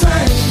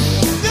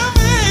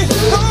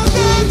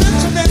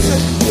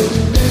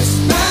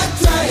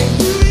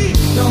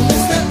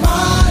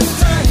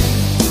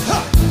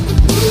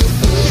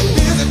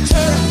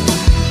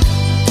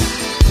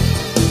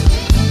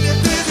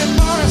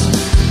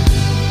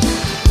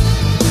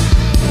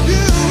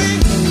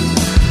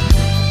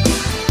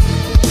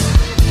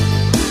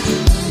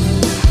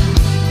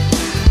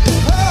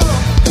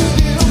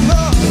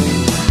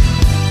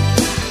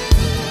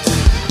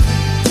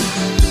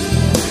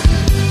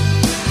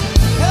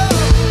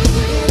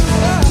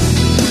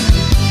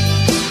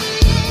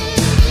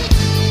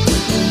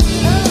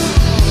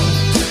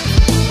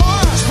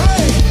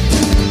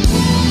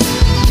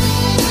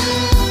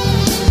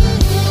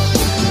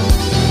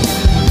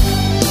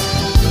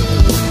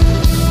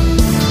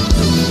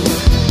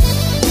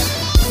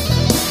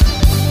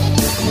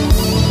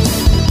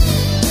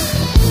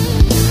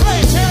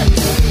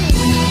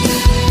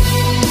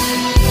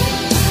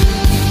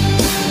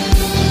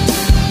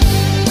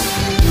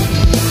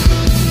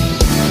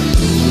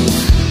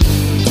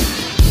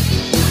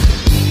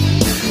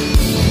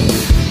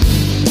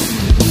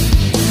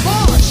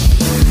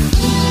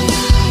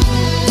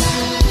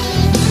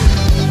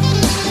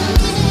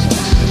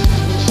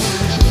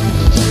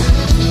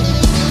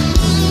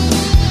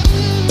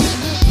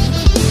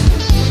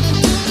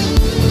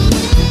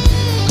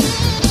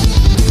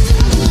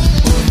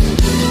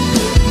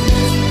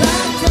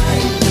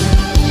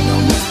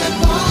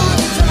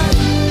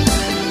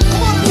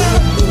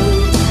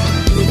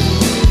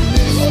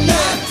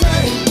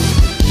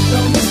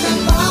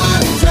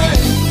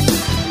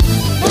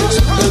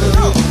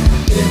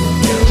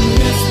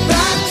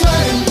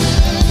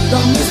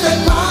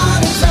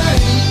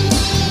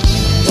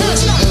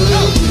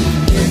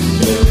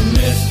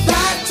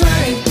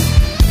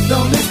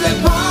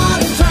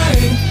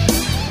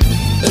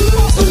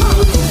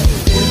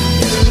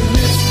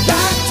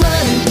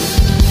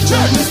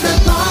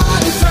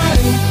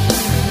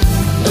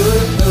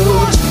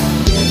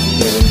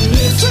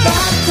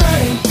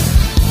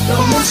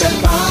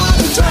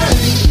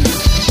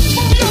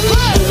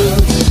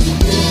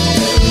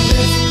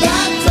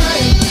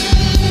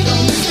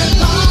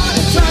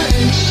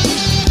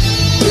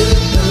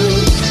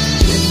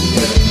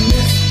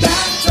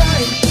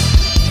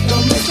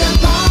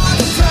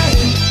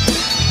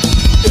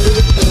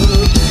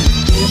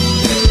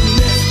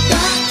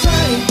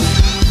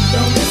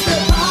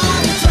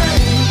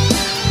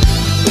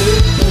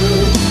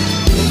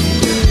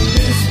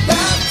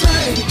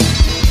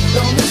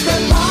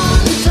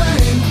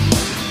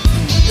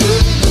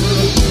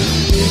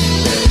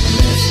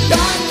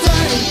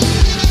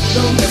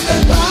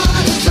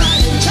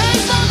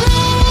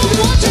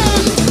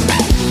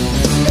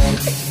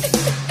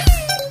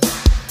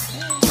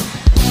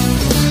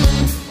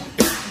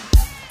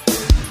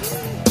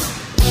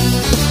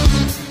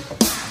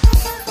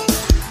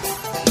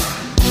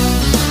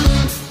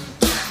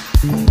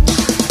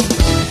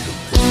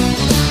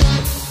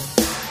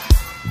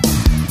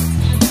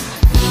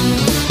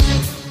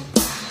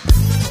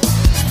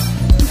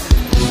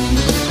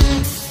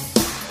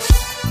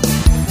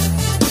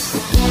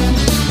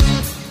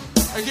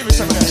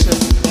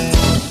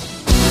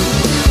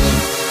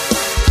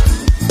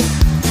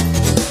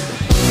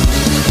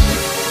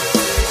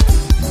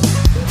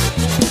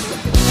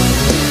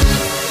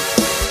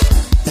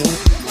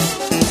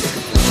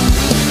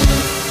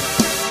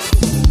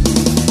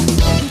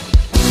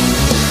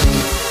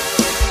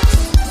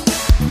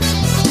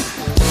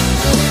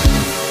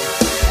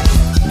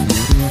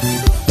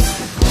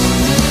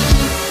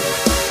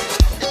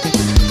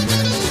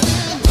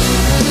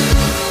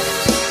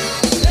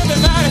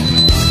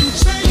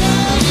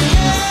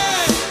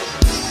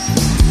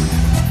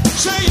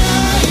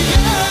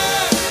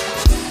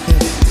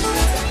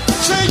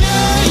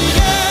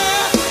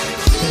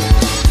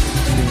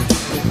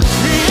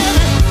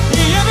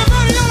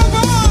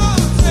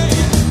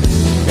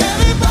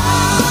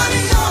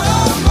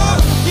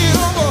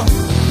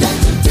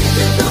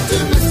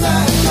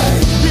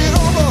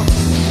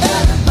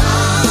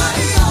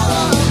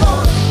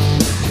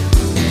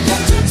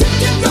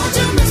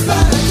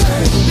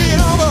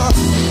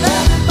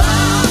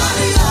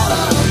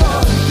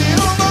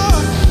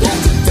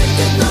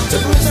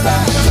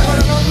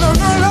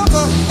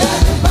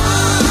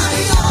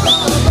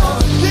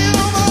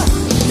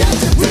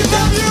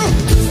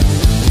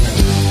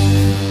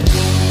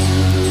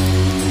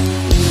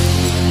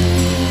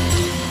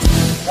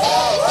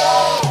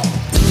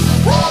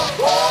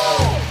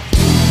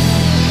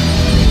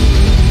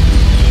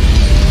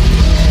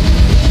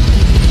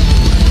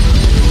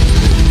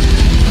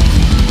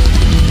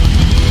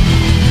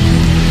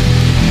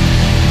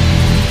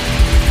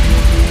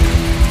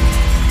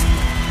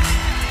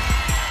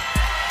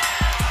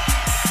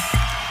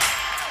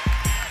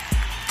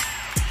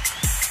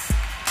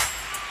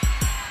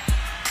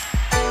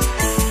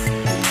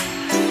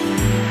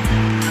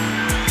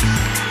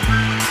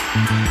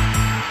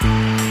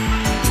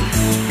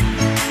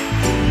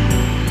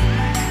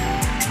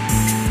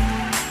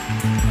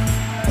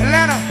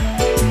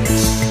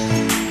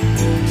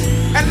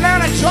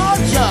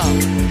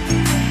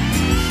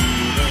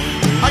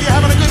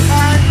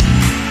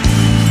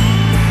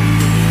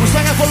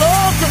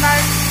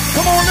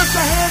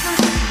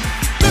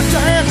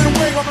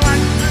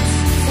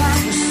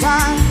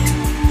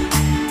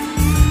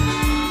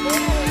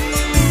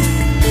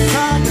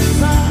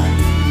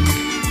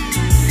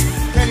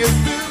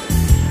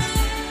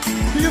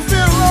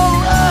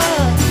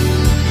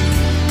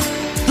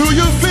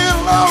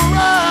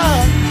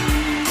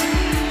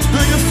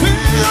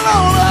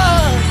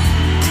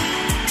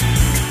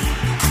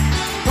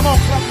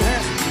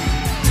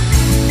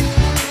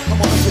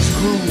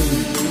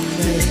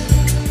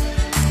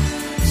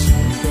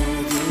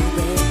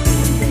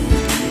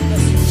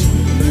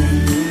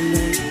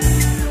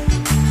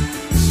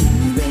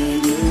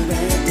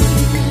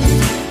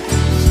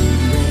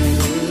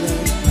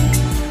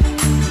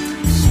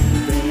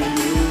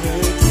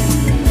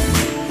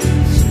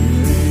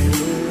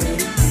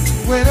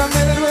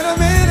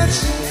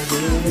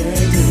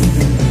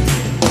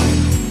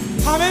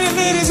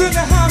 ladies in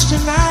the house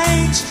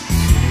tonight?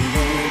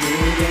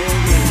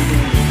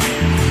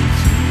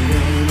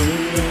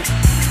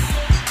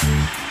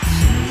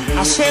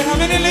 I said, how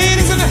many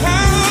ladies in the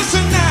house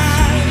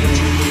tonight?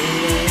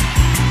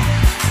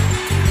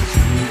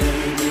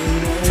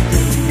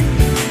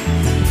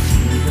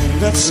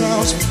 That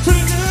sounds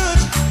pretty good,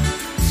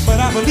 but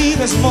I believe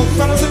there's more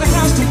fellas in the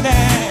house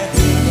tonight.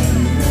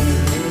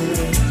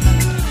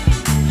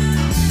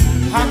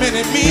 How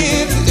many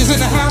men is in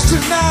the house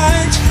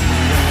tonight?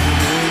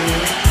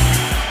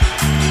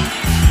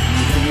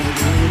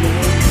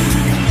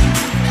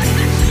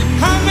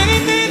 How many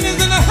men is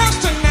in the house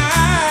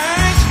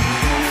tonight?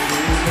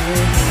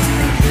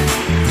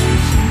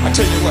 I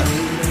tell you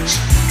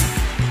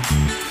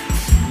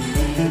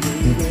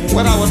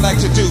what I would like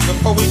to do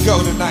before we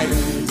go tonight,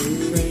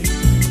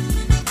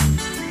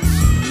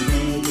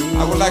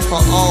 I would like for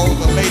all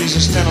the ladies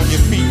to stand on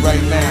your feet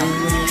right now.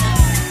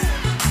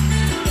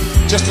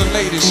 Just the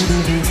ladies.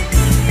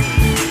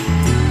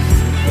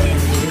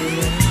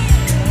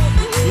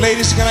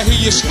 Ladies, can I hear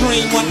you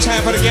scream one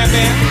time for the gap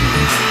band?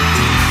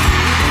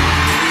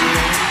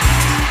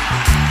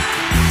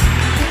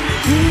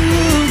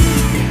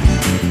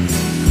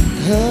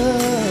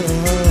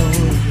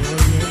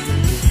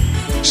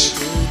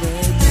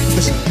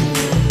 Listen.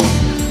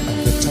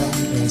 The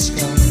time has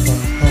come for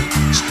hope.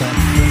 Stop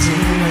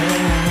messing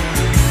around.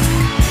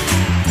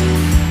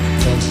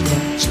 Just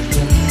don't you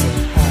know that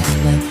I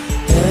like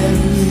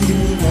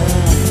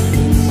everyone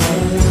in my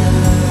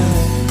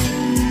life.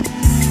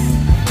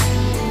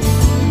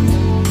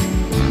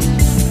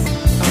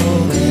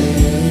 Oh,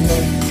 baby.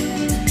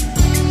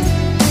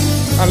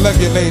 I love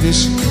you,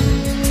 ladies.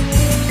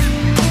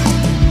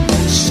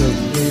 So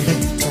many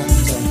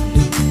times I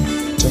need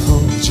to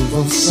hold you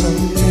oh so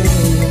near.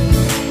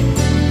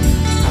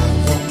 I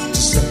want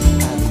to say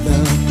I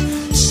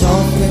love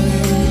softly.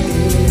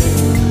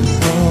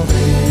 Oh,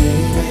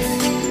 baby.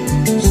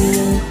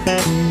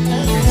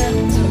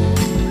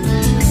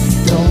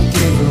 Don't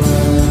give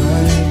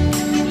right.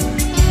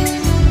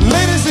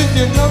 Ladies, if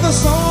you know the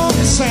song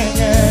you're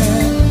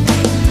singing.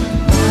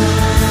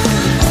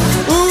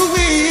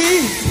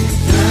 Ooh-wee.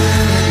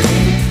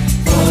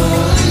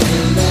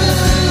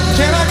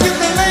 Can I get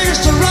the ladies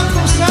to rock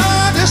from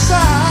side to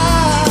side?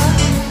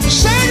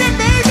 Sing it,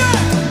 baby.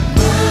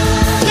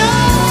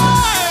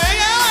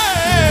 Yeah, yeah.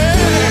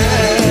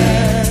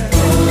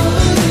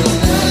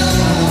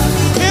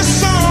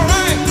 It's all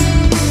right.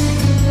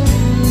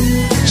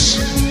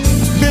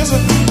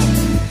 Listen,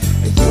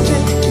 you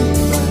can't keep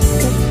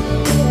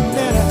my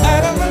letter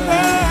out of my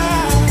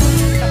life.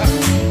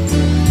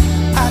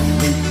 I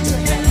need to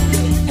have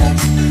you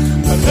as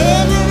a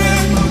lover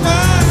in my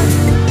mind.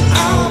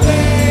 Oh,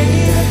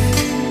 baby.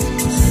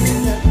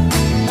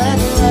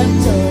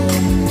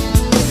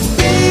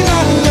 Be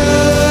my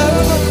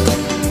lover.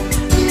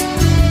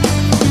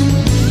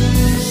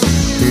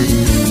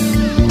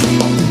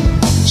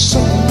 So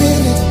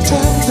many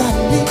times I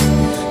need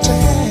to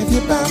have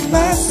you by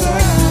my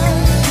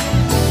side,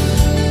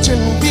 to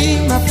be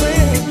my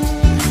friend,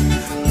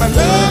 my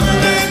lover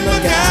and my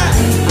guide.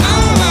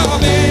 Oh,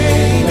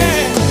 baby.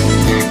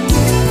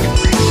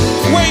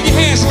 Wave your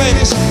hands,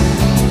 ladies.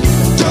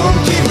 Don't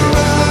keep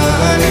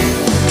running.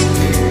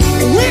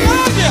 We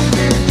love you.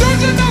 Don't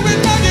you know we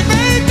love you,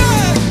 baby?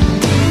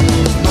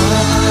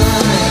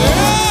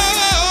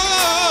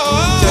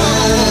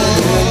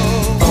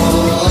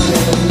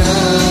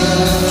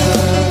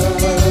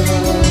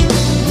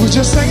 Would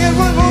you sing it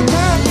one more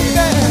time, baby?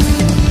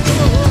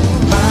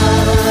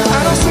 I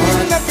don't see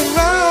nothing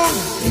wrong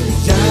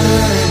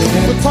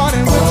with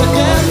partying with the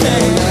gap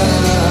band.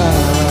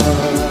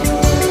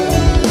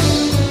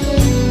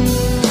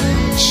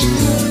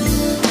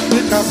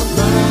 Because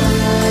my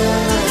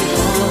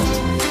heart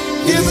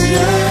is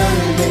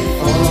yearning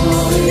for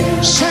you.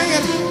 Sing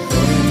it.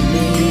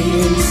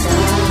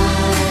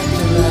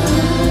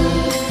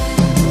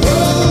 Oh,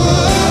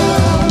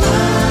 my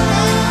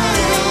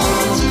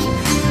heart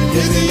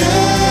is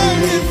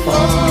yearning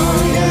for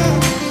you.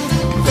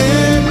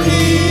 Let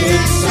me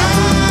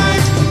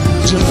inside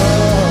to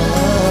love.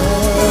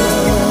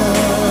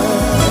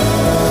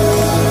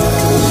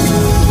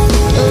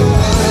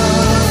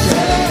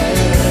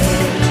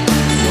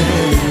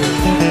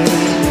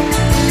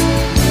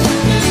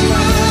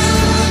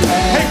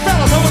 Hey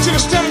fellas, I want you to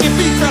stand on your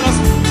feet, fellas.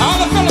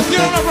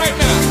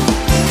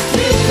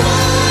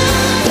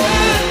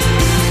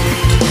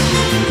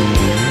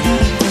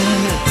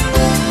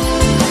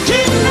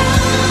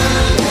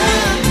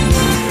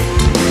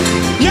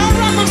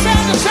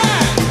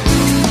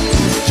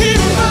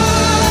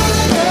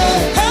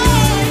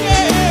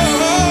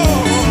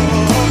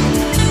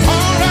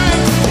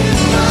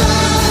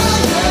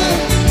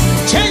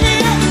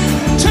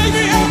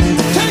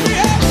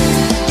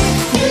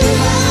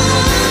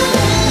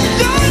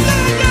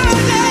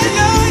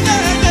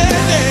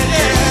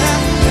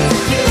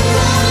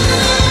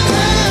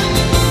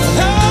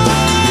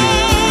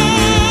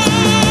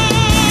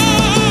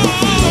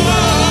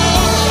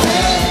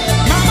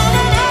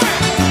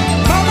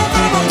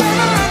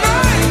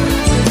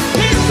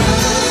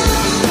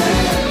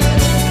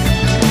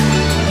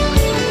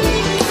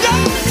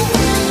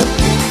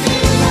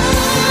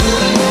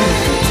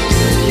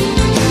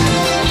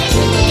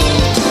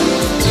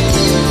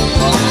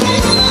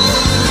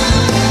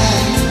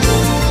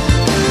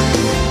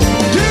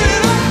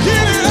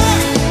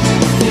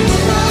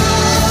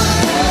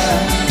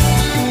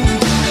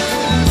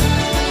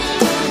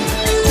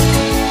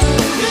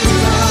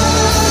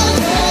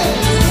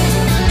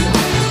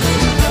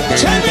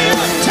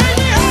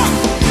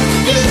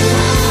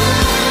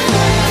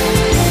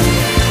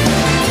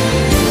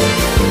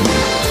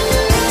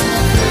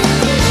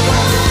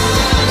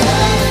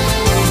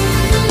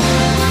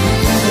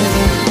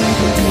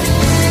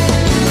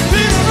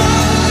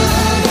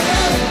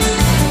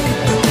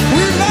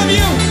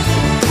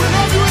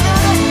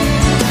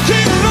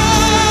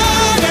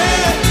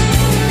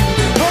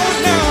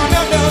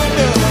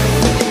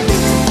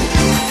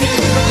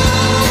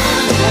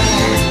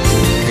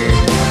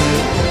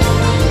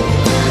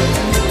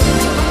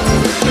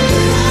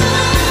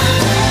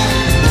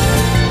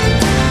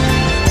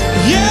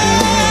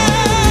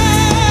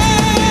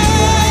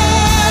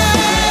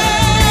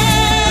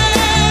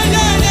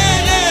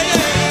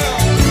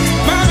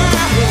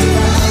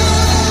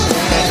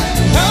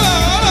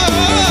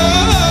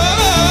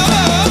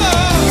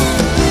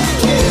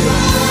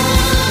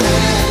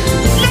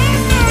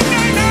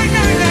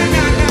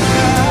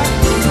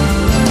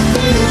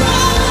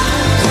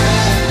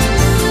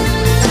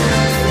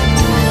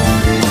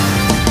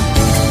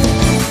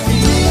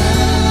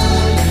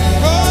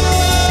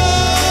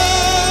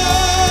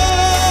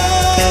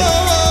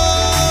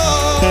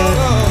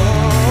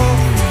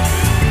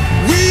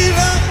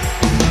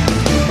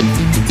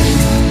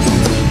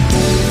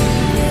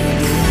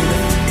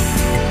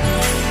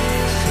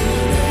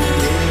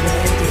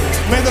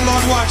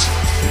 on watch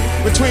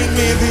between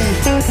me and thee,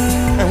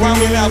 and while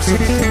we're absent,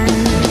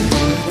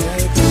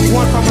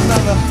 one from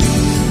another.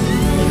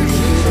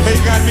 May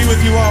God be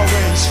with you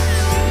always.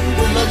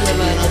 We love you,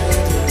 Atlanta.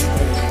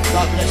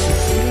 God bless you.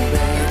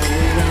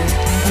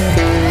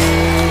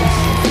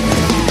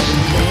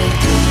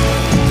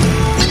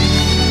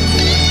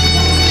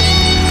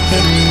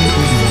 Thank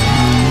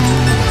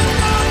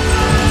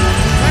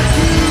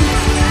you.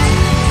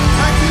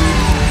 Thank you.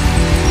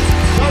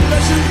 God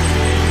bless you.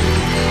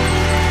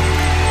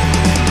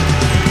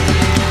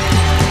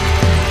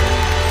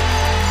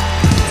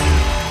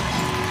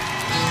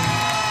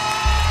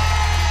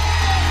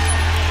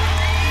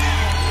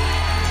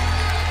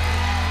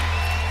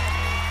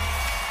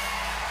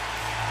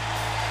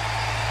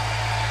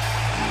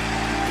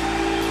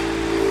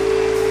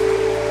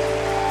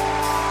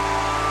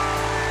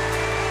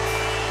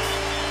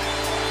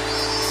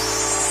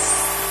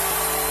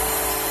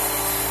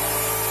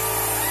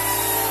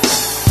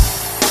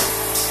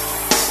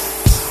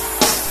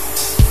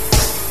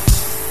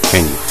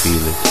 Can you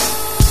feel it?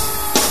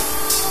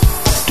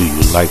 Do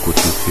you like what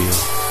you feel?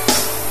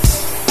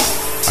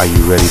 Are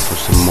you ready for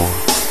some more?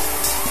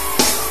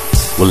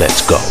 Well,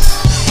 let's go.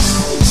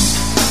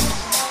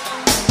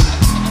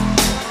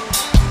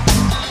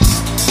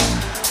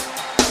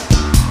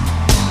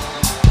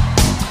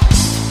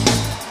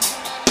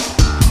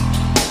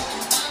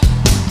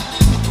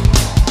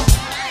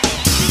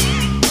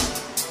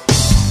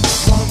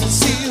 Wanna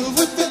see you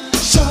with it,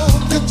 show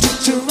the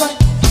teacher right.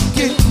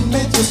 Give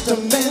me just a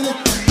minute.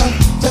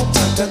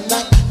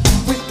 Tonight,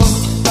 we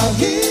both are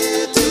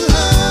here to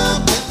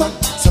have fun,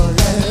 so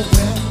let it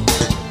rip.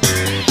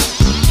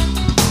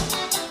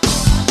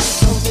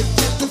 Don't get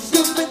the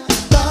feeling,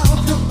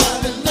 love your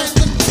body like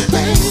it.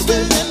 Baby,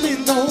 let me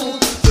know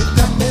you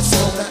got me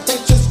so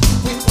anxious.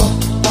 We both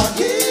are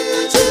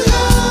here to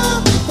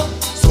have fun,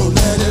 so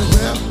let it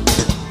rip.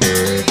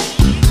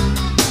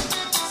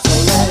 So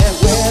let it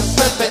rip,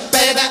 rip it,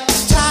 baby.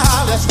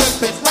 Child, let's rip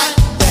it right.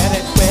 Let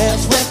it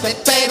rip it,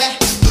 baby.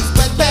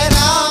 Rip it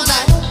all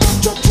night.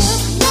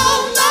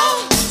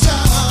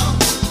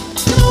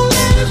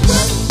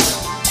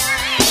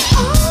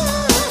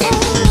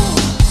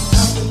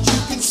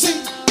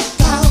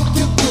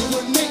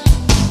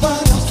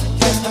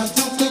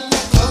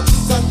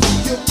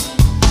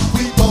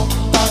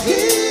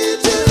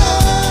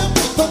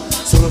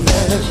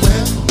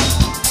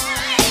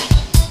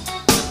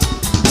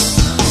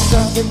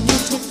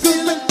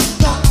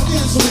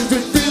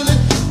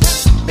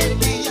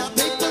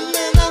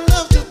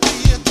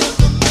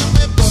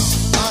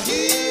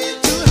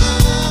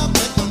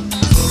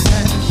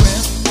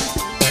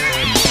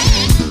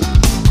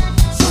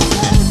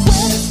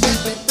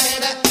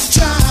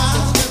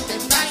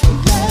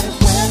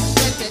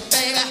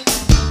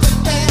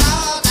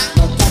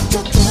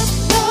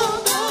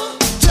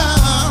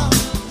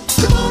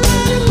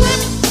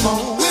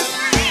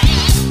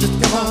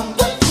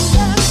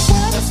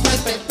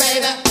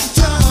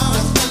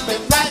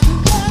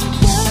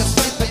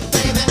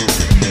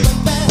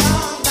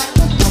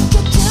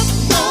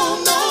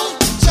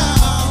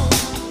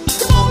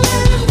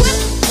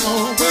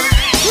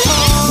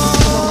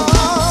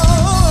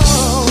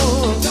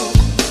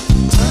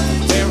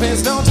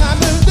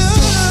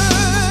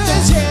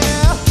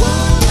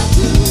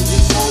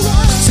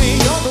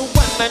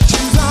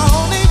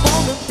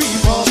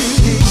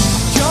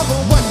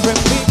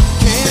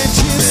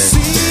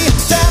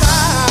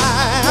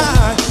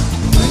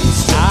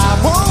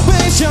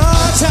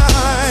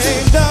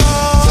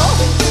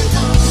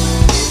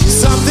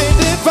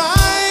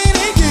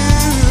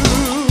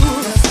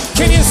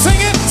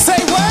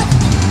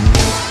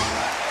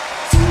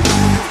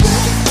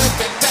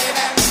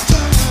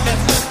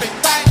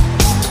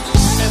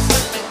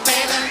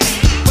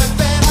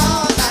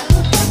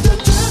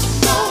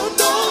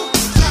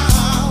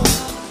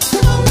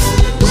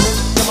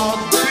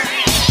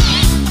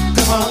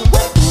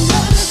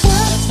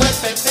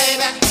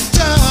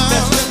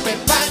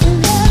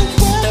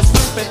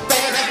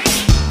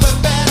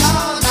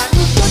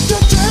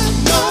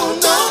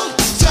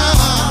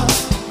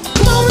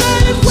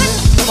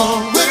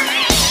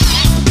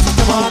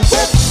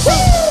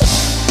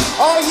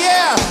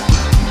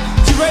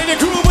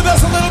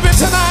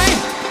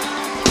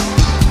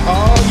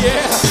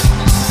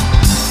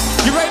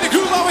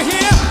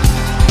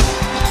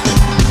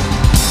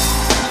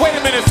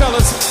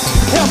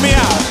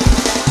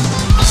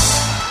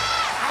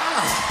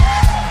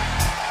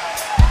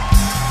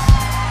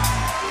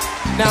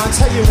 Now I'll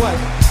tell you what,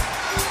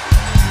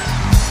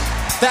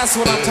 that's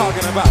what I'm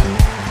talking about.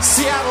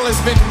 Seattle has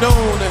been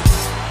known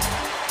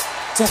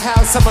to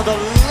have some of the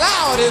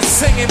loudest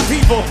singing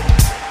people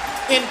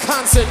in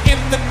concert in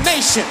the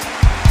nation.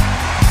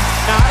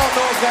 Now I don't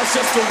know if that's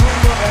just a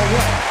rumor or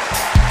what,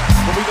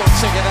 but we're gonna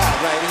check it out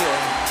right here.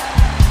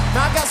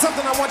 Now I got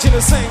something I want you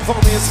to sing for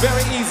me. It's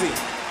very easy.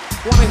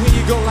 Wanna hear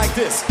you go like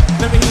this.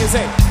 Let me hear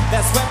you say,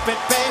 let's whip it,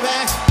 baby.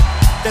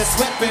 Let's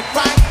whip it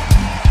right.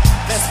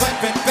 Let's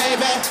whip it,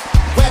 baby.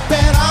 Whip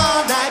it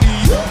all night.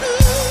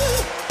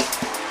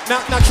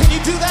 Now, can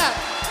you do that?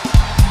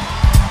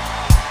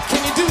 Can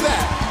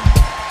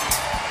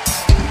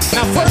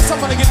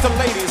the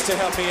ladies to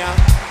help me out.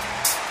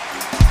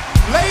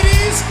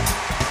 Ladies!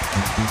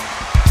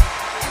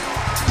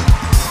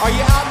 Are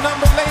you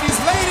outnumbered, ladies?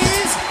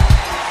 Ladies!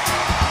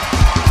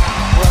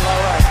 Well,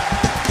 all right.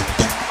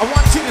 I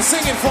want you to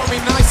sing it for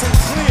me nice and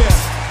clear.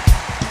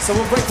 So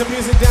we'll break the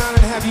music down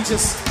and have you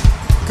just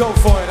go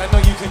for it. I know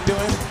you can do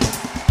it.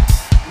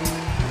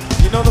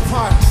 You know the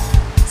part.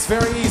 It's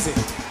very easy.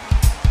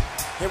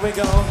 Here we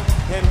go.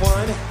 And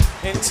 1,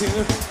 and 2,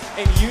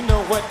 and you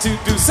know what to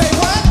do. Say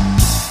what?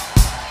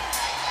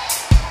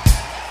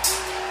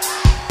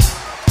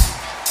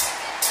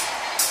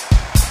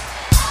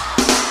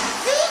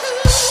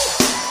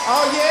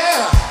 Oh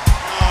yeah.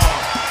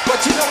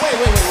 But you know, wait.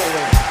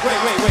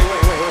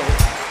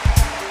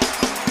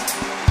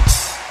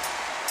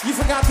 You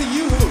forgot the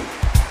yoo-hoo.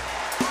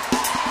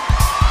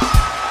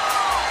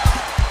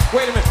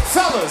 Wait a minute,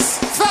 fellas,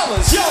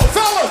 yo,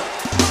 fellas.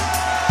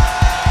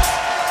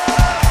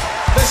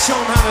 Let's show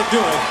them how to do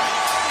it.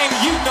 And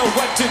you know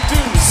what to do.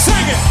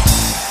 Sing it.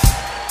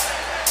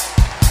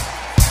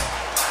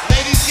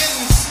 Ladies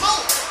getting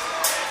smoked.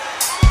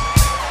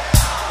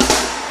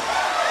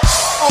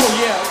 Oh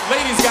yeah,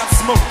 ladies got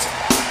smoked.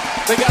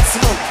 They got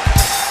smoked.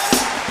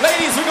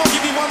 Ladies, we're gonna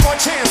give you one more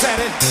chance at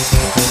it.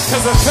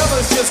 Cause the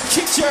fellas just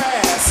kicked your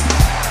ass.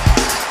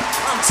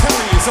 I'm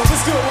telling you, so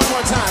let's do it one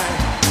more time.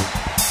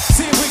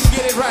 See if we can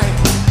get it right.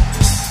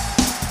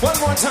 One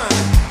more time.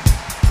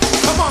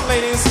 Come on,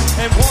 ladies.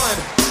 And 1,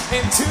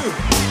 and 2,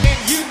 and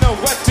you know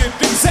what to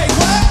do. Say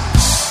what?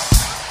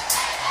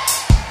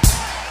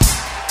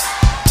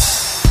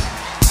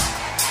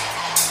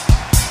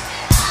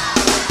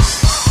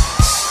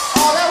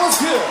 Oh, that was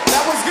good.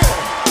 That was good.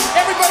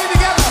 Everybody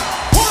together.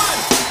 1,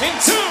 and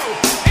 2,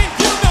 and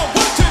you know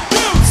what to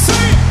do.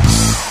 Sing.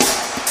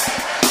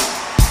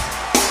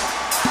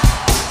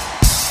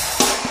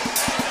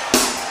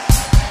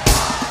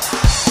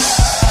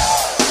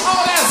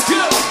 Oh, that's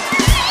good.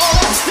 Oh,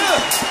 that's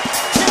good.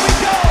 Can we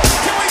go?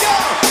 Can we go?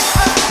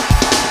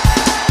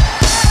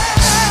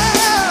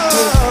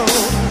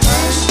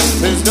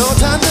 There's no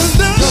time to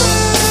lose.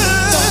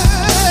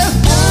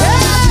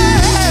 Hey,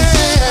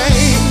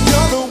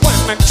 you're the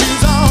one I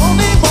choose. I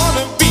only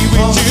wanna be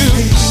with you.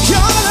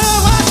 You're the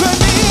one for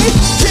me.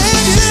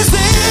 Can you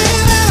see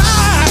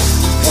that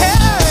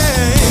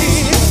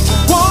hey,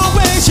 won't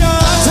waste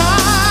your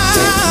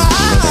time?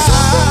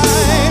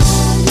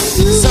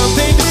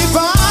 Something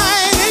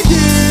divine in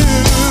you.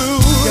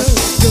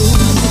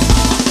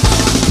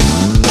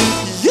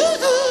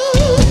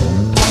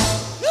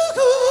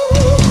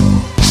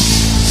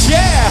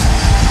 Yeah.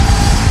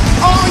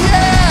 Oh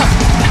yeah.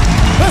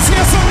 Let's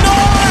hear some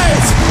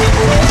noise.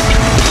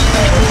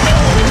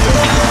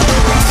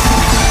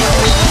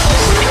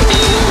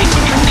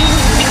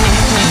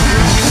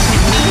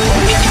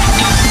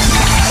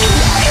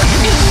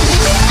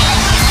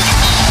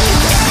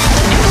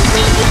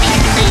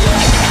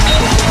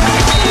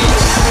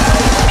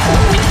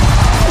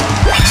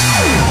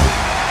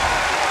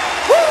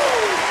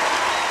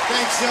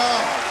 Thanks,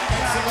 y'all.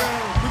 Thanks a lot.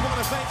 We want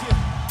to thank you.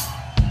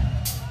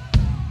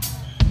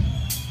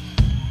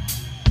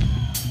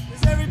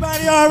 Is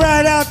everybody all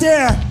right out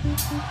there?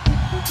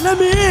 Let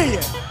me hear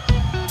you.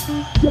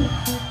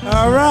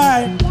 All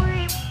right.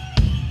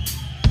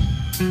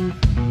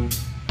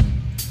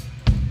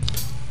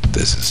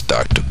 This is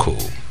Dr.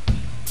 Cool,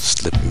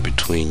 slipping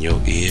between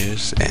your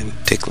ears and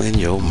tickling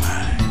your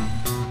mind.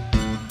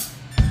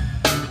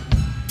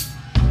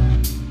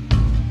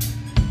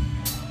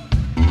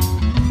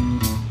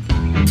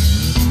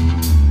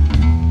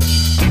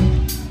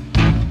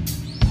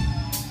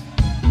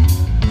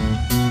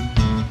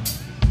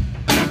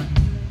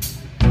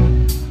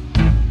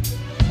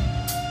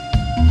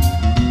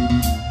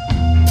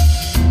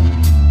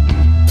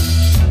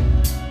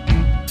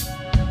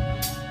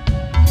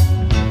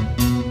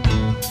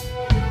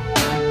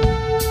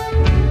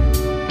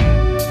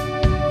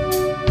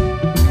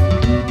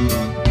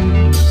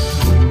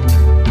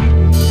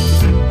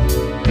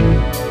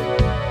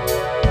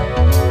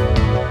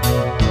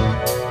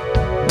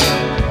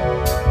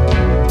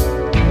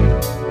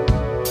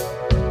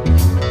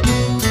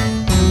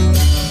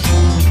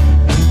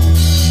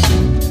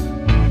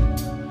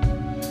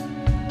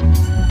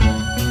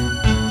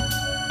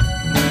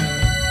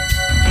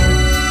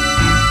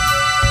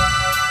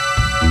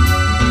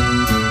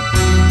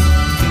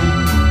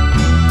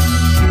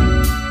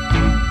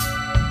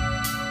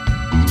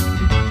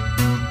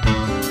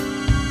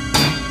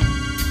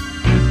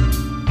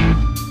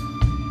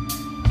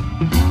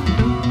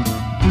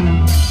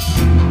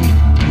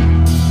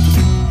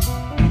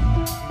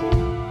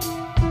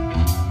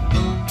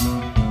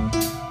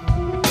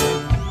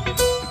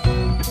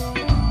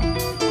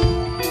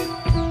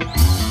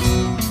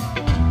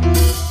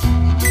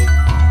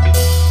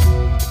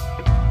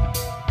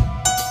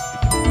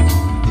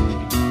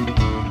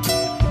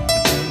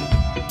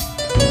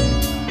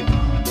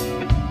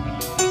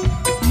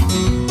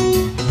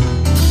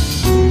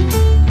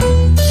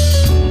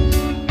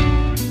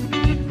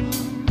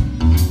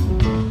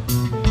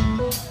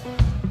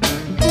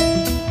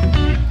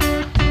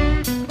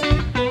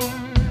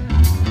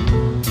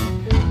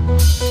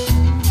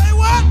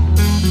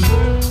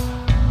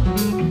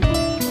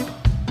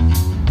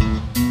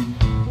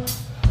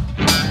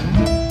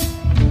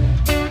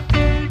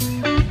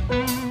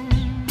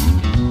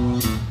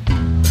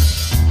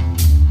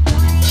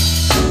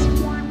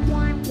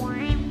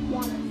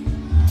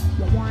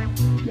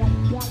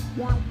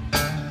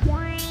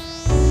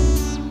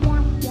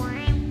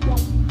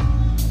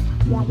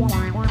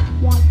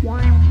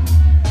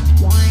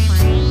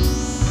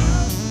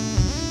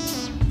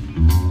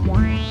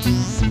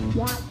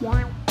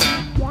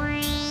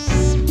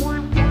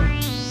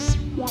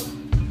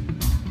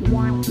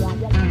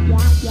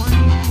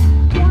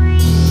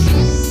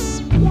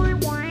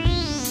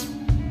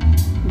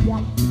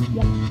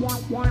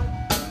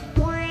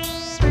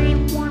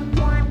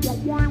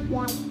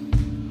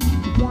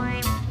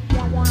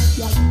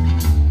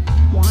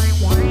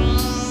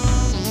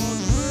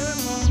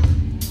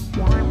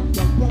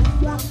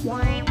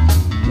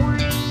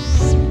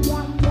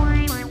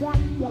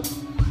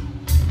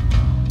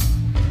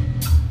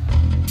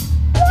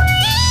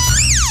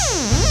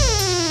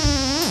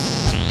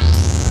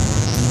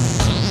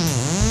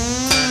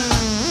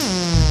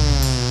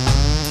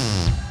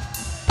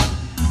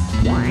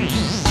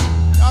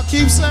 Y'all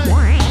keep saying,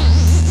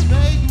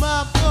 make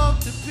my funk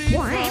to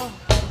people.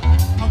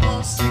 I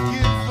want to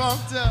get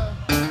funked up.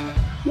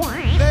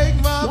 Make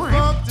my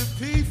funk to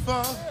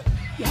people.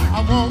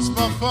 I want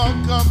my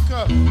funk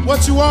come.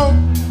 What you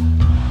want?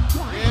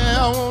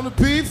 Yeah, I want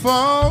to be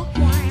funk.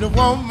 You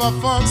want my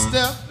funk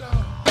step.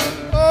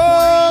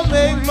 Oh,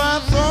 make my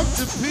funk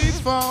to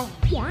people.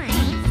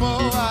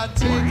 Before I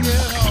take it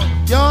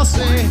off. Y'all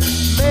say,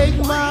 make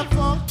my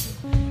funk.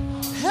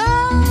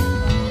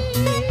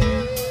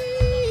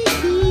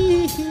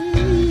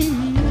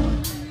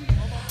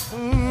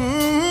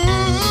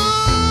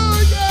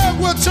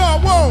 What y'all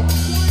want?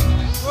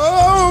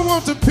 Oh, I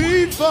want the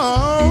people.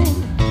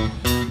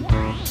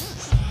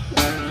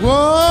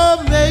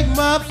 Oh, make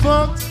my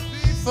funk to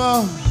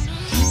people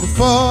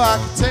before I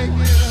can take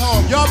it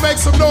home. Y'all make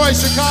some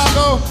noise,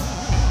 Chicago.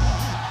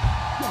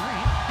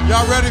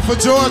 Y'all ready for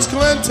George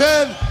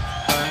Clinton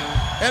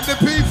and the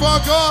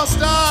P-Funk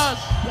All-Stars?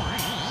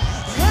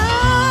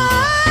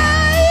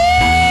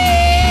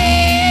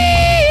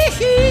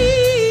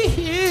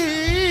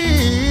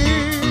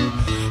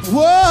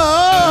 Whoa!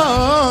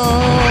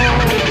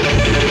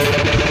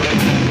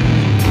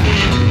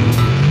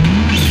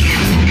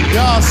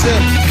 Y'all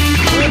said,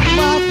 "Break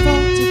my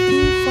funk to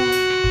P-Funk."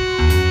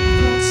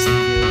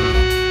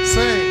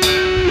 Sing.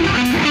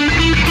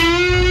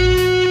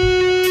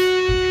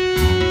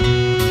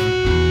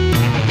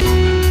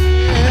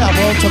 Yeah, I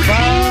want to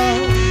bow.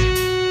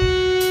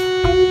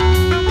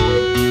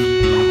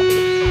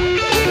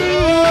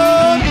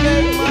 Oh,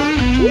 make my.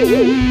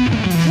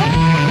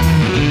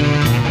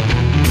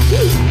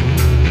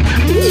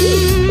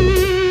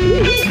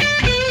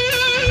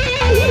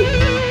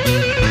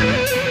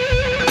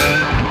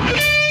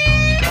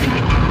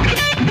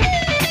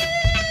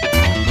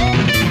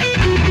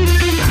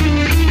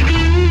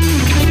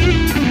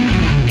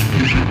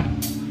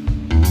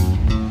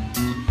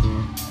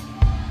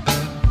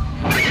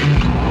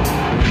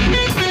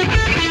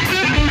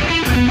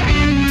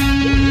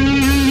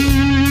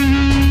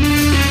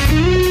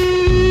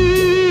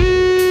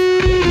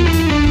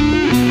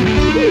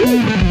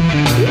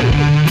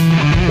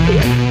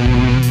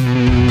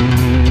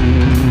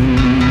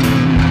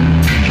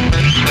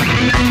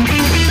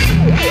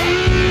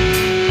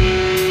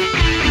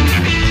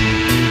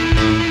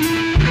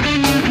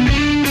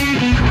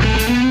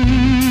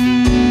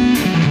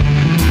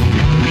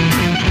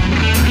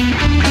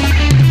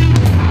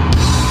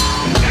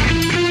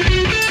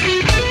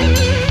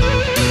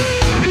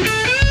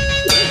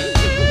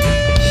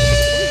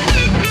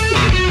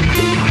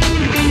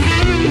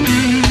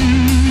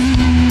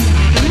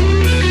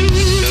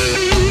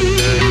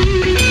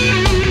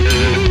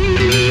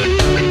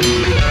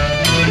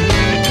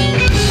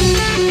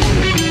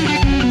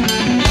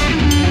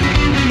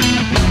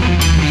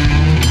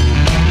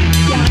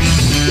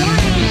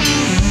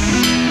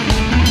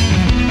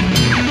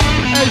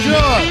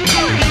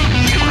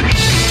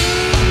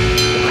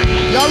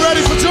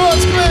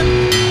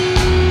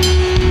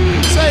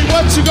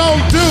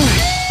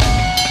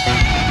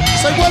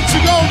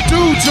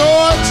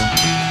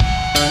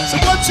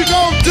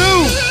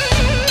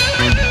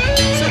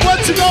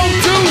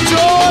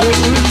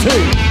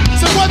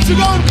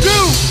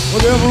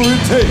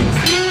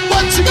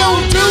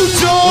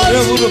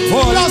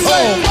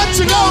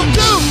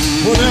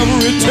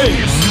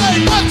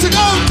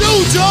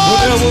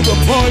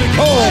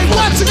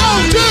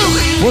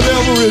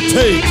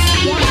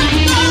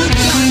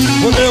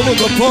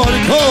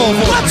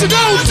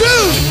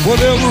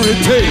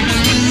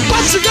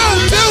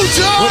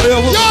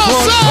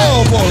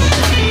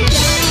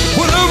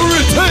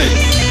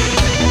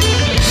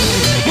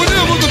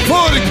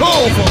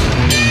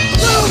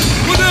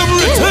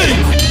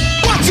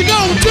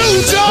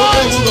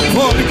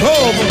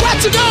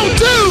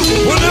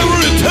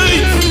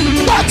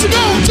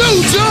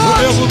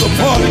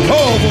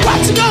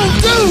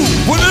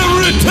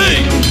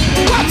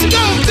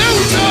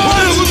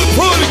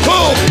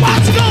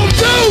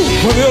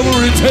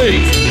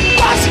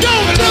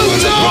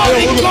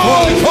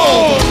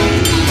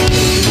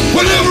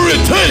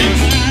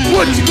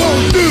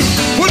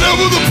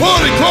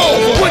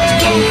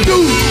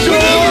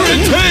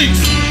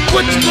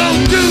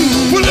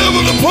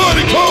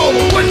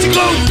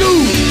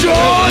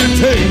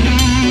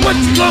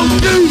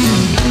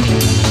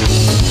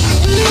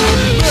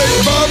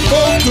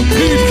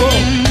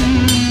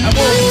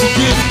 want to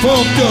get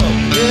funked up.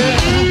 Yeah.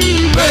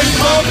 Make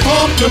my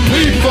funk to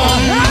people.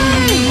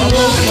 I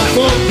want my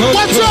funk up.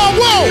 What y'all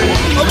want?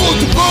 I want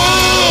the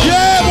funk.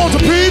 Yeah, I want the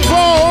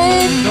people.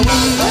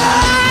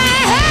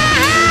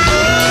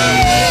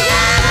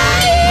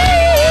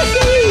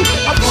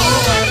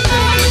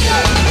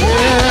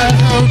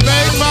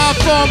 Make my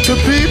funk to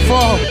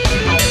people.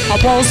 I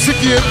want to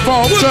get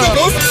funked up.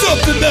 What's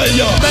something now,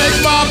 y'all?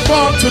 Make my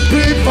funk to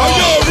people. Are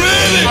y'all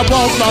ready? I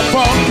want my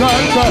funk up.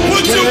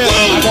 What you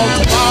want? I want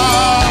the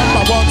mob.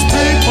 I want the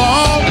people.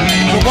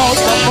 I want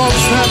my funk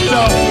snapped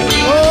up.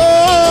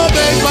 Oh,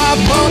 make my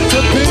funk to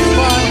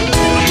people.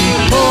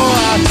 Oh,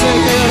 I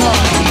take it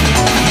up.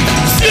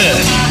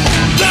 Shit!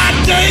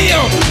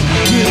 Goddamn!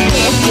 Get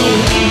off your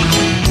ass.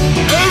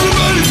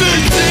 Everybody say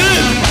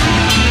shit!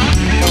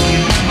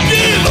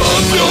 Get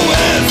off your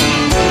ass!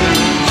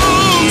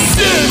 Oh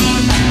shit!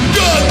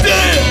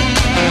 Goddamn!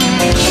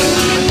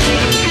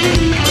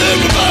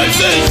 Everybody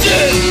say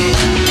shit!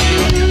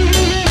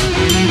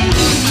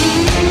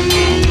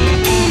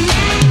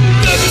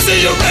 Let me see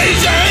you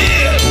raise your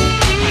hand!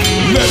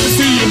 Let me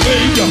see you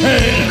wave your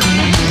hand!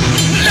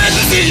 Let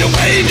me see you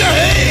wave your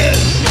hand!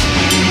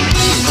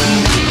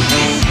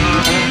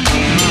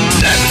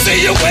 Let me see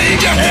you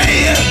wave your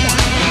hand!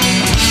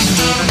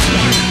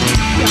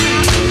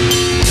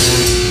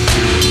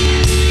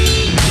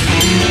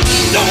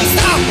 Don't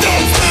stop,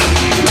 don't stop.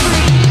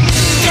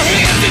 Your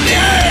hands in the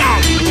air.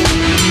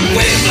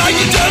 Wave like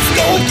you just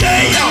don't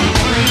care.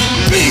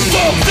 Big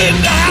folks in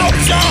the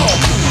house, y'all.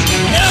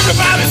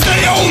 Everybody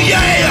say, oh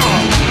yeah.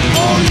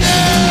 Oh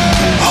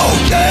yeah. Oh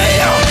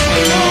yeah.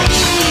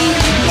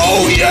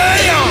 Oh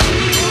yeah.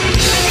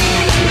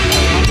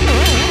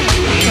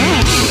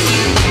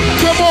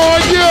 Come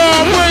on,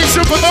 yeah. Raise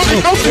your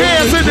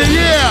hands in the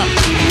air.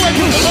 Like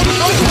you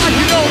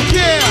don't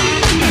care.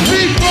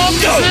 Big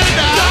folks in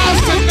the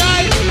house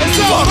tonight. And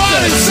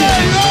somebody say,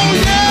 oh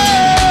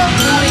yeah!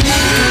 Oh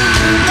yeah!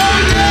 Oh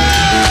yeah!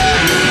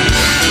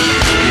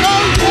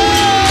 Oh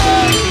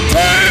yeah!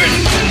 Turn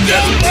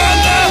this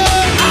brother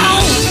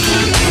out!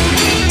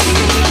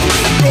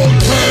 Go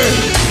turn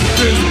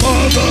this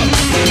brother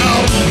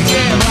out!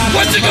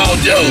 What you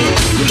gonna do?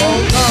 You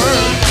gonna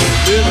turn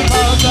this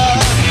brother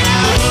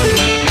out?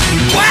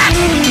 What?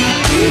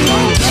 You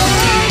gonna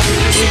turn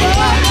this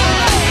brother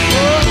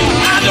out?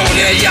 I don't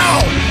hear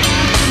y'all!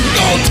 You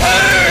gonna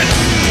turn!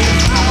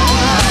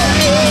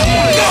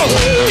 Go,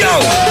 go,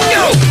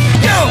 go,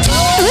 go.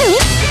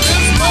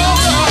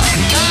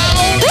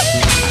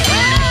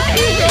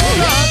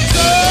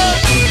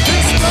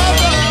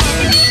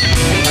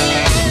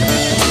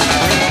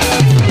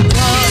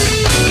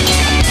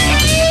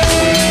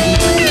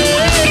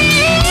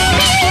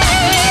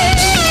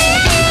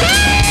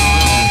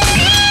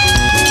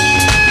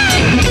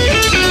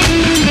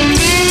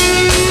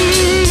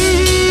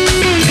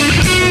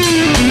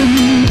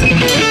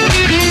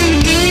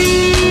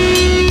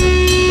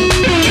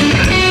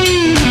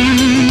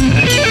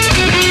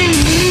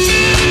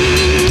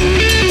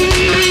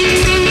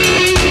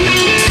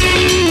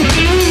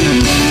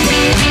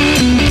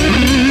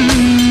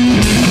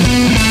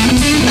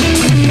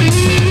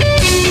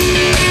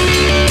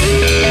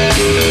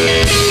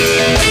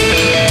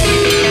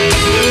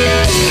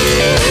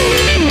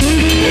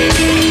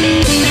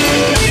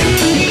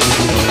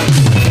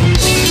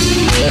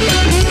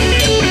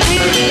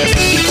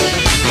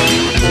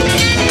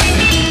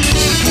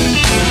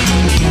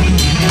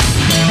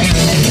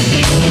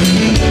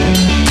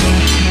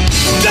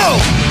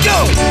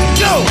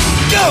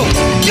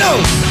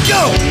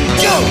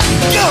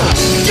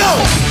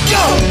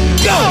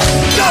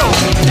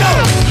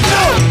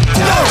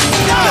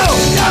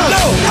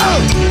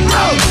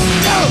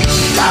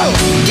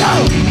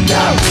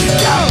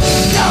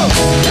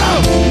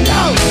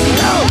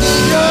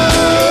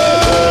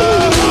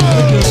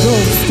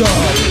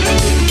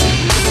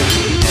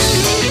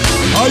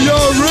 Are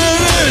y'all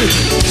ready?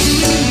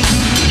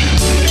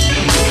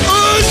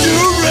 Are you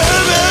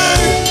ready?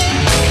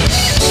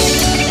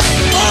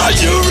 Are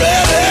you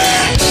ready?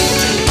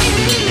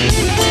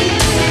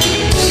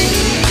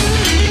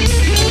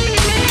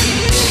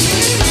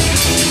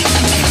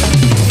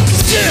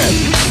 Shit!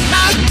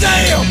 God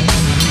damn!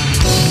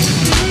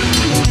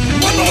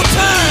 One more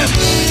time!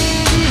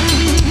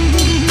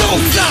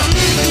 Don't stop!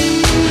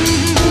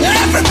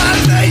 Everybody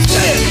say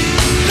shit!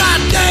 God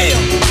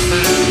damn!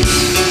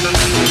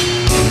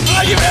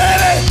 Are you ready?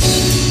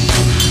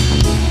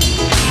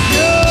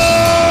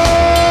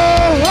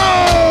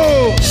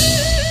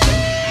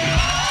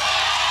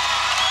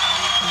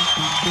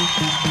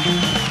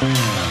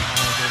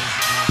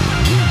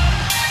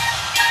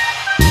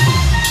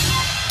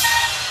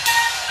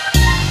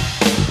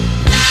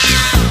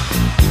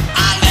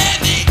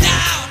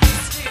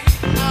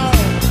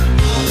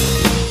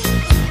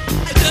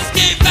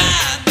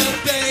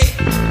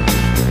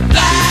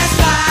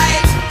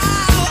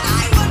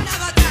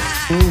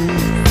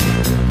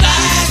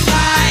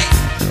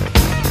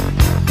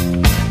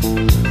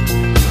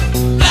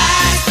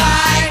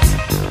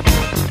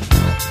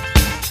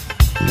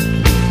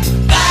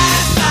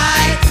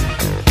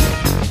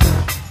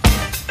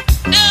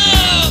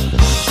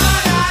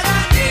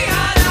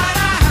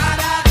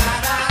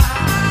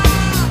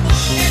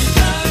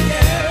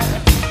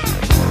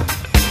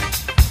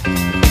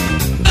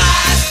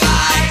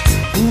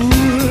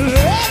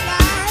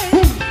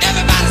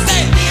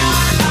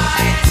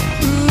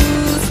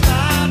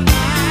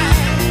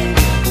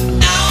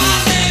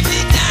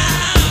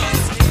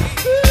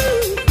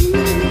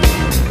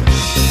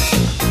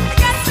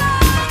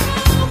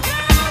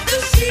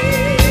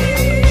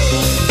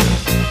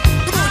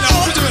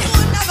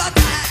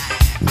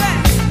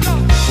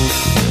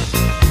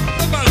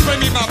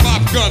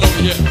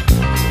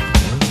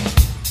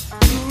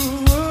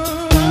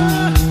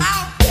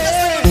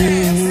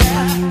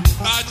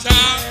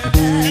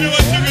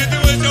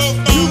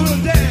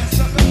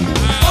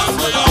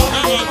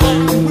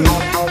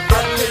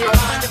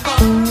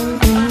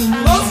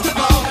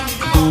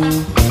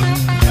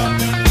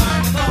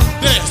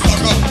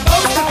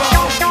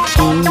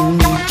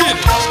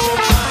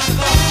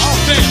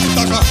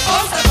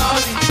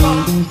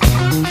 Neon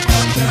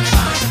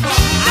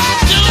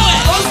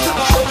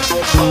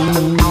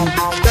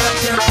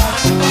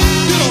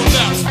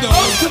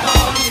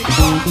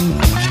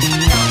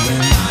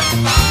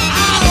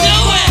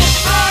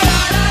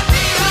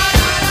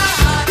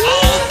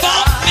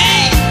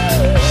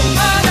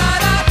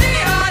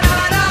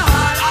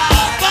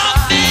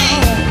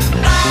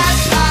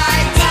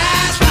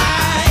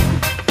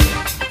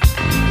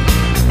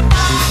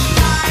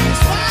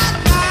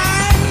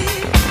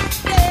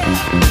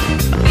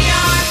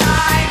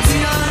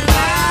lights.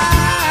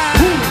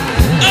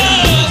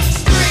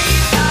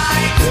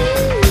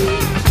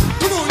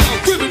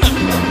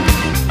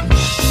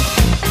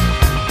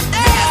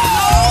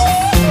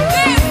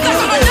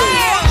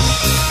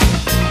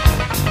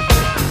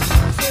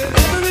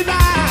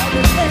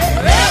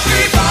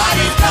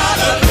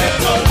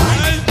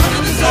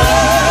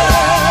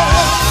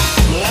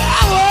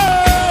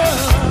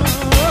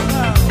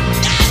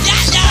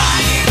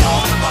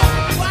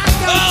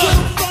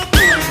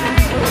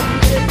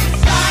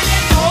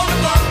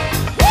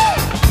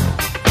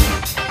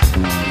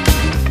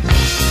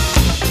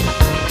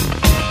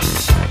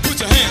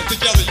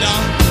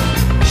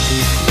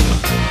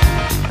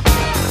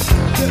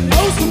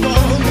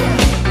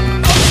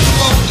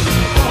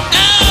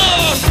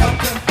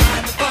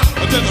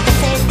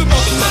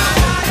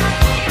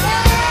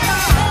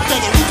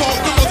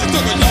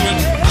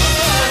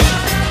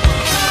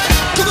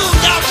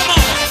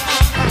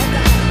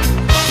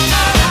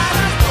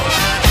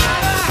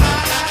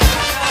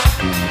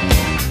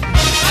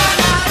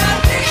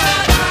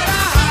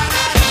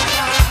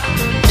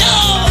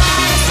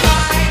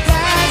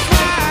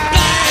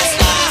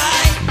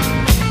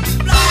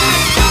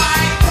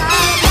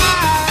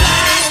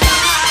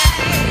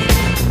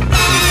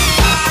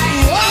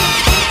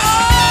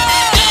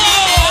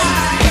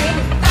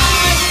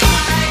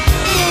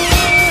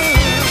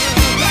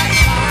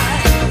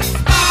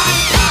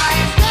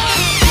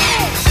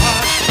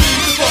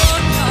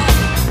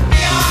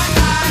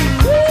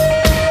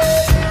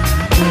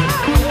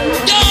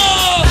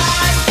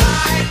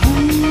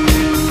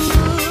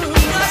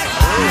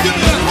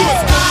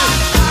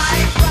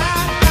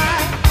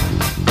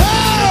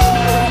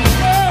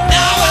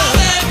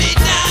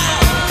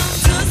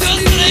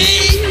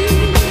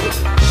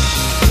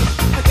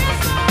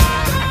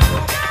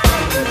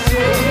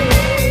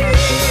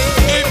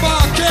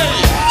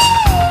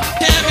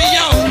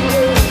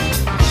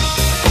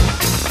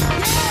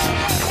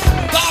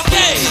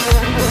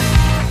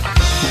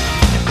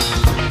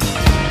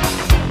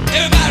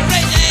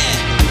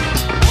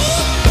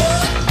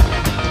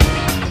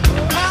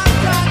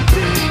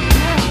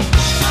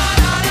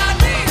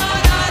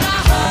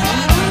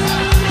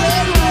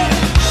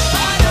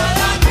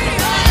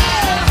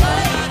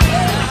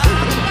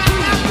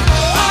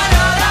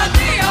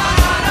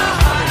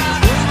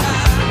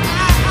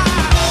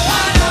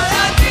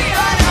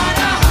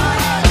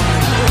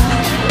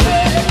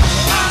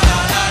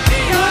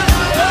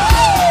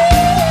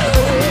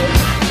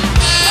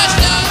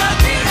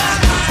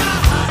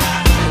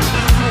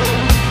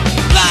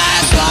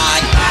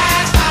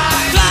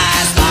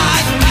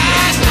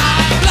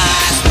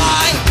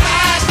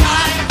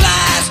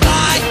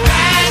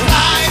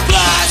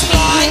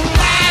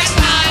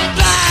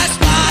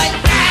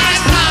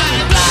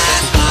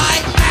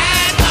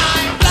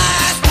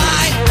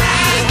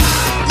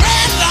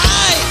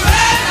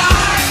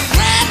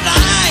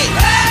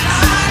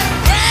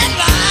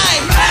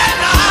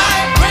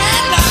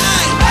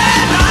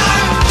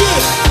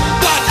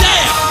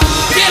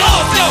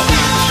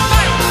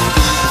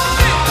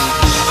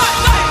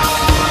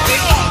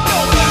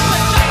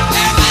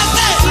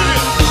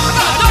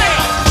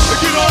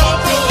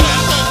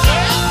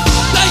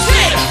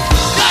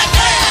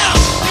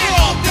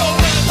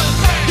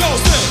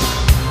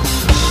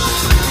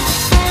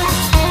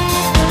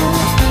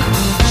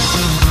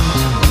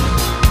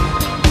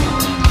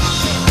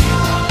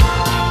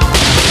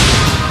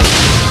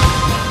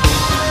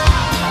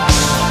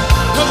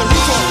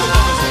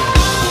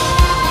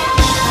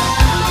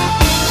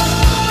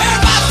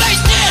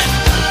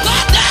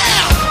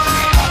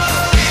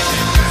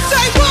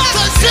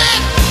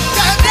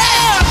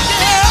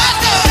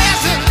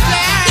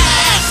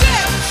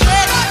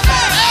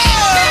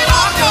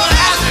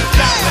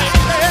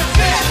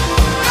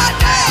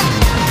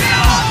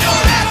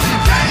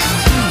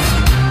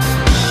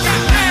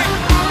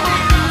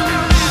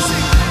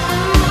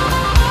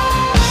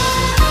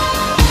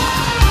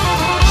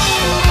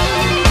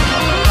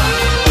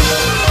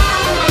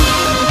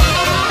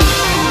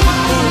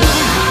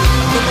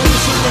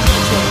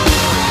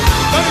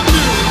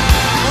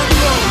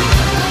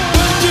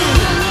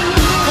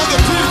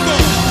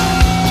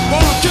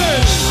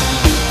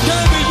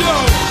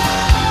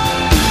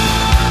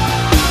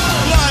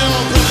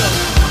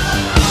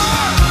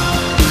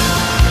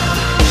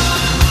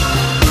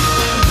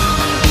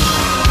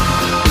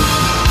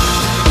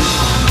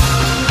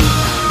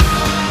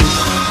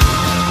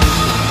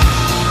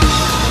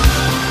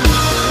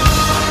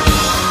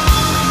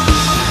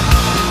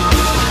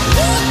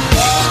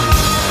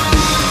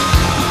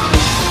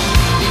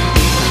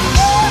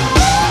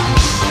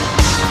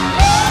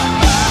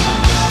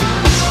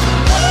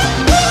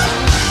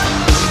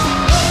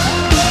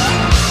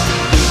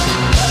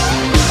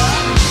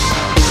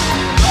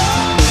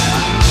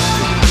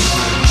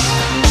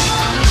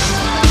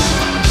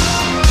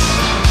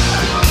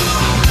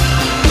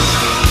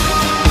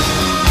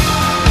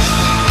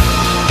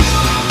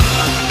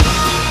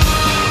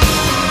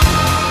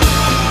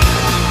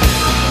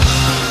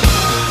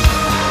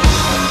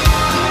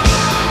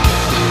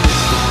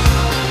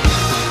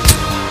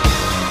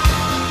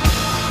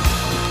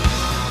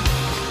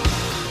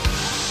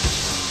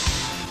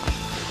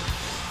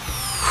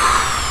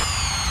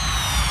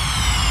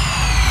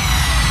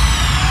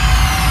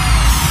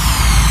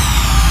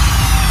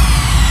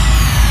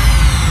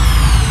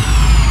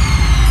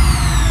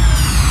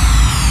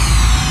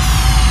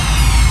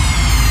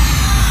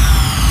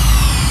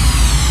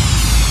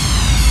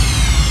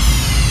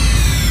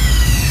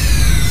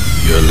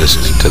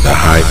 listening to the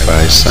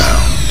hi-fi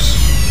sounds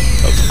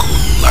of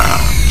Cool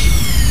Lounge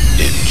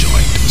in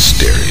Joint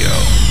Stereo.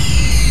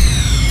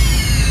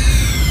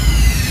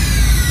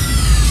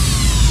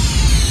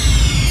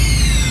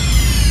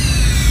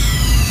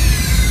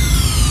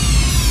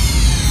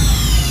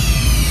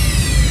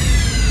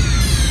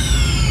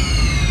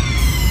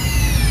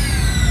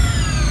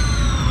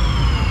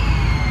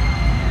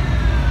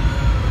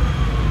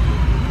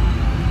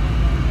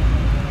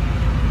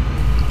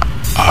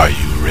 Are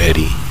you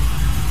ready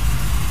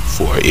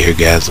for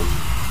eargasm?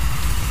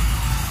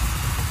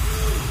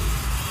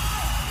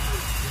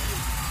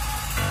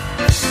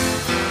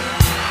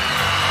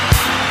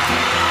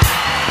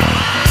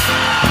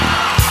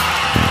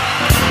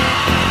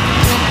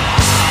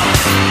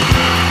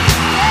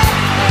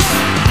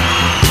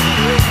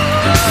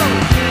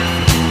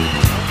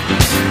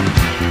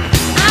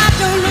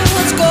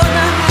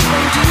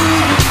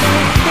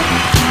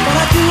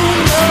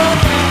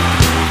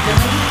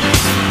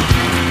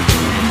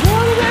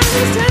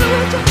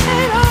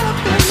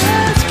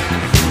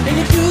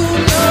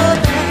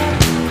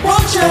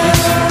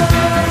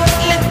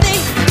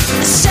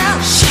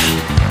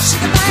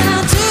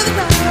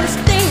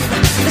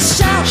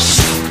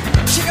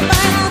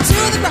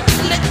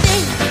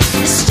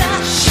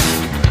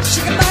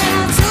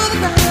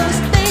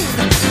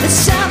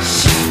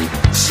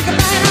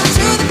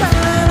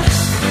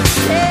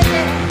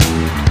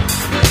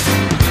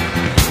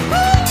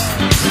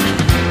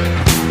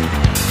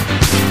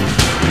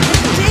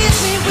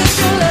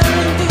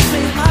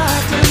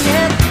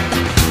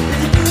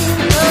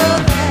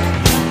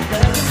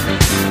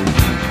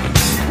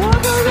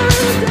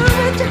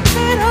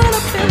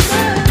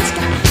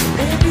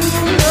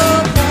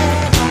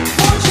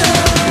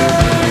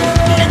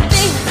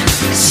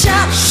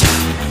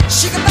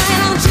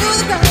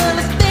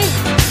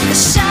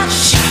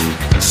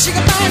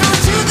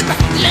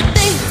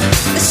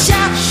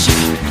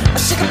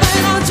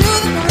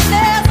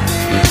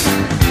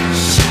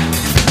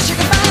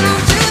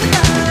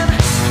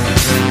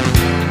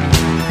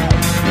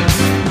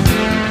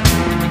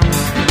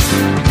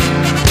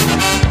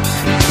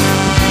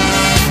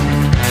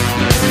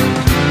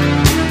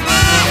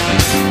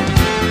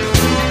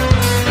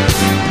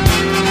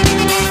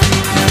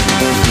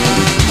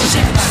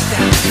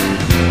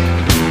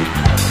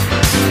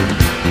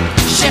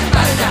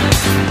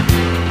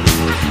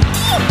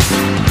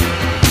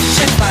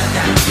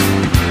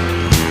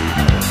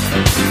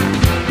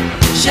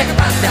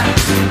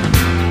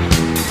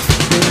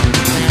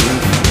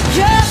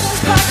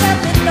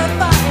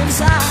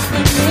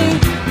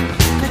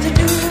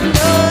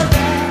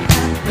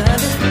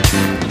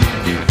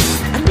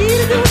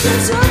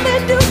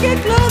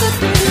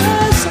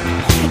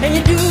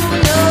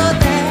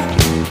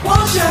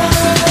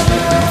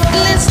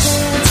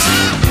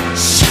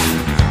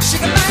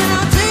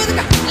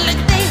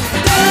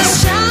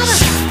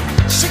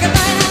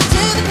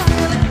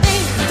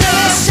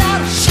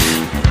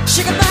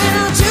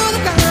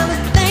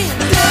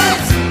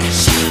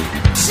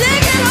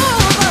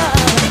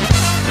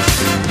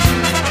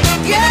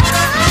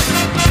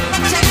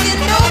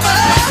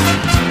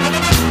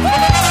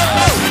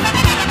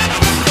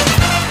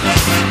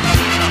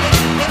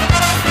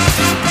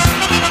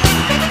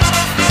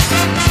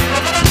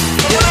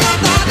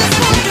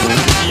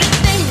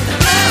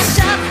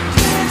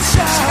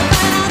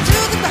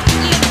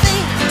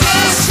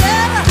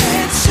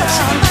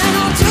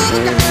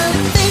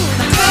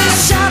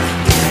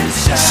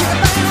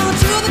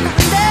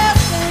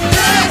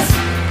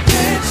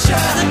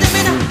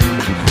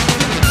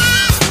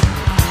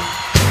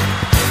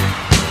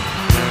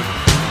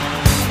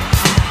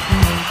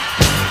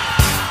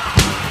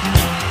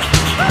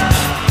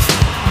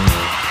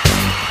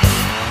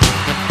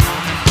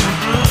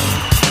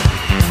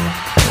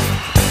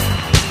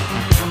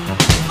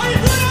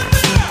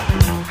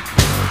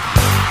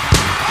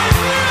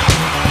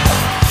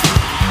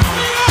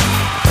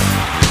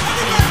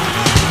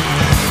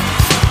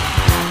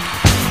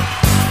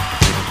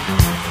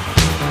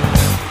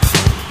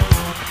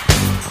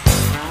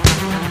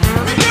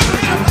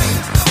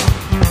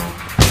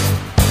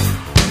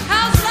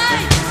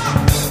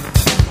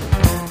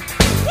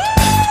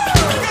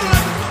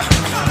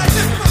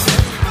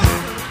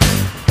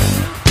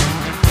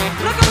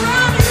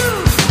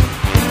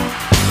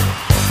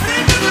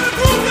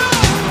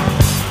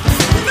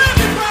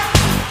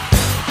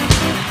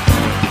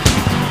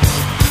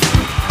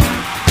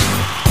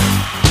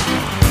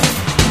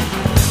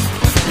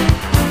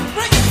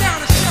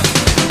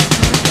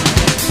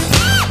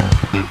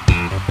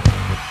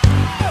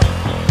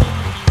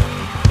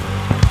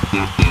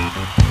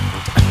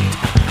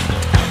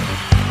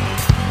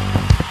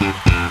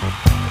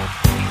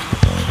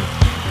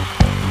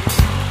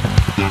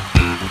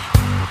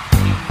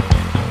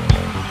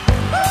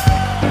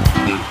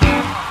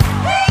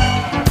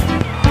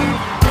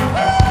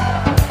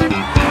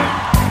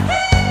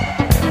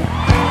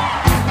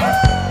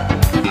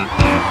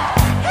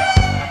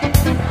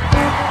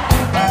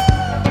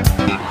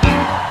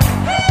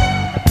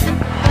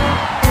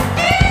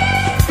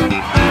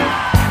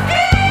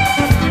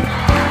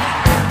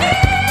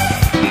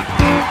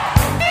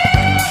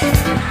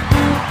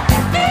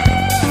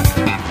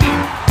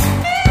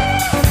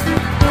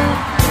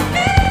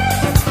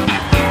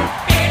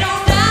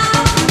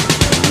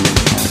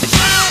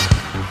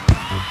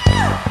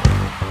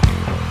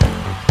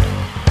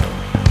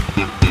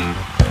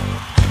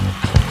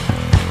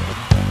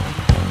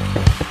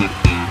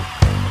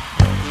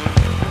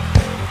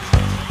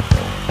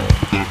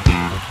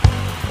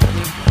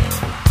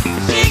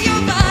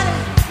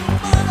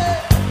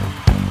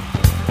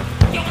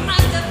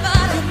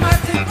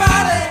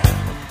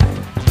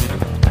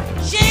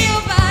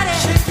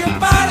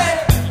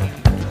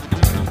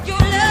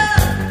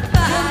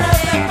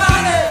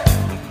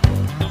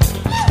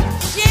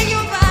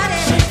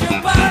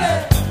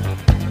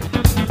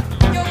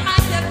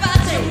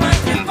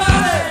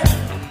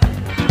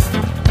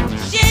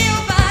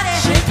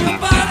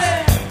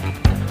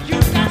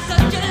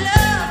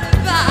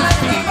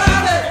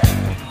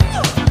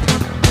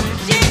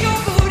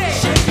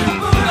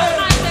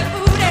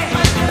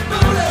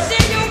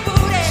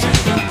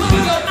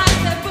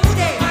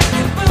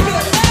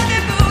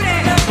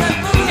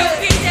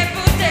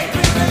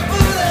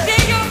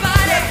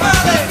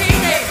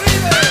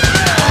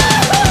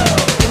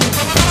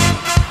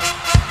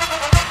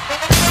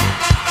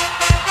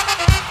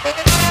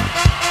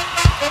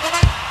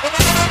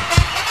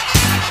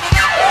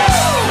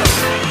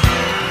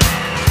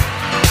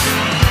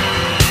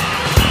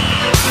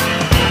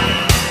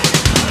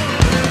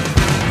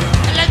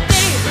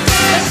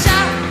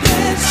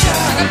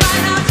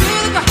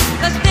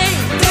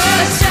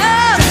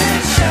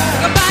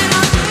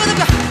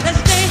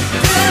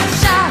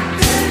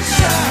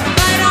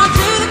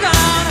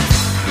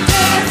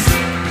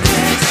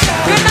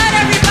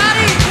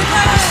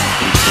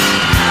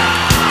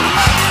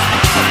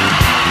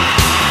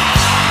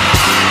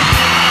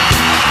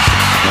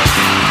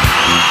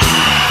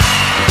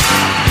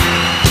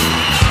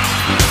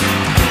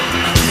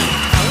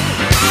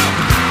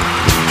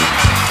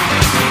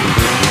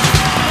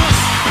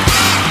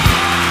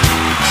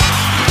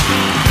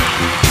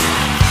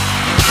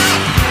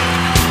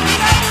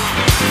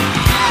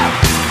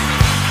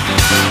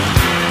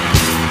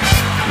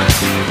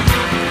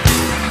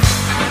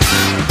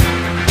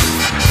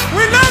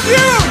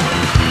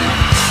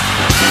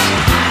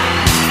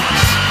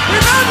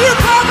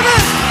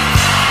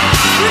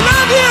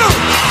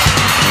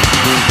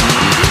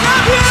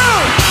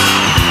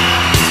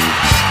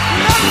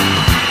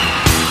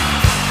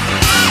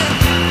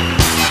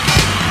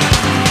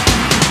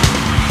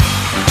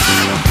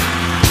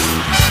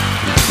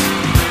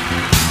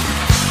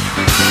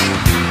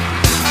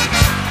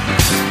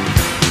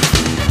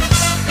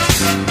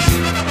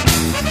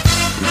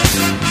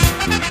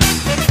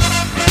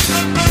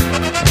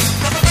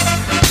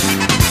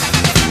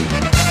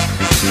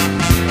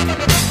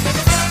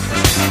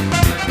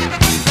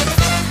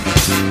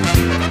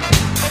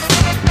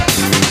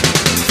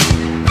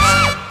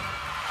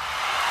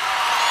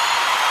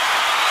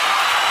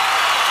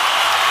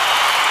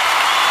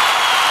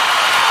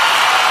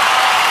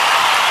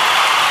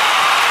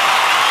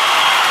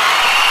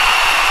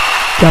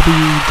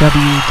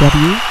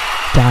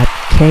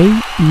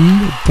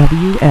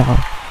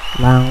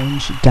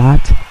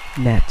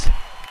 www.KEWLlounge.net.